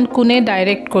film khon kune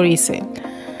direct korise?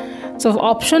 So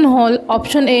option hol,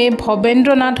 option A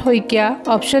Bhobendranath Hoikia,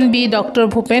 option B Dr.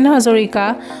 Bhupen Hazarika,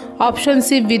 option C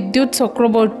Vidyut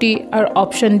Chakraborty or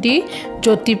option D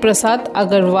Jyoti Prasad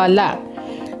Agarwala.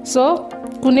 So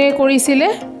kune korisile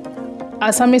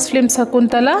Assamese film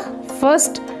Sakuntala?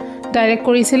 First direct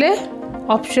korisile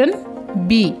option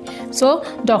B. So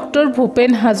Dr.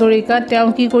 Bhupen Hazarika তেওঁ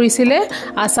কি কৰিছিলে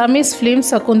Assamese film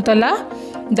Sakuntala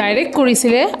direct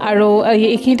কৰিছিলে আৰু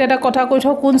এইখিনিতে এটা কথা কৈ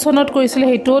থওঁ কোন চনত কৰিছিলে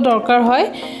হেটো দৰকাৰ হয়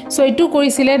সো এটো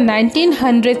কৰিছিলে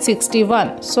 1961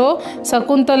 সো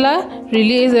শকুন্তলা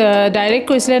ৰিলিজ ডাইৰেক্ট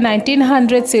কৰিছিলে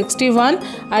 1961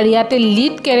 আৰু ইয়াতে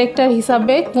লিড ক্যাৰেক্টাৰ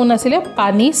হিচাপে কোন আছিল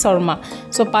পানি শৰ্মা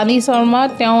সো পানি শৰ্মা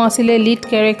তেওঁ আছিল লিড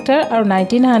ক্যাৰেক্টাৰ আৰু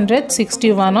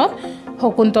 1961 ত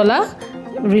শকুন্তলা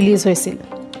ৰিলিজ হৈছিল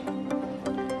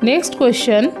next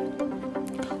question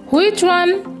which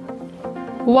one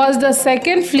was the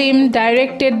second film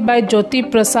directed by Jyoti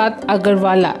Prasad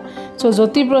Agarwala? So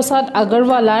Jyoti Prasad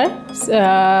Agarwalar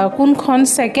kunkhon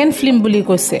second film buli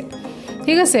koise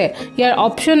thik ase here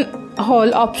option hol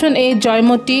option A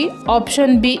Joymoti, option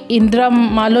B Indra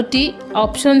Maloti,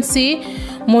 option C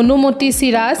Monumoti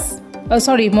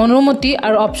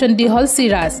or option D hol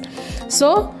Siraj. So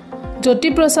Jyoti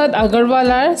Prasad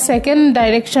Agarwalar second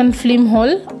direction film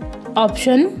hol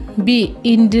option B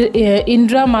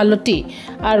Indra Maloti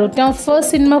আৰু তেওঁ first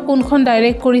cinema কোনখন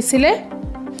direct কৰিছিলে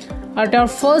আৰু তেওঁৰ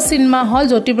first cinema hall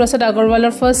Jyoti Prasad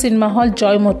আগৰৱালৰ first cinema hall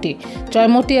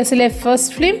Joymoti আছিল first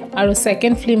film আৰু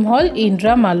second film hall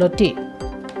Indra Malati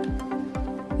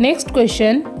next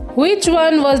question which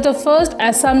one was the first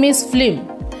Assamese film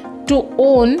to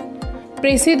own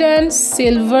President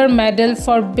Silver Medal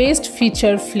for Best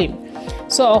Feature Film?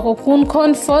 So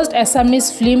kunkhon first Assamese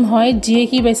film hoy je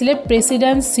ki paisile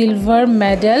President Silver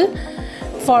Medal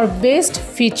for Best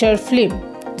Feature Film.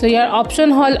 So your option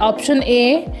hol option A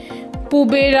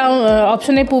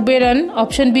Puberan,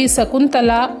 option B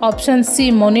Sakuntala, option C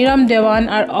Moniram Dewan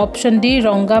or option D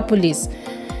Ronga Police.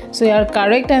 So your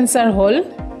correct answer hol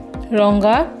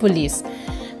Ronga Police.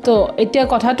 So etia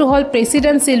kotha to hol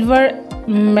President Silver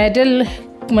Medal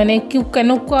মানে কি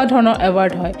কেনেকুৱা ধৰণৰ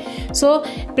award হয় so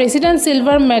president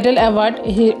silver medal award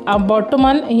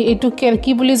বৰ্তমান এটো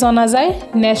কি বুলি জনা যায়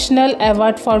national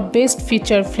award for best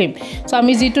feature film so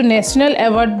আমি যেটো ন্যাশনাল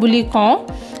এৱাৰ্ড বুলি কওঁ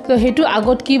তো হেতু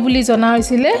আগত কি বুলি জনা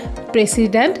হৈছিল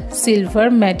প্ৰেসিডেন্ট সিলভাৰ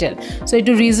মেডেল সো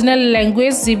এটো ৰিজনাল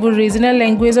ল্যাঙ্গুৱেজ যিবোৰ ৰিজনাল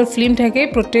ল্যাঙ্গুৱেজৰ ফিল্ম থাকে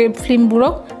প্ৰত্যেক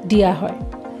ফিল্মবোৰক দিয়া হয়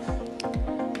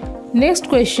next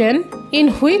question in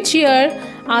which year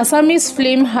Assamese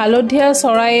film Halodhia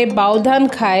Soraye Baudhan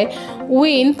Khai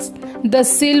wins the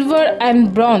Silver and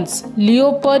Bronze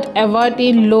Leopard Award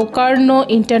in Locarno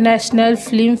International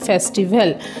Film Festival.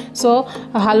 So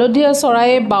Halodhia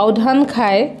Soraye Baudhan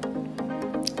Khai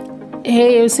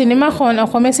hey cinema khon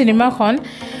Assamese cinema khon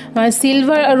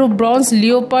Silver aru Bronze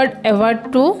Leopard Award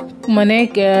to mane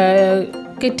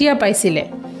ketia paisile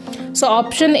So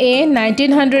option A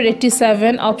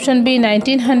 1987, option B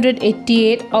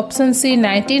 1988, option C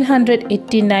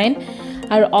 1989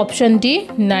 or option D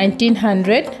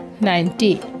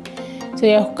 1990. So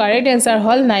your correct answer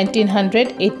hol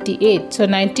 1988. So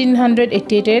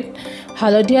 1988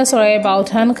 Halodhia Soraye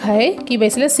Baudhan Khai ki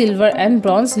paisile Silver and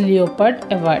Bronze Leopard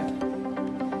Award.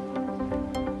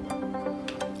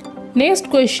 Next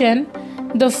question,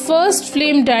 the first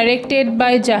film directed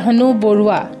by Jahanu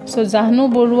Borua. So Jahanu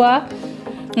Borua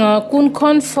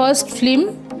kunkhon first film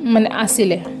mane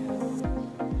asile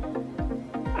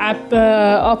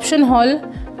option hol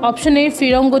option A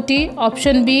Firongoti,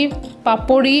 option B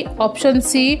Papori, option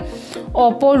C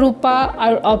Oporupa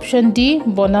or option D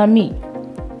Bonami.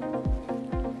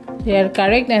 Their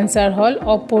correct answer hol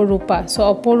Oporupa.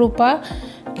 So Oporupa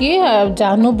কি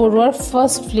জাহ্নু বৰুৱাৰ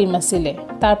first film আছিল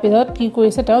তাৰ পিছত কি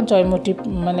কৰিছে তেওঁ জয়মতি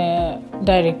মানে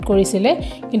direct কৰিছিল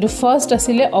কিন্তু ফাৰ্স্ট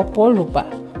আছিল অপৰূপা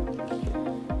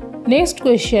next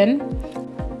question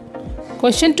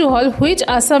Question 2 hall which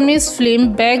Assamese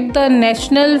film bagged the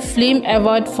National Film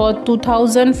Award for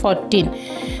 2014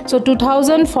 so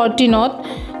 2014 ot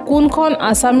kunkhon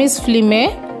Assamese film e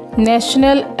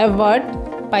National Award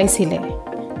paisile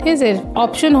ঠিক আছে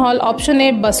option hall option A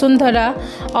Basundhara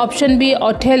option B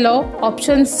Othello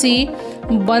option C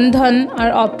Bandhan or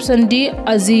option D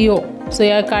Azio so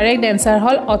your correct answer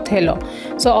hall Othello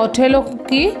so Othello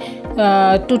ki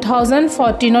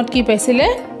 2014 ot ki paisile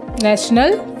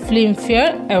National Filmfare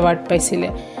Award paisile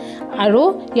aru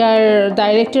yar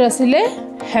director asile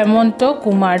Hemonto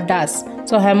Kumar Das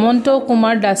so Hemonto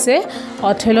Kumar Dase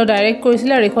Othello direct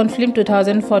korisile ar ekon film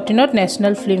 2014 ot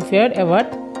National Filmfare Award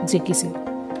jikisil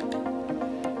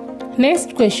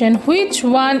Next question which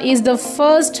one is the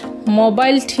first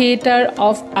mobile theater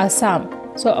of Assam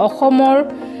so Assam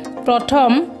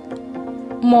prothom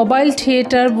mobile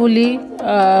theater buli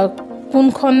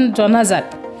kunkhon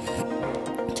jonajat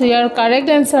so your correct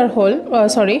answer hol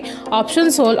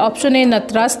options hol option A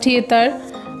Natras Theater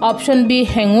option B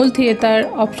Hengul Theater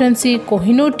option C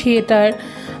Kohinoor Theater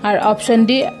or option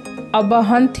D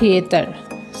Abahan Theater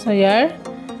so your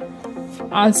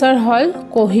answer hol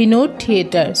Kohinoor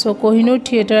Theater so Kohinoor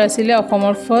Theater asile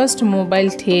Assam first mobile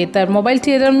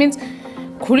theater means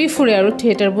ঘুরি ফুৰে আৰু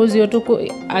থিয়েটাৰবোৰ যেটো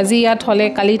আজি ইয়াত হলে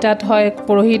কালি তাত হয়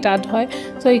পৰহি তাত হয়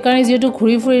সো এই কাৰণে যেটো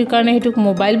ঘুৰি ফুৰিৰ কাৰণে হেতুক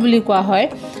মোবাইল বুলি কোৱা হয়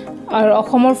আৰু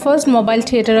অসমৰ ফাৰ্স্ট মোবাইল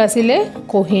থিয়েটাৰ আছিল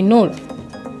কোহিনুৰ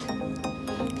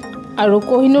আৰু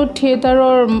কোহিনুৰ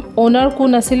থিয়েটাৰৰ ওনাৰ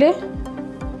কোন আছিল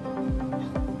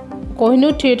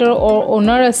কোহিনুৰ থিয়েটাৰৰ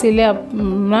ওনাৰ আছিল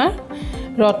আপোনাৰ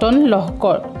ৰতন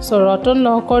লহকৰ সো ৰতন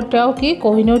লহকৰ তেওঁ কি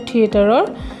কোহিনুৰ থিয়েটাৰৰ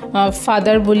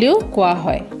ফাদাৰ বুলিও কোৱা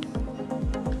হয়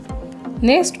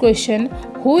Next question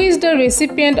who is the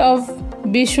recipient of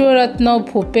Vishwaratna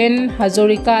Bhupen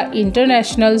Hazarika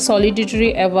International Solidarity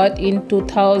Award in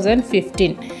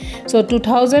 2015 so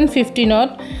 2015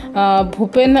 ot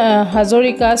Bhupen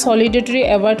Hazarika Solidarity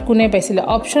Award kune paisile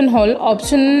option hol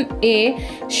option A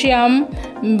Shyam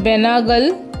Benagal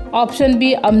option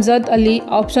B Amjad Ali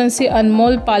option C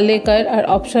Anmol Palekar or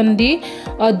option D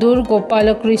Adur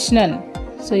Gopalakrishnan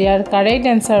so your correct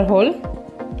answer hol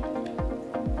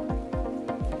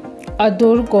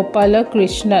Adur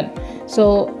Gopalakrishnan so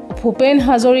Bhupen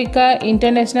Hazarika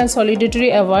International Solidarity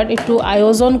Award etu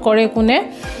ayojon kore kune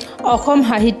Assam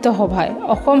Sahitya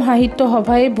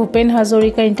Sabhai Bhupen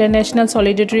Hazarika International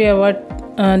Solidarity Award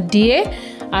die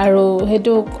aru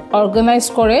hetu organize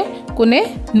kore kune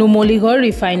Numoligarh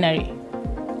Refinery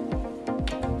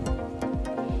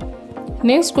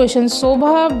Next question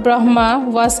Shobha Brahma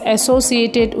was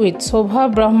associated with Shobha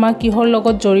Brahma kihor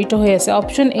logot jorito hoy ase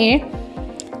option A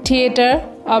Theater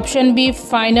option B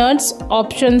fine arts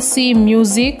option C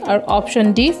music or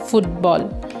option D football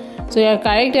so your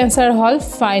correct answer hall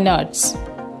fine arts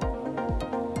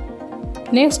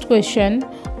Next question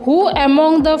who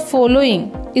among the following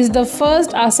is the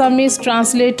first Assamese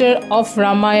translator of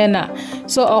Ramayana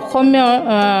so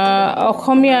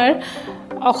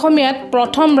অসমীয়াত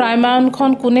প্ৰথম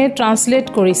ৰামায়ণখন কোনে translate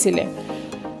কৰিছিলে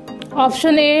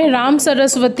Option A Ram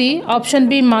Saraswati option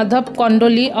B Madhav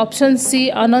Kondoli option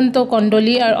C Ananto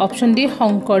Kondoli or option D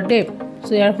Shonkardev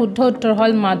so ইয়াৰ শুদ্ধ উত্তৰ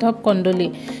হল Madhav Kondoli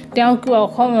তেওঁ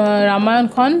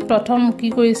ৰামায়ণখন প্ৰথম কি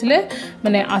কৰিছিলে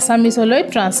মানে আসামিছলৈ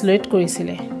ট্ৰান্সলেট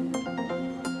কৰিছিলে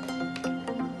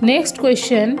Next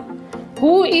question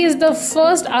Who is the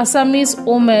first Assamese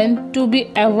woman to be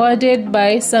awarded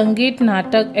by Sangeet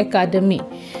Natak Academy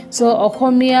so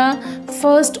Asomiya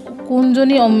first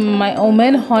কোনজনী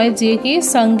women হয় যে কি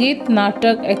সংগীত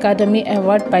নাটক একাডেমি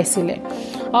এৱাৰ্ড পাইছিলে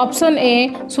অপচন এ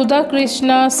সুধা Krishna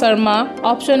Sharma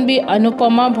option B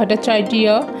Anupama Bhattacharya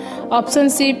option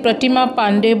সি প্ৰতিমা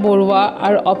পাণ্ডে বৰুৱা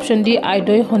আৰু অপচন ডি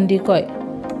আইডয় হন্দিকয়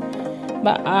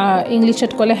বা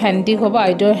ইংলিছত কলে হেন্দিক হ'ব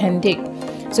আইডয় হেন্দিক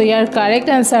সো ইয়াৰ কাৰেক্ট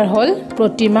আনসাৰ হল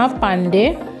প্ৰতিমা পাণ্ডে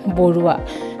বৰুৱা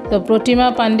তো প্ৰতিমা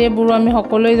পাণ্ডে বৰুৱা আমি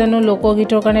সকলোৱে জানো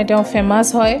লোকগীতৰ কাৰণে তেওঁ ফেমাস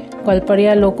হয়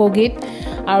কলপৰীয়া লোকগীত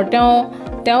আৰু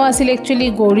তেওঁ আছিল একচুয়ালি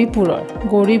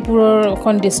গৌৰীপুৰৰ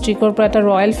এখন ডিস্ট্ৰিক্টৰ পৰা এটা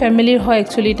ৰয়্যাল ফ্যামিলিৰ হয়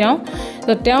একচুয়ালি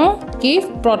তেওঁ কি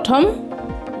প্ৰথম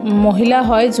মহিলা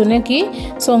হয় যোনে কি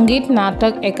সংগীত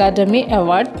নাটক একাডেমি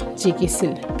এৱাৰ্ড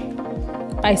জিকিছিল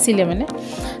পাইছিলে মানে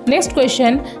next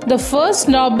question the first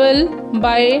novel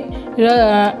বাই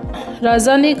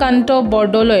ৰজনীকান্ত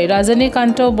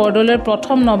বৰদলৈৰ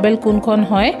প্ৰথম নভেল কোনখন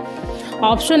হয়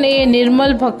অপচন এ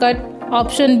নিৰ্মল ভকত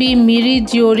option B Miri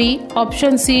Jiori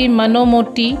option C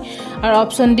Manomoti or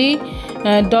option D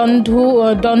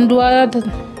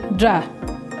Donduadra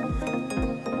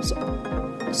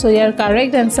so your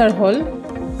correct answer hol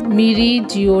Miri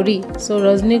Jiori so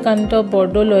Rajnikanta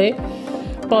Bordoloi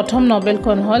prothom novel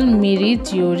kon hol Miri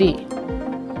Jiori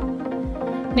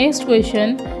Next question.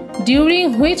 During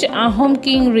which Ahom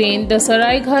king reign the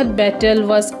Saraighat battle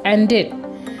was ended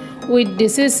with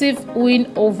decisive win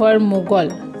over Mughal?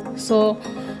 So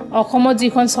অসমত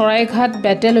যিখন Saraighat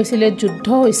battle হৈছিলে যুদ্ধ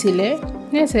হৈছিলে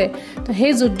ঠিক আছে তো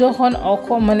সেই যুদ্ধখন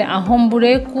অসম মানে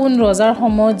আহোমবোৰে কোন ৰজাৰ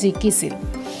সময়ত জিকিছিল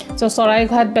সো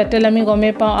Saraighat battle আমি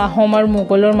গমে পাওঁ আহোম আৰু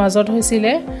মোগলৰ মাজত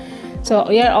হৈছিলে so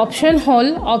year option hall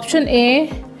option A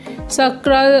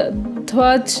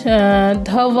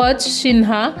Dhawaj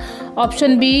Sinha,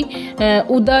 option B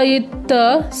Udayit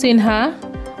Sinha,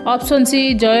 option C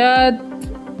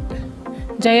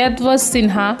Jayadwas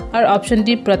Sinha, or option D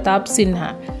Pratap Sinha.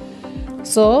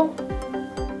 So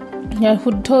here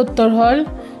শুদ্ধ উত্তৰ হল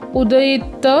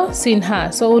উদয়িত সিনহা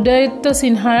সো উদয়িত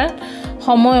সিনহাৰ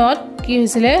সময়ত কি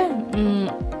হৈছিলে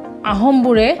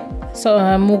আহোমবোৰে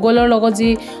মোগলৰ লগত যি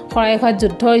Saraighat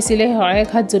যুদ্ধ হৈছিলে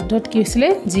Saraighat যুদ্ধত কি হৈছিলে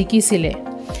জিকিছিলে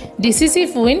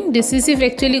decisive win decisive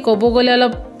actually কব গলে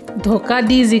অলপ ধোকা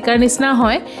দি জিকাৰ নিচিনা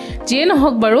হয় যে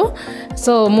নহক বাৰু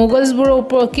সো মোগলছবোৰৰ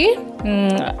ওপৰত কি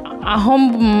আহোম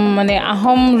মানে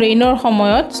আহোম ৰেইনৰ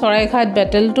সময়ত Saraighat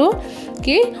ব্যাটেলটো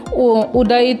কি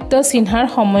উদয়িত সিনহাৰ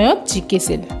সময়ত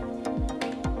জিকিছিল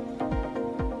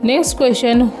Next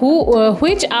question.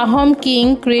 Which Ahom king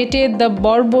created the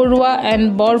Borborua and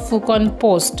Borfukon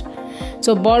post?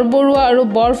 So Borborua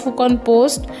and Borfukon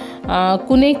post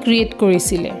kune create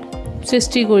korisile?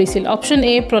 Srishti korisil. Option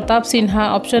A Pratap Sinha,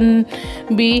 option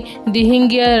B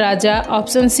Dihingya Raja,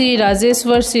 option C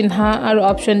Rajeshwar Sinha, or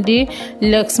option D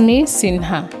Lakshmi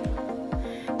Sinha.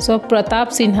 So Pratap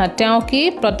Sinha. Tauki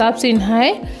Pratap Sinha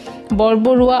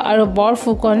Borborua and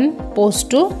Borfukon post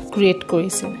to create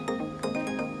korisil.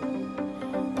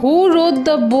 Who wrote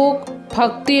the book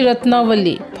Bhakti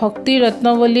Ratnavali? Bhakti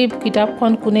Ratnavali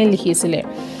kitabkhon kune likhisile?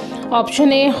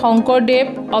 Option A Shankardev,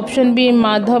 option B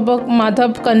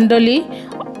Madhav Kandali,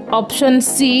 option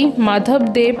C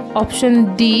Madhav Dev, option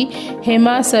D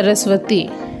Hema Saraswati.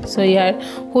 So here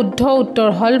শুদ্ধ উত্তৰ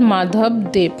হল Madhav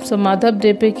Dev. So Madhav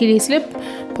Dev কি লিখিছিলে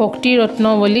Bhakti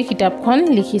Ratnavali কিতাপখন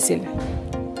লিখিছিল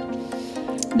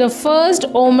The first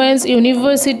women's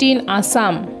university in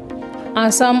Assam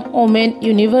Women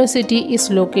University is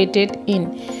located in.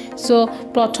 So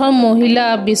প্ৰথম মহিলা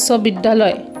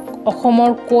বিশ্ববিদ্যালয়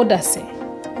অসমৰ কোড আছে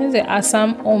যে Assam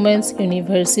Women's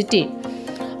University.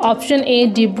 Option A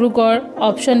Dibrugarh,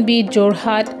 option B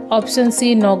Jorhat, option C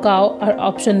Nagaon, or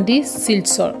option D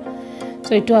Silchar.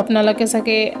 So itu আপোনালোকে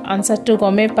সাকে আনসারটো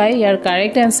গমে পাই ইয়াৰ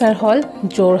correct answer হল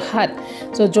Jorhat.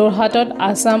 So Jorhatot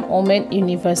Assam Women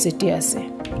University আছে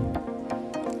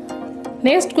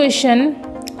Next question.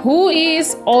 Who is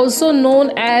also known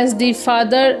as the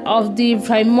father of the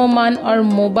Bhraimyaman or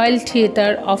mobile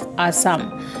theater of Assam?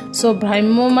 So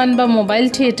Bhraimyaman ba mobile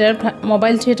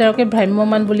theater ke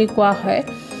Bhraimyaman boli koa hoy.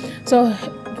 So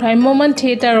Bhraimyaman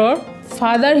theater or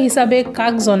father hisabe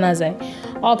kak jana jay?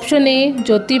 Option A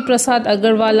Jyoti Prasad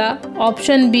Agarwala,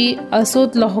 option B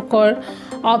Asut Lohkar,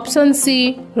 option C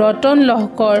Ratan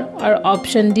Lohkar, or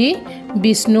option D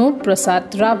Vishnu Prasad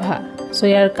Rabha. So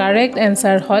your correct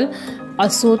answer hol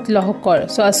Asut Lohkar.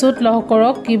 So Asut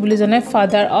Lohkarok ki boli jane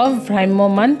father of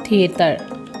Bhraimyaman theater.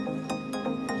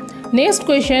 Next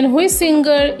question. Which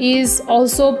singer is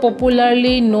also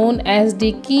popularly known as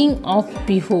the king of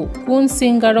Bihu? Kun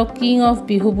singer o king of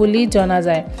Bihu boli jana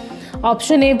jay?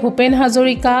 Option A Bhupen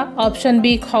Hazarika, option B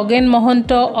Khogen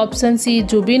Mohanto, option C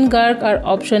Jubin Garg, or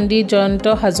option D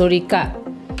Jayanto Hazarika.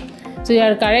 So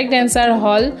your correct answer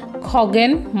hol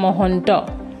Khogen Mohanto.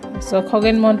 So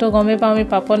Khogen Mohanto gome pa ami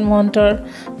Papon Mohantor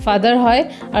father hoy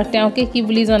ar teoke ki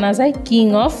boli jana jay king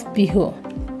of Bihu.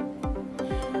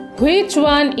 Which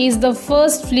one is the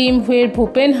first film where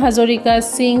Bhupen Hazarika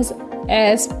sings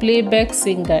as playback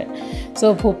singer? So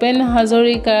Bhupen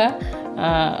Hazarika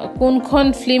কোনখন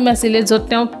film আছিল যত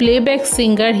তেওঁ playback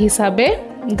singer হিসাবে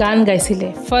গান গাইছিলে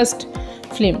first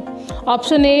film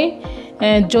option A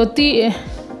Jyoti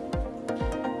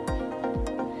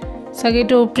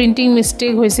সাগেটো printing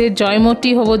mistake হইছে জয়মতি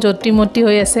হবো জ্যোতিমতি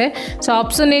হৈ আছে so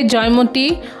option A Joymoti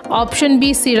option B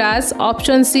Siraj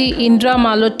option C Indra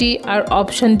Malati are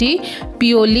option D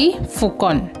পিওলি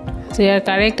Phukan So your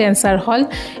correct answer hol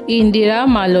Indira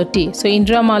Maloti. So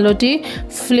Indira Maloti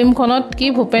film khonot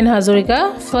ki Bhupen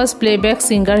Hazarika first playback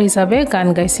singer hisabe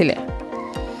gan gaisile.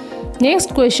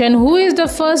 Next question. Who is the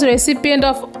first recipient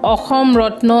of Assam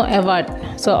Ratna Award?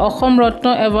 So Assam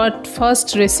Ratna Award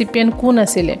first recipient kun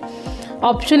asile?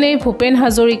 Option A Bhupen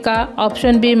Hazarika,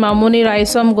 option B Mamuni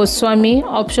Raisam Goswami,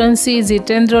 option C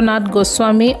Jitendranath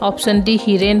Goswami, option D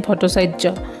Hiren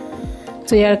Bhattacharya.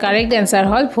 So your correct answer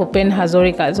hol Bhupen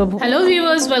Hazarika. So hello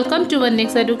viewers, welcome to One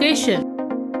Next Education.